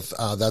school with,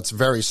 that's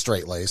very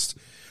straight laced.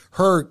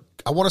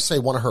 I want to say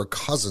one of her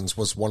cousins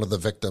was one of the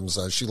victims.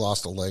 She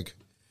lost a leg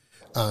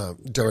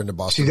during the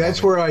Boston. See,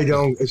 that's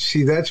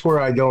where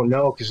I don't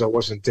know because I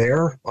wasn't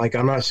there. Like,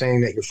 I'm not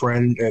saying that your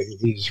friend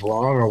is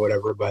wrong or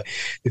whatever, but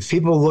if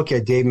people look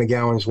at Dave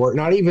McGowan's work,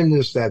 not even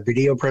that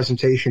video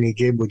presentation he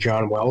did with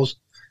John Wells,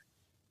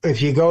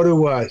 if you go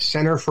to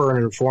Center for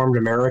an Informed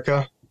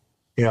America,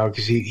 you know,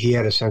 because he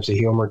had a sense of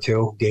humor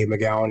too, Dave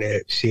McGowan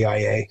at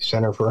CIA,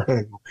 Center for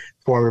an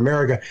Informed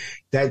America,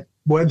 that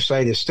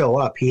website is still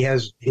up. He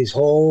has his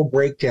whole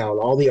breakdown,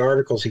 all the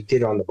articles he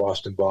did on the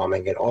Boston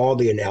bombing and all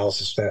the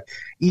analysis, that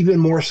even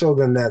more so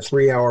than that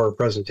 3-hour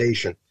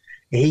presentation.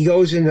 And he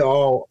goes into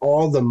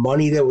all the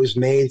money that was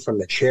made from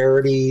the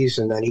charities,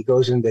 and then he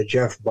goes into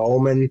Jeff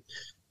Bowman,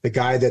 the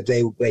guy that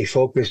they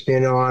focused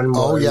in on.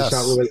 Oh, yes.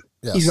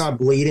 He's not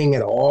bleeding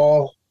at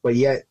all, but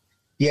yet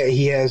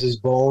he has his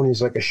bone.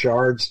 He's like a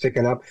shard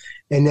sticking up.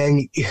 And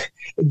then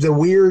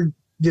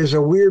there's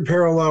a weird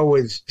parallel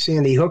with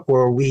Sandy Hook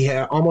where we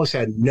almost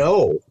had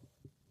no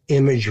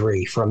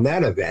imagery from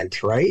that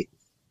event, right?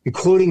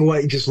 Including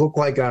what just looked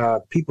like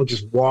people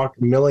just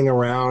milling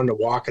around or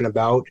walking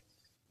about,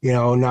 you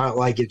know, not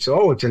like it's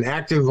an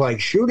active like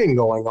shooting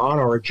going on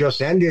or it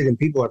just ended and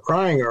people are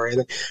crying or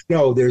anything.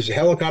 No, there's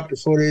helicopter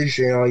footage,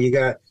 you know, you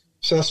got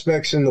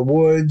suspects in the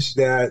woods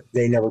that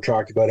they never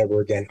talked about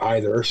ever again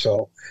either.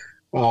 So,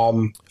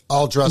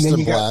 all dressed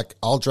in black.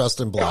 All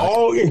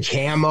in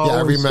camo. Yeah,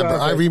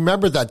 I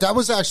remember that. That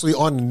was actually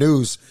on the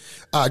news.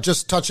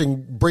 Just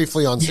touching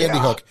briefly on Sandy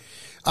Hook.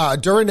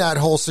 During that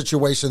whole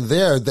situation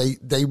there, they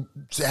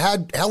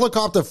had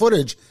helicopter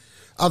footage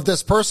of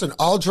this person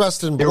all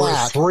dressed in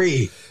black. There were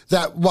three.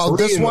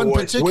 This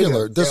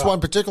one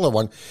particular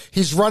one,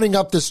 he's running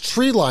up this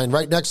tree line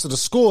right next to the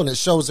school, and it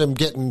shows him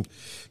getting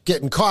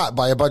caught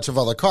by a bunch of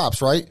other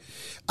cops, right?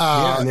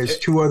 And there's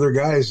two other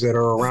guys that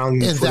are around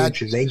the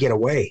footage, and they get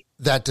away.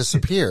 That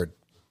disappeared.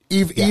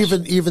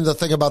 Even the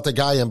thing about the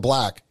guy in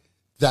black,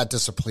 that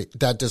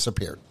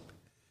disappeared.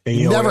 And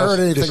you never heard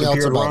anything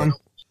else about it.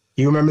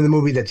 You remember the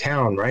movie The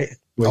Town, right?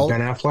 With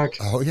Ben Affleck?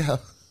 Oh, yeah.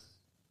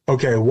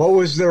 Okay, what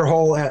was their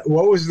whole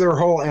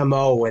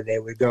MO when they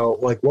would go,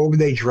 like, what would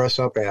they dress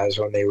up as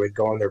when they would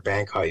go on their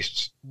bank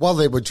heists? Well,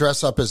 they would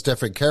dress up as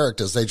different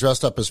characters. They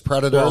dressed up as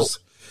predators,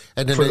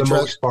 and then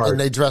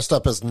they dressed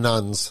up as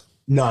nuns.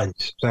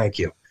 Nuns, thank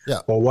you.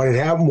 Yeah. Well, what had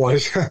happened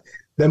was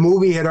the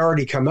movie had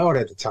already come out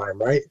at the time,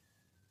 right?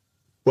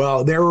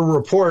 Well, there were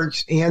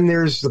reports, and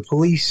there's the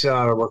police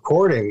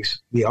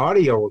recordings, the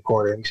audio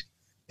recordings.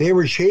 They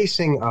were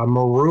chasing a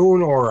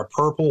maroon or a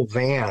purple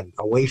van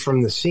away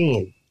from the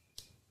scene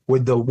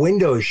with the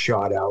windows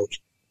shot out,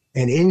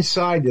 and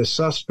inside the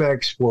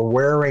suspects were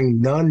wearing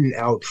nun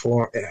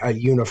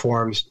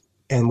uniforms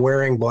and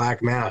wearing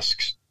black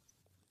masks.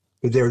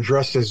 But they were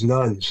dressed as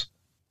nuns,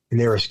 and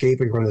they were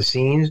escaping from the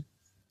scenes,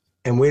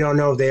 and we don't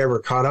know if they ever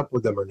caught up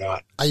with them or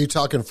not. Are you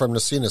talking from the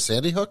scene of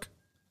Sandy Hook?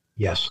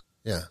 Yes.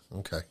 Yeah,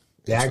 okay.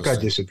 That got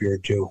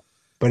disappeared, too.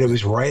 But it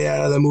was right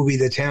out of the movie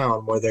The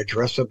Town, where they're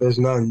dressed up as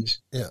nuns.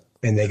 Yeah.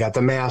 And they got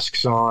the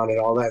masks on and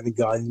all that, and the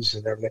guns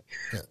and everything.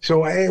 Yeah.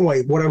 So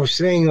anyway, what I was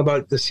saying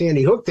about the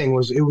Sandy Hook thing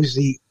was it was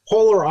the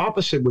polar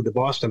opposite with the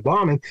Boston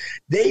bombing.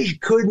 They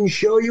couldn't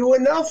show you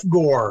enough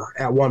gore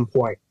at one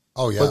point.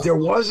 Oh, yeah. But there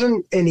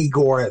wasn't any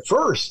gore at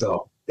first,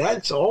 though.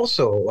 That's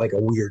also like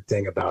a weird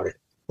thing about it.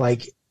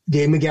 Like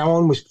Dave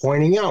McGowan was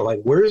pointing out,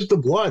 like, where's the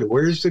blood?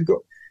 Where's the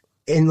gore?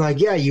 And like,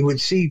 yeah, you would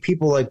see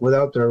people like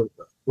without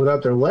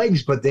their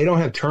legs, but they don't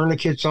have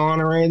tourniquets on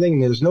or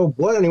anything. There's no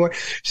blood anywhere.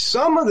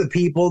 Some of the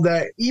people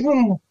that,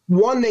 even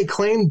one they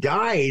claim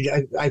died,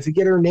 I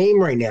forget her name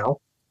right now.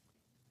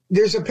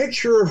 There's a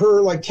picture of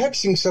her like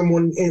texting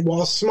someone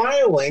while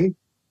smiling,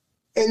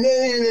 and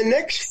then in the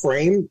next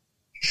frame,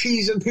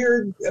 she's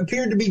appeared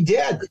to be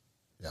dead.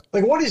 Yeah.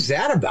 Like, what is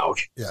that about?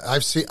 Yeah,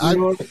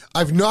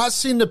 I've not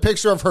seen the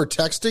picture of her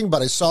texting,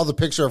 but I saw the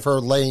picture of her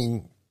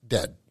laying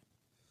dead.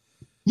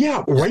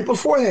 Yeah, right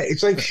before that,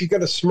 it's like she's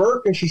got a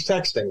smirk and she's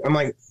texting. I'm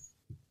like,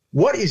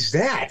 what is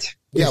that?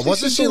 Yeah,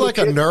 wasn't she like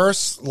a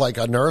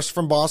nurse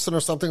from Boston or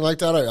something like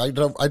that?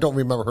 I don't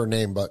remember her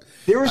name, but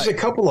there was a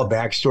couple of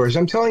backstories.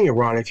 I'm telling you,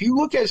 Ron, if you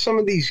look at some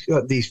of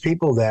these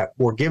people that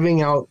were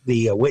giving out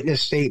the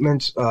witness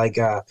statements,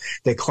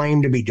 they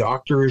claimed to be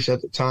doctors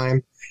at the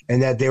time,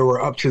 and that they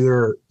were up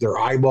to their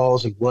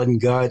eyeballs in blood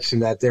and guts,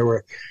 and that there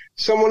were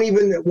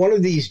one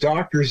of these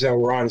doctors that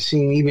were on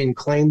scene even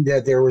claimed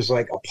that there was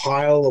like a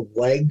pile of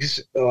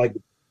legs like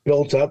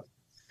built up.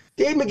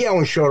 Dave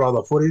McGowan showed all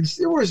the footage.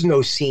 There was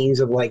no scenes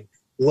of like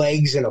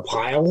legs in a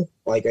pile,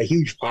 like a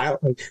huge pile,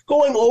 like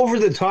going over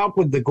the top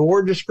with the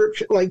gore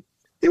description. Like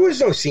there was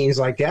no scenes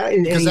like that.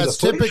 Because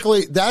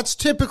that's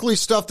typically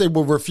stuff they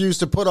will refuse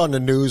to put on the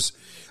news,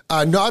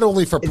 not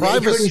only for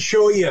privacy, couldn't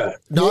show you,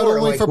 not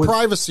only for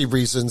privacy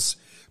reasons,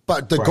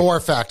 but the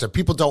gore factor.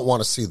 People don't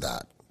want to see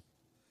that.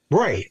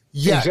 Right.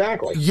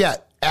 Exactly.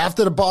 Yet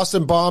after the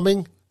Boston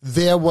bombing,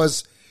 there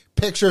was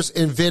pictures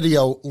and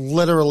video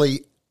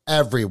literally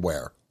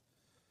everywhere.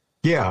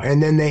 Yeah,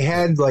 and then they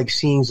had like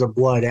scenes of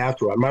blood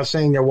after. I'm not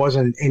saying there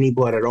wasn't any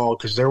blood at all,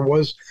 because there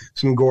was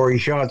some gory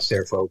shots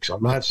there, folks.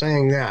 I'm not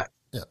saying that.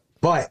 Yeah.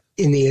 But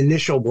in the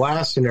initial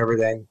blast and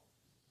everything,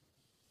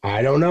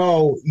 I don't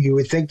know. You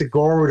would think the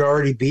gore would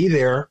already be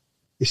there.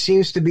 It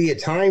seems to be a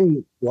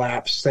time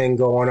lapse thing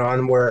going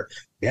on where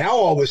now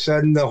all of a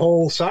sudden the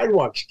whole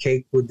sidewalk's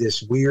caked with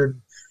this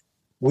weird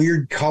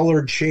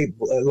colored shape,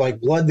 like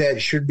blood that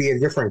should be a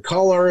different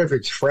color if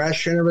it's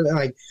fresh and everything.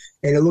 Like,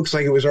 and it looks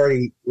like it was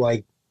already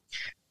like,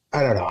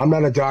 I don't know. I'm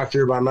not a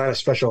doctor, but I'm not a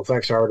special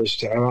effects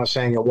artist. I'm not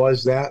saying it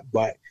was that,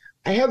 but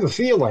I have a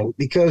feeling,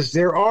 because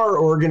there are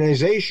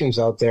organizations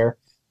out there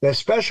that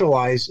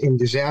specialize in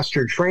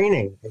disaster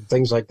training and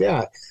things like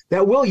that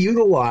will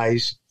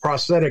utilize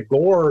prosthetic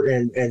gore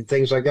and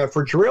things like that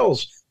for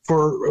drills,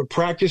 for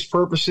practice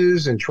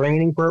purposes and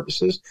training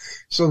purposes.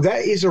 So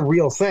that is a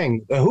real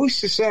thing. Who's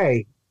to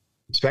say,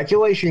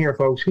 speculation here,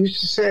 folks, who's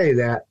to say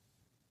that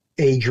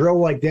a drill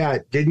like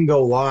that didn't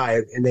go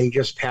live and they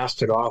just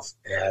passed it off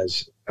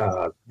as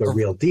the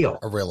real deal?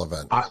 A real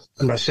event. I'm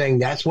not saying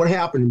that's what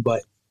happened,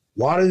 but a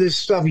lot of this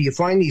stuff, you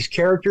find these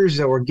characters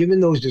that were given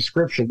those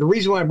descriptions. The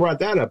reason why I brought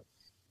that up,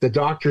 the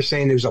doctor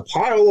saying there's a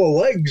pile of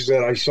legs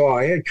that I saw.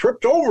 I had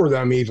tripped over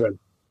them even.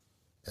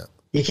 Yeah.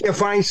 You can't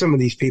find some of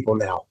these people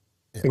now.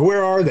 Yeah. Like,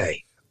 where are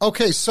they?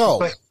 Okay,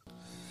 so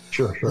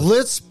sure.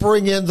 Let's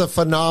bring in the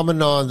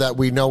phenomenon that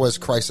we know as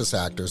crisis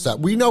actors, that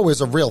we know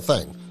is a real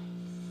thing.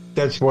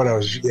 That's what I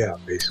was,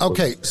 basically.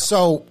 Okay,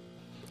 so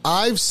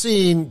I've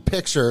seen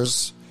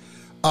pictures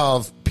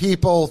of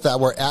people that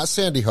were at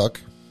Sandy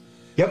Hook.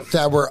 Yep.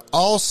 That were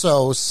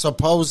also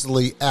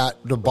supposedly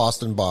at the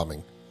Boston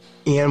bombing.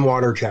 And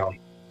Watertown.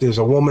 There's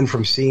a woman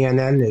from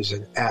CNN is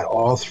at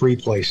all three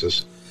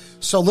places.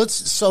 So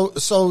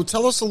so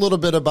tell us a little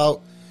bit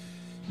about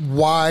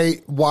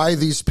why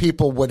these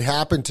people would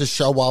happen to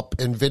show up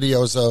in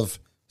videos of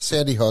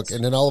Sandy Hook,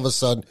 and then all of a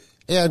sudden,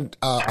 and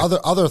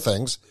other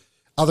things,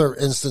 other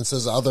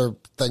instances, other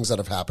things that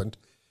have happened.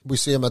 We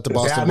see them at the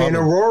Boston Batman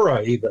bombing.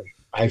 Aurora, even.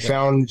 I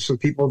found some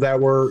people that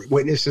were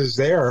witnesses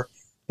there.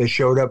 They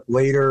showed up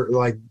later,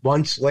 like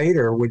months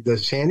later, with the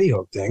Sandy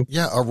Hook thing.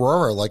 Yeah,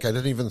 Aurora. Like, I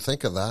didn't even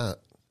think of that.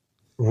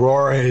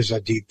 Aurora is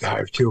a deep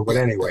dive too, but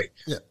anyway.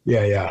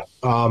 Yeah.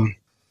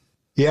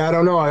 I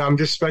don't know. I'm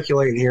just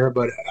speculating here,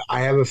 but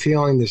I have a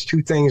feeling there's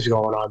two things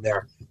going on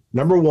there.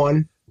 Number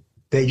one,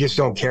 they just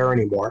don't care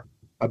anymore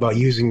about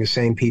using the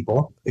same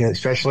people, and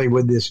especially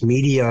with this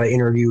media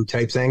interview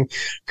type thing.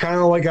 Kind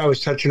of like I was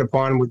touching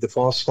upon with the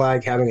false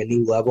flag having a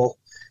new level,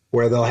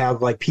 where they'll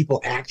have like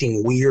people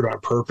acting weird on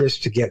purpose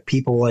to get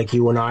people like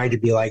you and I to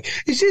be like,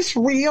 is this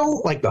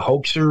real? Like the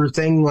hoaxer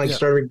thing,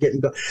 started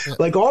getting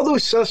like all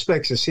those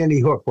suspects at Sandy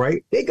Hook,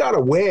 right? They got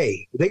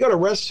away. They got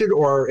arrested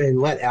and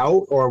let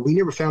out, or we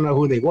never found out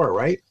who they were,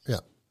 right? Yeah.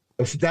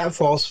 If that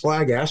false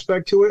flag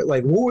aspect to it,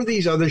 like who were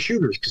these other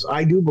shooters? Because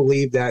I do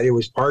believe that it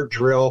was part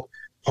drill,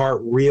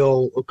 part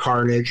real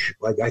carnage.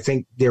 Like I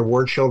think there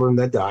were children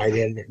that died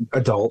and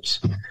adults.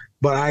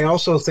 But I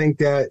also think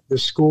that the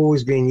school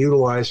was being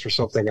utilized for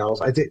something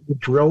else. I think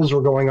drills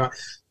were going on.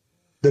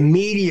 the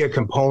media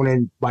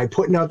component by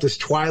putting out this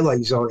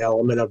Twilight Zone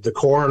element of the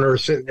coroner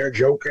sitting there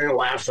joking and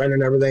laughing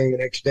and everything the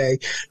next day.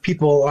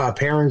 People,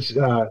 parents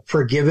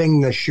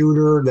forgiving the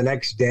shooter the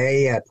next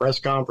day at press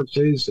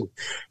conferences and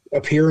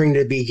appearing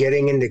to be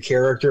getting into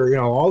character,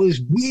 all this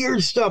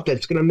weird stuff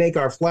that's going to make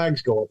our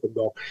flags go up and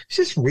go, is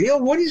this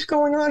real? What is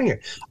going on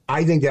here?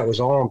 I think that was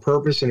all on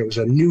purpose, and it was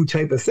a new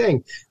type of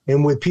thing.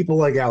 And with people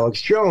like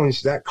Alex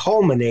Jones, that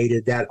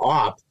culminated that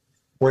op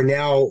where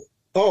now,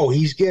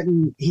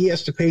 he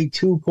has to pay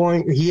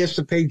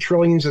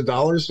trillions of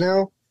dollars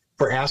now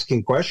for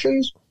asking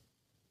questions.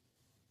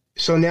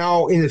 So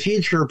now in the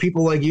future,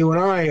 people like you and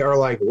I are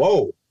like,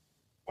 whoa,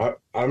 I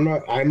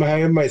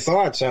have my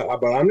thoughts,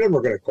 but I'm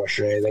never going to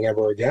question anything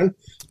ever again.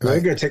 Right.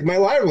 They're going to take my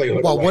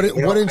livelihood away.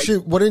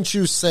 Wouldn't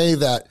you say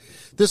that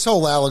this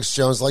whole Alex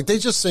Jones, like they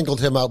just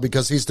singled him out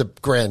because he's the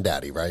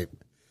granddaddy, right?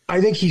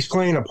 I think he's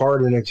playing a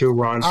part in it too,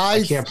 Ron.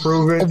 I can't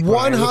prove it.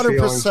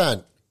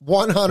 100%.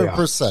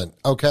 100%.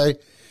 Okay.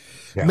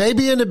 Yeah.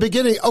 Maybe in the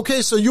beginning.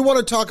 Okay. So you want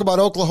to talk about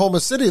Oklahoma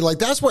City. Like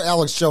that's where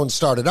Alex Jones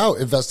started out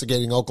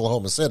investigating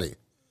Oklahoma City.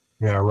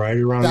 Yeah. Right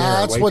around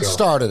that's there. What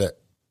started it.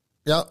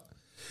 Yeah.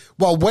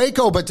 Well,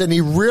 Waco, but then he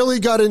really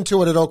got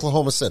into it at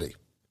Oklahoma City.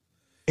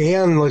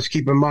 And let's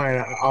keep in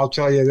mind, I'll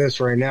tell you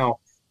this right now.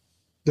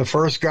 The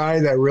first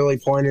guy that really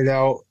pointed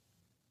out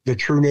the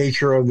true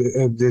nature of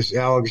this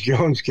Alex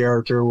Jones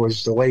character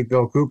was the late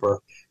Bill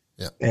Cooper.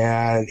 Yeah.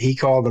 And he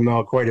called him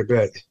out quite a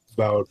bit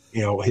about,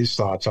 his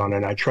thoughts on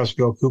it. I trust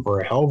Bill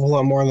Cooper a hell of a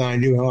lot more than I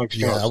do Alex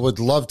Jones. Yeah, I would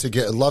love to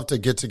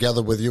get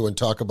together with you and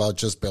talk about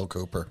just Bill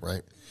Cooper,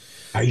 right?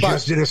 I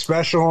just did a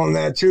special on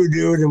that too,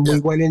 dude, and we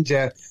went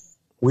into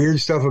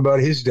weird stuff about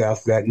his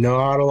death that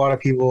not a lot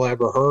of people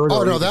ever heard.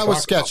 Oh, no, that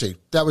was sketchy.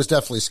 That was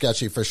definitely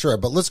sketchy for sure.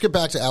 But let's get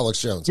back to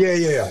Alex Jones.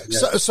 Yeah.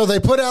 So they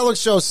put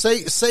Alex Jones,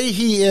 say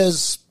he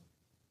is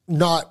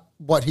not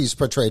what he's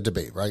portrayed to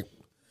be, right?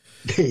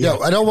 Yeah.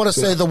 I don't want to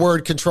say the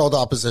word controlled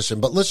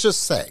opposition, but let's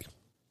just say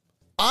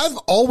I've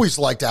always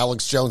liked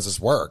Alex Jones's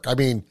work. I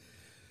mean,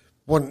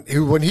 when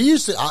he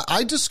used to,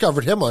 I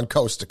discovered him on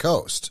Coast to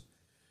Coast.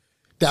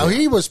 Now,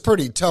 he was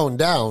pretty toned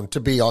down to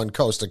be on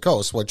Coast to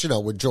Coast, which,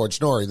 with George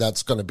Norrie,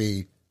 that's going to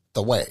be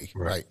the way,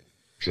 right?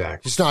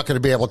 Exactly. He's not going to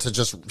be able to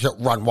just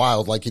run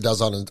wild like he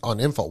does on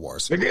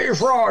InfoWars. The gay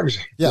frogs.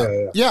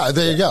 Yeah,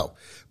 there you go.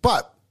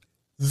 But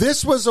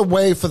this was a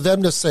way for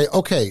them to say,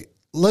 okay,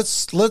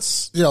 let's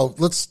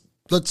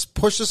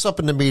push this up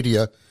in the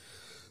media.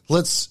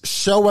 Let's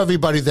show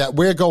everybody that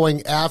we're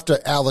going after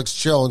Alex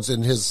Jones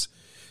and his,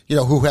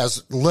 who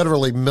has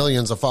literally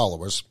millions of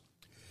followers.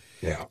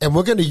 Yeah. And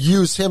we're going to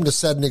use him to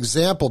set an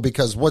example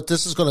because what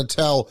this is going to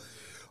tell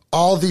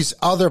all these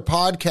other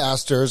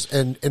podcasters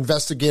and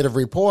investigative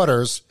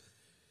reporters,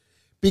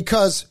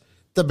 because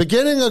the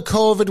beginning of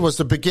COVID was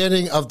the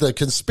beginning of the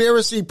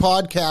conspiracy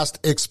podcast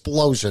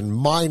explosion,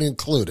 mine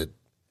included.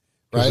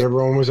 Right?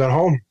 Everyone was at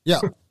home. Yeah.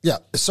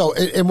 So,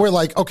 and we're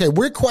like, okay,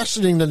 we're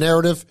questioning the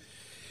narrative.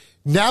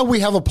 Now we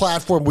have a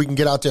platform we can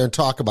get out there and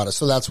talk about it.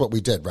 So that's what we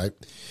did, right?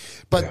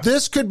 But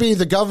this could be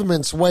the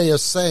government's way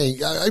of saying,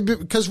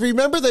 because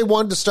remember they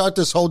wanted to start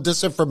this whole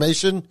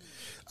disinformation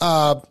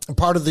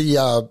part of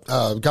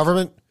the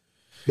government?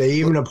 They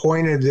even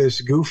appointed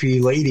this goofy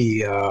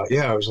lady.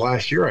 It was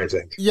last year, I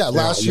think. Yeah,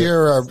 last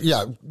year.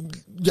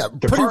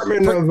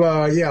 Department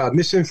of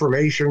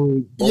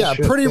Misinformation.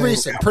 Bullshit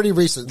pretty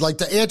recent. Like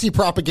the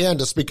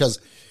anti-propagandists, because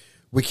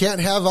we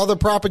can't have other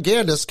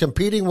propagandists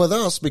competing with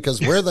us because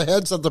we're the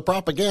heads of the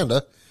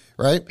propaganda.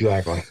 Right.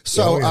 Exactly.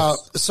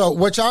 So,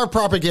 which our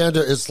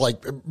propaganda is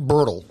like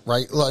brutal,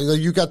 right? Like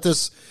you got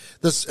this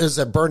is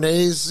a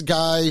Bernays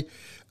guy,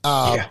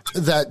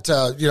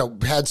 that,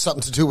 had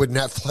something to do with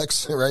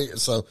Netflix. Right.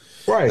 So,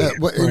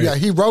 right.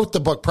 He wrote the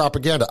book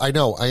Propaganda. I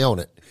know, I own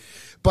it.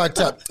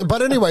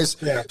 But anyways,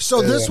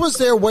 this was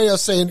their way of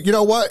saying, you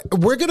know what?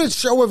 We're going to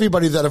show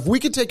everybody that if we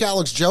could take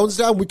Alex Jones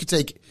down, we could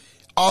take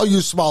all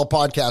you small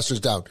podcasters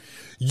down.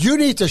 You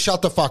need to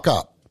shut the fuck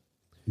up.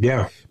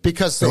 Yeah.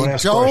 Because they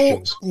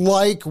don't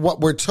like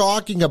what we're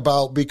talking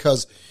about,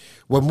 because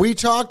when we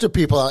talk to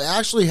people, I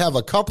actually have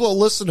a couple of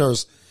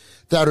listeners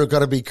that are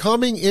going to be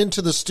coming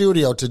into the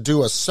studio to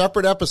do a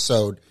separate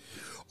episode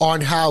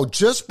on how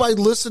just by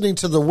listening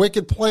to The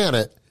Wicked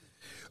Planet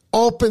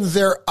open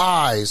their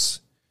eyes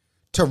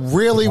to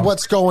really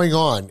what's going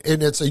on.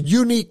 And it's a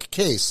unique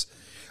case.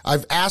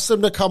 I've asked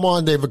them to come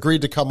on. They've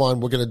agreed to come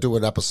on. We're going to do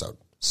an episode.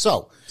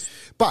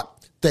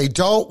 But they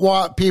don't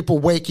want people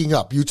waking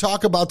up. You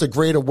talk about the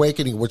Great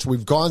Awakening, which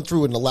we've gone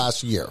through in the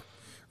last year,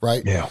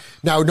 right? Yeah.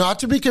 Now, not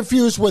to be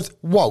confused with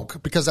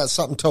woke, because that's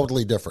something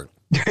totally different.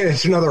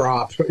 It's another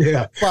op.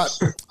 Yeah.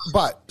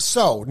 But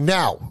so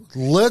now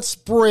let's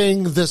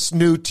bring this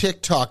new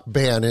TikTok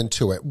ban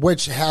into it,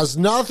 which has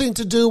nothing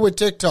to do with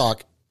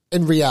TikTok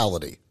in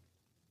reality.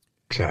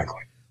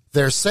 Exactly.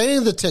 They're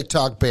saying the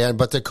TikTok ban,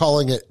 but they're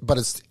calling it, but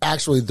it's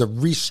actually the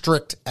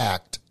Restrict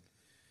Act.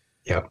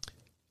 Yep.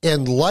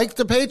 And like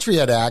the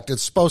Patriot Act,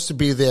 it's supposed to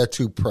be there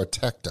to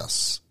protect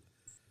us.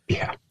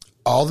 Yeah.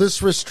 All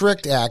this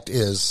Restrict Act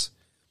is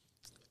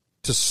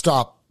to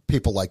stop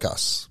people like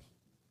us.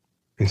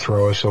 and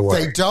throw us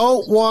away. They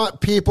don't want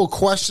people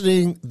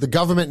questioning the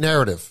government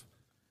narrative.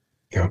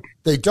 Yeah.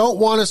 They don't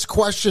want us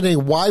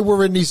questioning why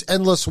we're in these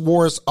endless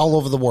wars all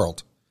over the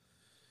world.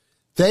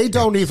 They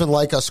don't even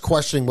like us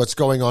questioning what's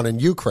going on in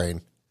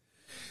Ukraine.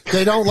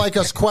 They don't like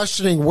us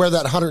questioning where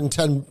that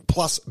 110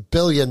 plus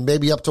billion,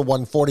 maybe up to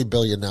 140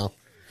 billion now,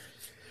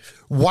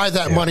 why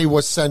that money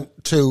was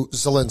sent to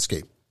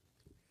Zelensky,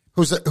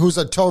 who's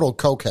a total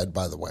cokehead,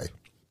 by the way.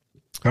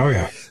 Oh,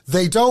 yeah.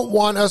 They don't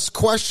want us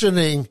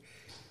questioning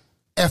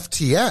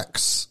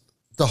FTX,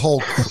 the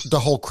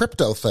whole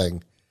crypto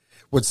thing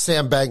with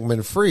Sam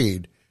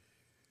Bankman-Fried,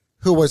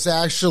 who was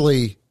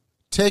actually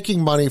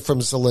taking money from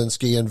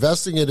Zelensky,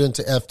 investing it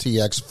into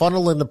FTX,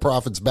 funneling the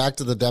profits back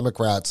to the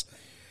Democrats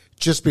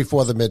just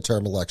before the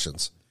midterm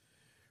elections.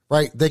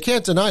 Right? They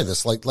can't deny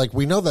this. Like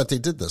we know that they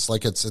did this.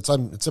 Like it's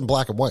in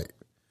black and white.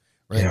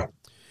 Right? Yeah.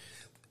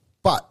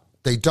 But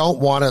they don't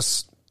want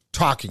us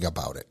talking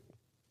about it.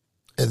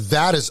 And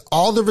that is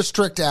all the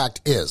Restrict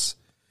Act is.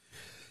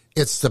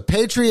 It's the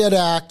Patriot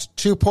Act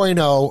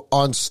 2.0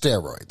 on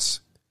steroids.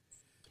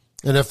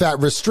 And if that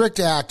Restrict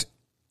Act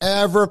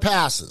ever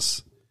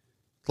passes,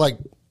 like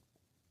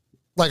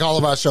all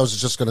of our shows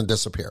is just going to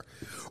disappear.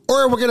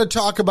 Or we're going to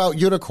talk about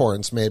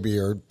unicorns maybe,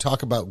 or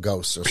talk about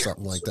ghosts or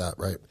something like that,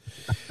 right?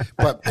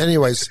 But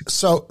anyways,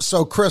 so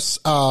Chris,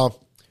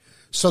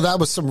 so that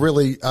was some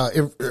really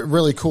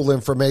cool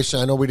information.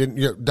 I know we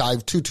didn't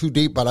dive too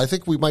deep, but I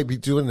think we might be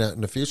doing that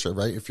in the future,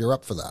 right? If you're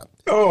up for that.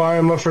 Oh, I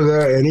am up for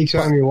that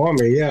anytime you want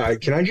me. Yeah.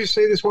 Can I just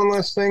say this one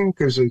last thing?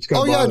 Because it's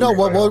going to bother me.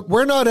 Well,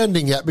 we're not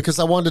ending yet because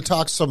I wanted to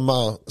talk some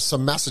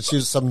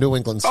Massachusetts, some New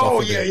England stuff.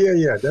 Oh,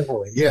 yeah,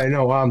 definitely. Yeah, I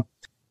know.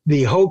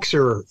 The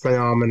hoaxer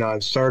phenomenon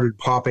started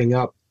popping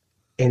up,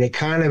 and it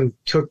kind of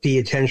took the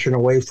attention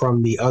away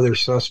from the other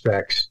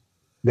suspects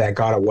that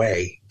got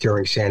away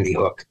during Sandy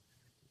Hook.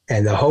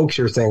 And the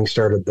hoaxer thing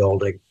started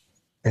building.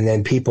 And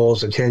then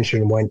people's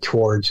attention went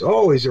towards,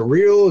 oh, is it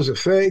real? Is it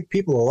fake?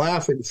 People are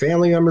laughing.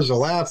 Family members are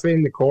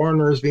laughing. The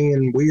coroner's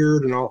being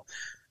weird and all.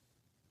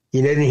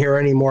 You didn't hear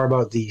any more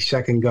about the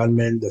second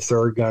gunman, the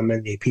third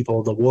gunman, the people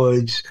of the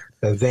woods,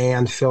 the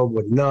van filled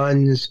with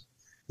nuns.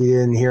 You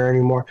didn't hear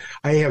any more.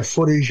 I have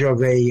footage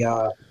of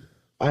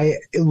I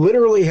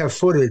literally have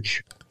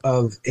footage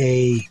of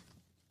a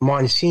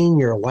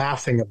Monsignor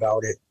laughing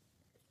about it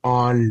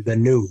on the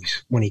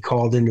news when he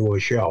called into a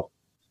show.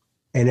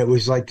 And it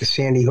was like the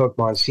Sandy Hook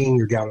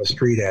Monsignor down the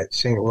street at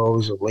St.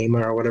 Rose of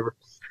Lima or whatever.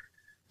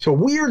 So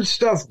weird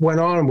stuff went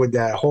on with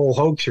that whole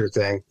hoaxer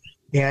thing.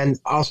 And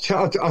I'll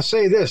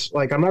say this,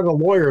 like, I'm not a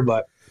lawyer,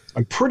 but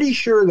I'm pretty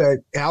sure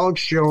that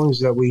Alex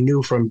Jones that we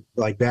knew from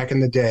like back in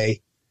the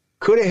day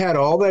could have had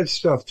all that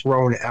stuff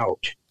thrown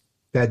out.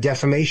 That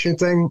defamation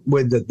thing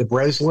with the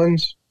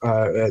Breslins,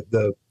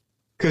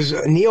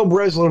 because Neil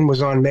Breslin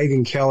was on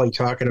Megyn Kelly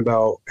talking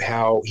about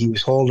how he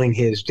was holding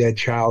his dead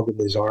child in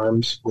his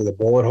arms with a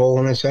bullet hole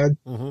in his head.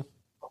 Mm-hmm.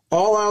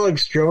 All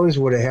Alex Jones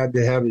would have had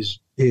to have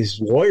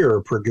his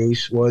lawyer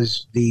produce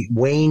was the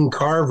Wayne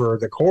Carver,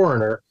 the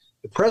coroner,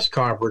 the press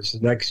conference the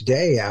next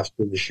day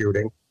after the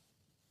shooting,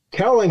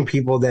 telling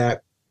people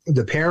that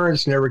the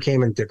parents never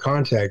came into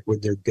contact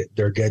with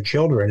their dead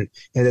children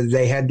and that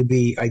they had to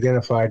be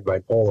identified by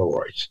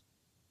Polaroids.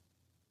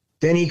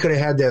 Then he could have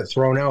had that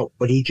thrown out,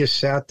 but he just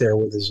sat there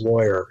with his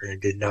lawyer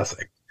and did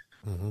nothing.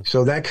 Mm-hmm.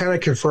 So that kind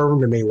of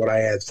confirmed to me what I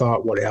had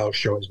thought what Alex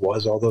Jones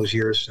was all those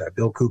years. That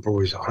Bill Cooper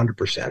was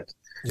 100%.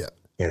 Yeah.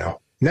 You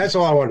know, and that's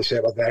all I want to say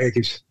about that. I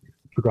just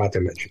forgot to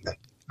mention that.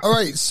 All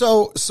right.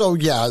 So,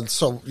 you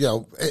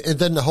know, and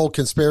then the whole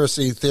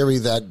conspiracy theory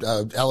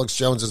that Alex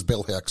Jones is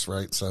Bill Hicks,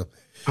 right? So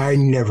I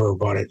never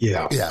bought it.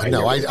 Yeah. Yeah. I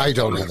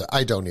don't either.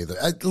 I don't either.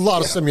 A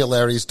lot of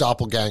similarities,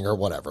 doppelganger,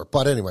 whatever.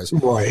 But anyways.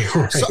 Right.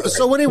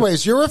 So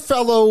anyways, you're a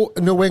fellow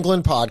New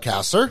England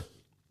podcaster.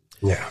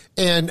 Yeah.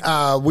 And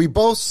we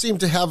both seem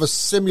to have a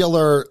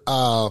similar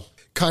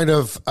kind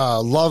of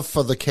love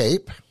for the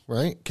Cape,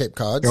 right? Cape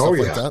Cod, stuff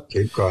like that.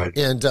 Cape Cod.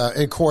 And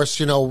of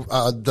course, you know,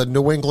 the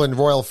New England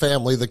royal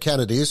family, the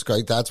Kennedys,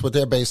 right? That's what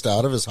they're based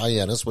out of, is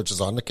Hyannis, which is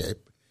on the Cape.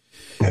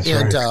 That's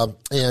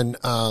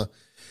right.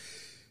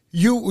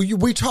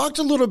 We talked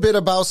a little bit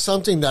about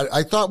something that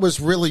I thought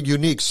was really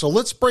unique. So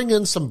let's bring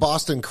in some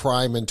Boston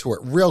crime into it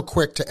real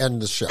quick to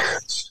end the show.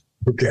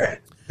 Okay.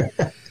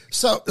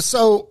 So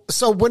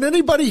when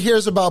anybody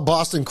hears about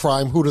Boston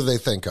crime, who do they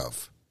think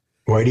of?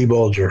 Whitey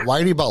Bulger.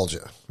 Whitey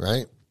Bulger,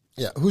 right?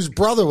 Yeah, whose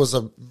brother was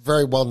a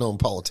very well-known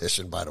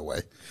politician, by the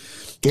way.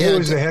 He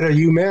was the head of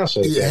UMass.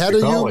 Head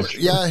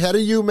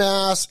of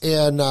UMass,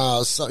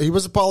 and so he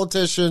was a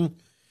politician.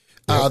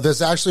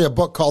 There's actually a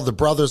book called The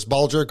Brothers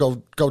Bulger.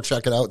 Go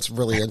check it out. It's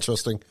really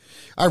interesting.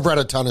 I've read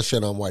a ton of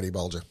shit on Whitey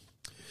Bulger.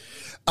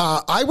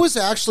 I was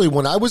actually,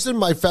 when I was in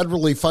my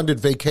federally funded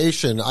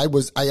vacation, I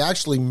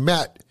actually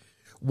met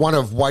one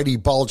of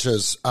Whitey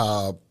Bulger's,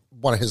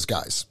 one of his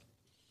guys.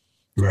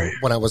 Right.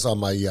 When I was on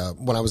my,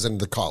 when I was in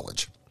the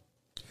college.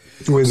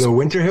 With the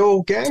Winter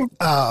Hill gang?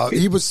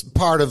 He was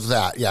part of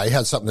that. Yeah, he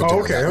had something to do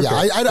with that. Okay.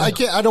 Yeah, I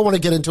can't. I don't want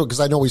to get into it because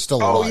I know he's still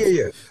alive. Oh,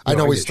 yeah. I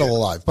know he's still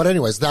alive. But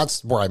anyways,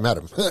 that's where I met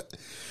him.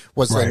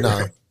 Was in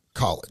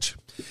college.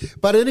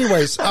 But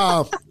anyways,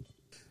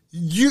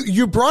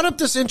 you brought up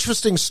this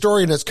interesting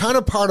story, and it's kind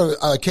of part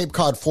of Cape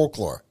Cod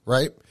folklore,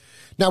 right?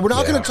 Now, we're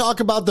not going to talk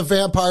about the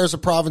vampires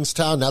of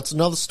Provincetown. That's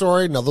another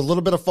story, another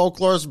little bit of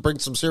folklore, bring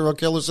some serial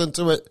killers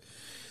into it.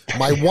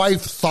 My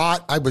wife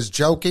thought I was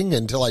joking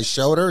until I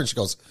showed her, and she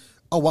goes,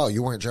 "Oh, wow,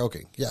 you weren't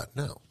joking." Yeah,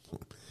 no.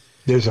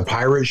 There's a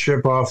pirate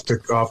ship off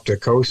the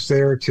coast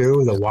there,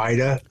 too, the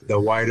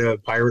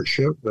Wida pirate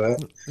ship.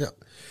 Yeah.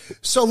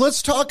 So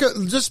let's talk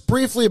just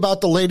briefly about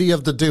the Lady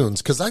of the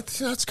Dunes, because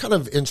that's kind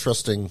of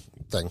interesting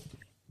thing.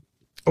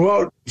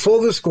 Well,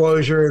 full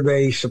disclosure,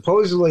 they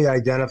supposedly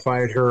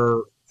identified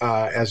her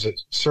as a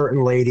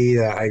certain lady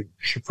that I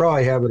should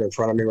probably have it in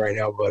front of me right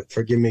now, but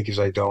forgive me because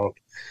I don't.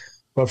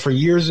 But for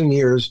years and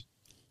years,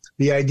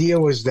 the idea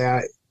was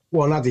that,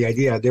 well, not the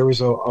idea, there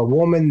was a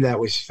woman that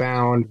was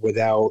found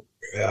without,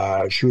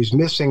 she was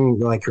missing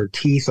like her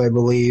teeth, I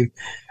believe.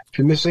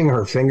 She was missing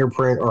her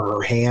fingerprint, or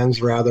her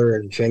hands rather,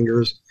 and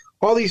fingers.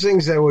 All these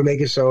things that would make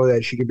it so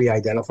that she could be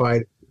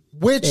identified.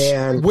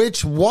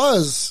 Which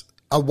was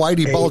a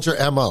Whitey Bulger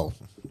MO.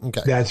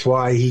 Okay. That's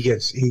why he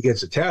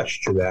gets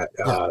attached to that,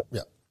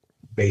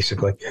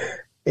 basically.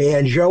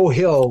 And Joe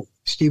Hill,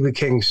 Stephen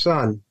King's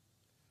son,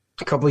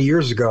 a couple of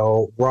years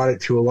ago brought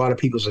it to a lot of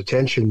people's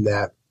attention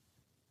that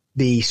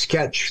the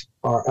sketch,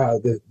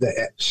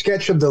 the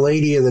sketch of the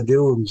Lady of the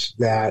Dunes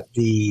that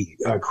the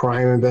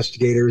crime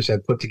investigators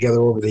had put together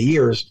over the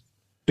years,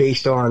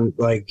 based on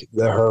like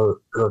her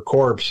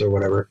corpse or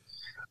whatever,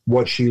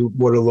 what she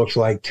would have looked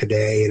like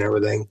today and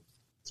everything,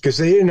 because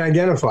they didn't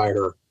identify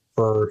her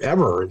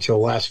forever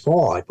until last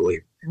fall, I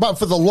believe. But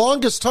for the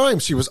longest time,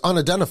 she was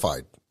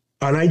unidentified.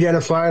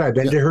 Unidentified. I've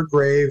been to her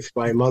grave.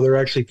 My mother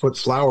actually put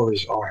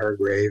flowers on her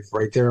grave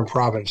right there in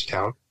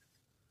Provincetown.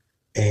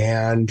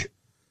 And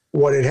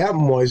what had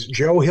happened was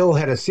Joe Hill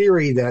had a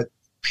theory that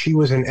she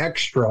was an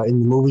extra in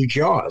the movie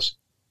Jaws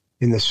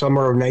in the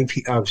summer of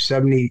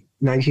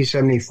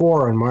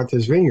 1974 on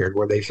Martha's Vineyard,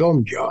 where they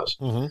filmed Jaws.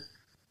 Mm-hmm.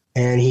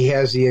 And he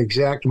has the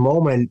exact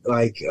moment,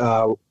 like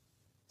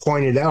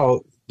pointed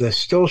out, the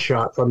still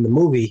shot from the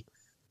movie.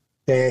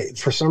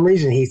 For some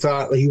reason, he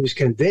thought, he was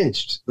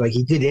convinced. Like,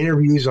 he did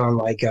interviews on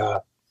like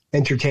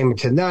Entertainment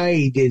Tonight.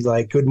 He did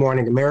like Good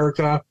Morning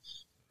America.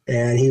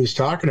 And he was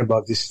talking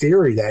about this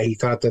theory that he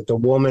thought that the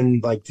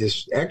woman, like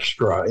this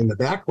extra in the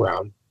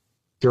background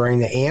during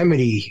the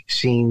Amity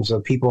scenes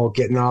of people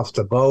getting off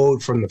the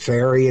boat from the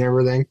ferry and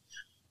everything,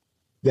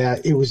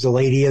 that it was the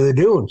Lady of the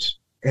Dunes,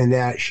 and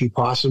that she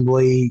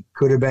possibly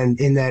could have been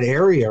in that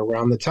area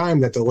around the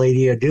time that the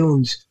Lady of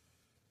Dunes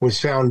was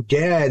found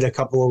dead a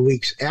couple of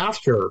weeks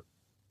after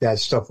that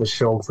stuff was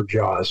filmed for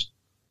Jaws.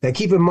 Now,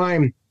 keep in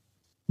mind,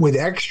 with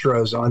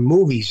extras on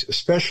movies,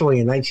 especially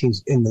in the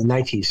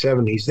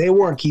 1970s, they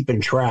weren't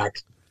keeping track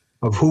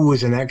of who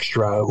was an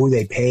extra, who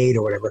they paid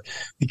or whatever,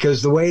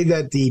 because the way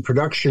that the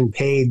production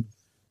paid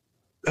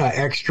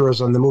extras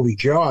on the movie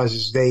Jaws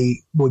is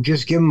they would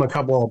just give them a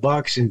couple of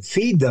bucks and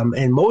feed them,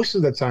 and most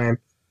of the time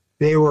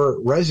they were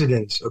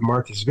residents of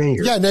Martha's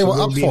Vineyard. Yeah, and they were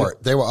up for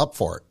it. They were up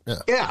for it.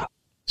 Yeah.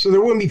 So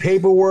there wouldn't be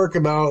paperwork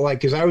about, like,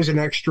 because I was an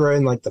extra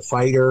in like The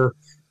Fighter,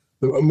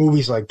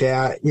 movies like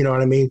that. You know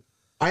what I mean?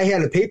 I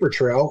had a paper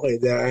trail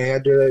that I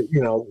had to,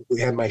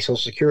 we had my social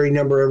security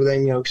number,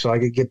 everything, so I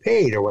could get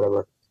paid or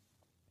whatever.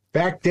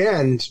 Back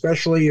then,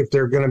 especially if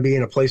they're going to be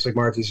in a place like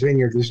Martha's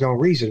Vineyard, there's no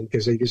reason,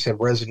 because they just have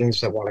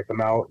residents that want to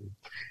come out and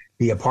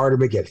be a part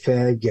of it, get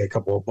fed, get a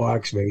couple of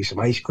bucks, maybe some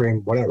ice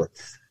cream, whatever.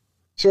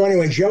 So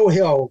anyway, Joe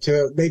Hill,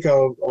 to make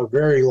a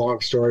very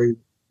long story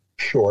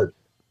short,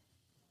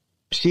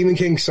 Stephen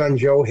King's son,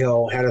 Joe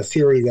Hill, had a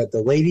theory that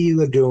the Lady of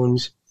the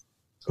Dunes,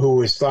 who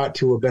was thought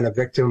to have been a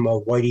victim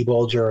of Whitey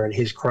Bulger and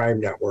his crime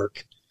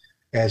network,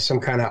 as some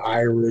kind of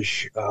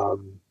Irish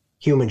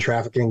human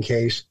trafficking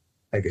case,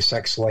 like a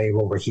sex slave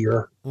over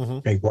here,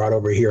 they brought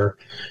over here.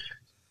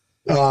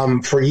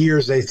 For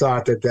years, they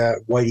thought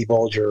that Whitey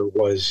Bulger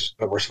was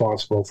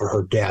responsible for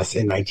her death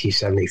in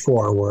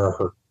 1974, where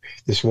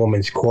this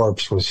woman's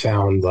corpse was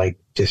found like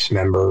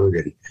dismembered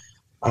and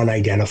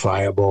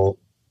unidentifiable.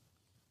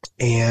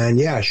 And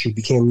yeah, she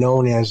became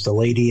known as the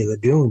Lady of the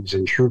Dunes.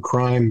 And true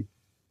crime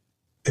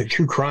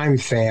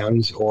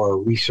fans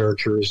or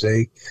researchers,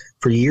 they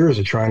for years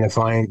are trying to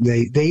find.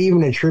 They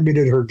even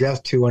attributed her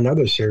death to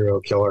another serial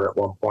killer at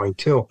one point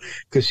too,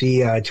 because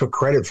he took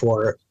credit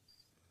for it.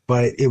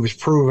 But it was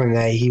proven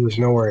that he was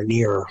nowhere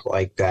near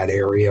like that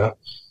area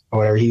or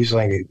whatever. He was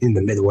like in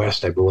the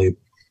Midwest, I believe.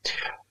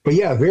 But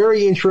yeah,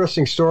 very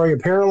interesting story.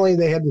 Apparently,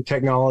 they have the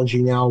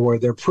technology now where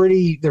they're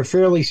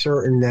fairly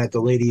certain that the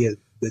Lady of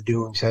the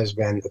Dunes has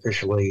been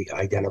officially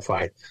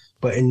identified.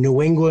 But in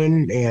New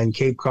England and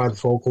Cape Cod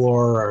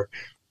folklore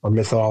or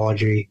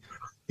mythology,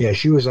 yeah,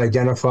 she was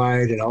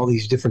identified, and all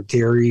these different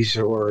theories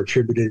were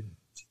attributed,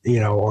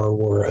 or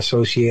were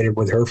associated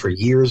with her for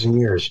years and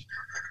years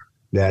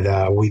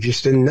that we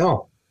just didn't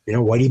know.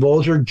 Whitey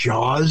Bulger,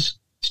 Jaws,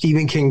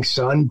 Stephen King's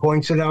son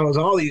points it out. It was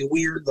all these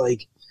weird,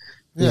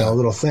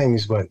 little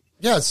things. But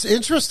yeah, it's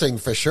interesting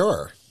for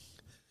sure.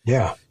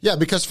 Yeah. Yeah,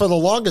 because for the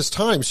longest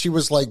time, she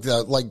was like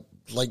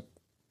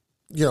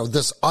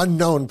this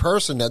unknown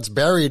person that's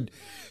buried.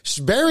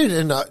 She's buried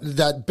in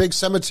that big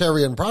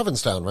cemetery in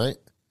Provincetown, right?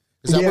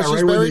 Is that where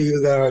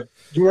she's buried?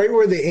 Right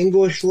where the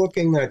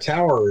English-looking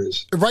tower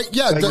is. Right,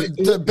 yeah,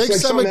 the big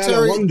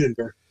cemetery. London.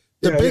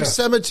 The big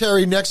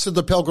cemetery next to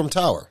the Pilgrim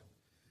Tower.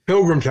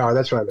 Pilgrim Tower,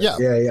 that's right.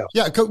 Yeah.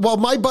 Well,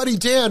 my buddy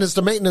Dan is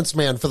the maintenance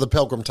man for the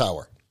Pilgrim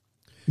Tower.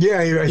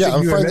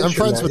 I'm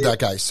friends with that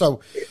guy.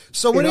 So it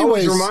anyways,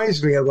 always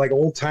reminds me of like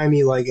old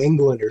timey like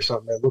England or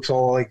something. It looks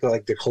all like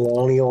the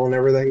colonial and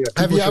everything.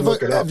 Have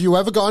you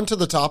ever gone to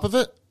the top of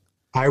it?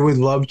 I would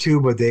love to,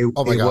 but it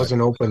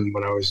wasn't open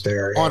when I was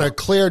there. On a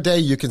clear day,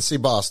 you can see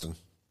Boston.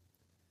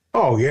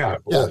 Oh yeah,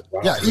 wow.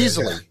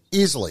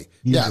 Easily.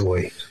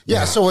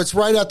 Yeah. So it's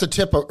right on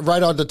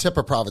the tip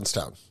of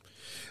Provincetown.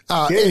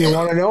 You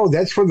want to know?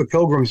 That's where the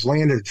Pilgrims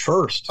landed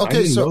first. Okay,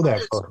 I didn't know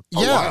that for a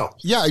while.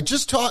 Yeah.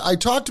 I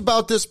talked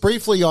about this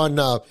briefly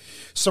on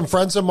some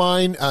friends of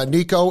mine,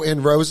 Nico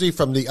and Rosie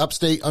from the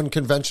Upstate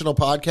Unconventional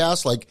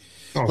podcast.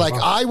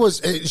 I was,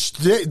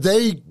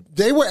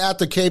 they were at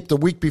the Cape the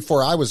week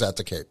before I was at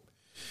the Cape.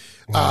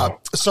 Wow.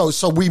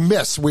 So we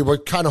missed. We were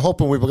kind of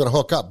hoping we were going to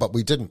hook up, but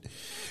we didn't.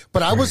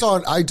 But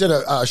I did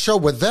a show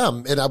with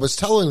them, and I was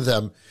telling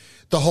them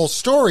the whole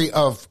story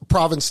of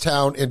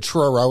Provincetown and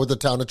Truro, the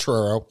town of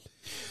Truro.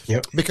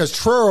 Yep. Because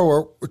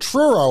Truro,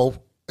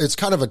 it's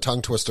kind of a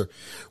tongue twister,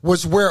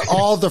 was where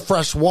all the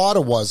fresh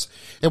water was.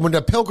 And when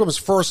the Pilgrims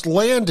first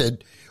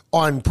landed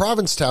on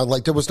Provincetown,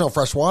 there was no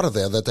fresh water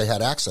there that they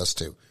had access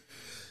to.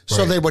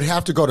 So they would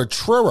have to go to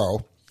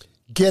Truro,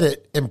 get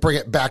it, and bring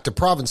it back to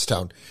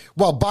Provincetown.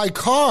 Well, by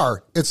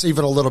car, it's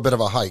even a little bit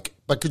of a hike.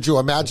 But could you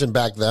imagine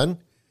back then?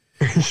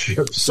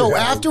 So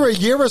after a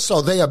year or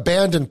so, they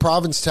abandoned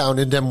Provincetown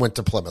and then went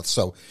to Plymouth.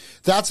 So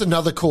that's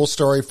another cool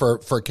story for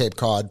Cape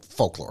Cod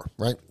folklore,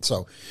 right?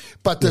 So,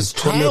 but this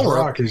Plymouth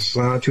Rock is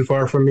not too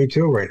far from me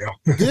too right now.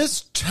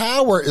 This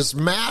tower is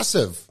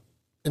massive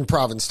in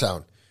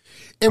Provincetown.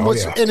 And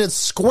and it's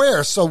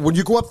square. So when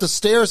you go up the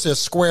stairs, there's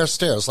square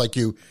stairs.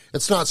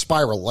 It's not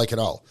spiral at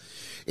all.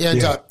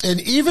 And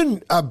and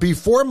even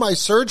before my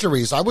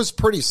surgeries, I was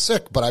pretty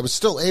sick, but I was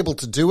still able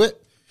to do it.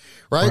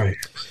 Right?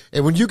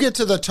 And when you get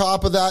to the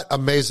top of that,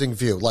 amazing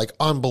view,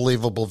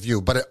 unbelievable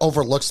view, but it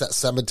overlooks that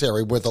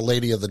cemetery where the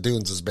Lady of the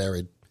Dunes is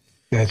buried.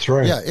 That's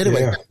right. Yeah.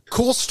 Anyway,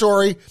 cool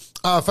story.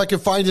 If I can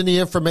find any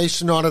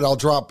information on it, I'll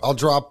drop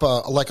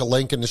a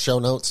link in the show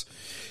notes.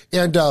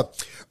 And all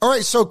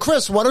right, so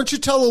Chris, why don't you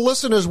tell the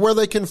listeners where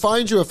they can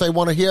find you if they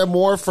want to hear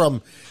more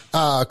from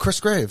Chris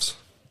Graves?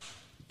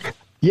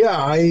 Yeah,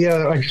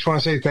 I just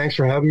want to say thanks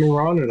for having me,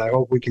 Ron, and I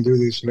hope we can do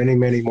this many,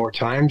 many more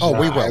times. Oh,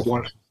 we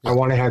will. I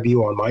want to have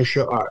you on my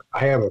show.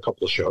 I have a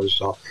couple of shows,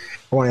 so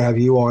I want to have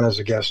you on as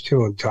a guest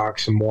too and talk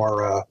some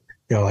more,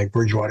 like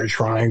Bridgewater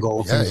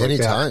Triangle. Yeah,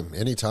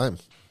 anytime.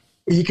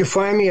 You can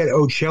find me at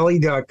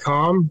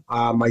Ocelli.com.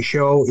 My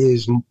show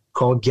is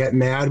called Get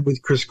Mad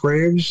with Chris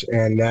Graves,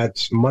 and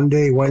that's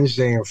Monday,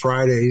 Wednesday, and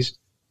Fridays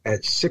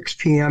at 6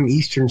 p.m.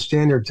 Eastern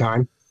Standard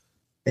Time.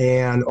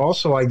 And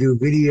also I do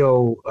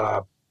video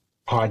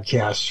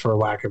podcasts, for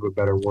lack of a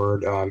better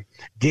word,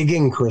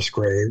 Digging Chris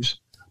Graves.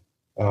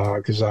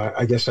 Because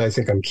I guess I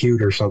think I'm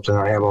cute or something.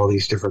 I have all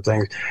these different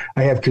things.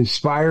 I have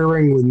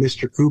Conspiring with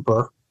Mr.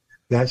 Cooper.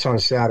 That's on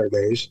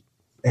Saturdays.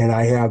 And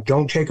I have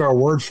Don't Take Our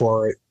Word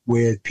for It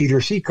with Peter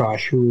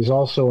Seakosh, who is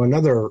also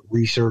another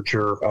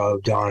researcher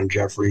of Don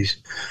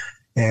Jeffries.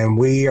 And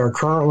we are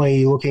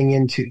currently looking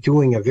into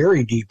doing a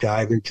very deep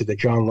dive into the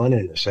John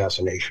Lennon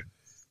assassination.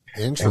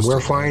 Interesting. And we're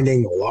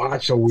finding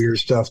lots of weird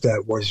stuff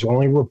that was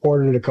only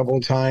reported a couple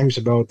of times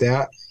about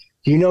that.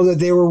 Do you know that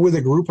they were with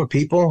a group of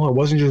people? It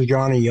wasn't just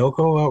John and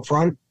Yoko out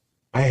front.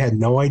 I had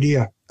no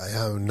idea. I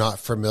am not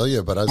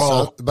familiar, but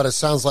it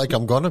sounds like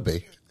I'm going to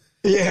be.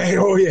 Yeah.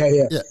 Oh,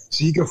 yeah.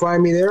 So you can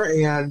find me there.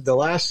 And the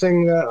last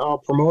thing that I'll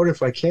promote,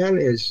 if I can,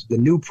 is The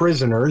New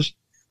Prisoners.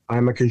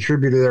 I'm a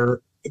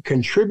contributor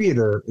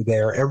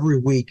there every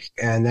week,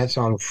 and that's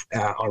on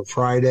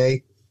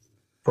Friday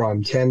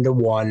from 10 to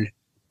 1,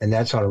 and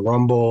that's on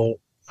Rumble,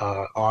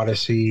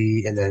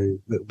 Odyssey, and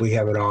then we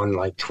have it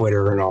on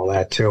Twitter and all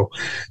that too.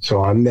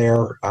 So I'm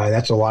there.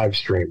 That's a live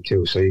stream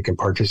too, so you can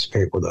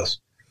participate with us.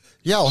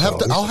 Yeah,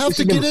 I'll have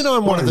to get in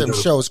on one of them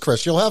shows,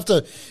 Chris. You'll have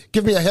to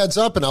give me a heads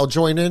up, and I'll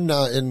join in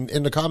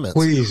the comments.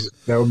 Please,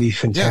 that would be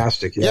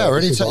fantastic. Yeah, or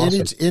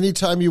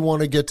anytime you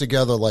want to get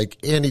together,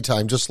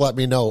 anytime, just let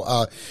me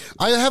know.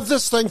 I have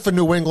this thing for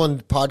New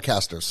England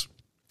podcasters.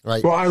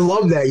 Right. Well, I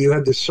love that you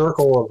had the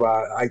circle of.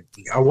 I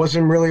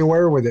wasn't really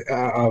aware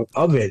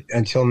of it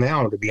until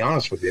now, to be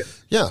honest with you.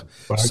 Yeah,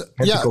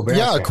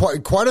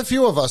 quite a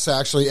few of us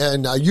actually,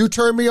 and you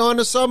turned me on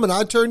to some, and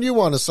I turned you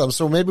on to some.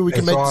 So maybe we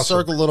can make the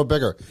circle a little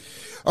bigger.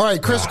 All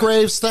right, Chris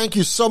Graves, thank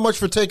you so much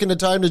for taking the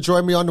time to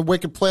join me on the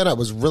Wicked Plan. I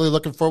was really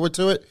looking forward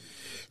to it.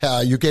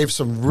 You gave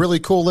some really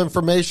cool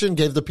information,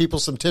 gave the people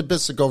some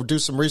tidbits to go do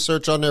some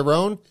research on their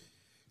own,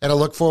 and I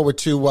look forward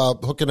to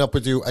hooking up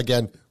with you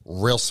again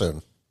real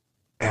soon.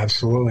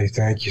 Absolutely.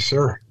 Thank you,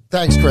 sir.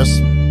 Thanks, Chris.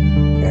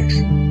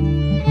 Thanks.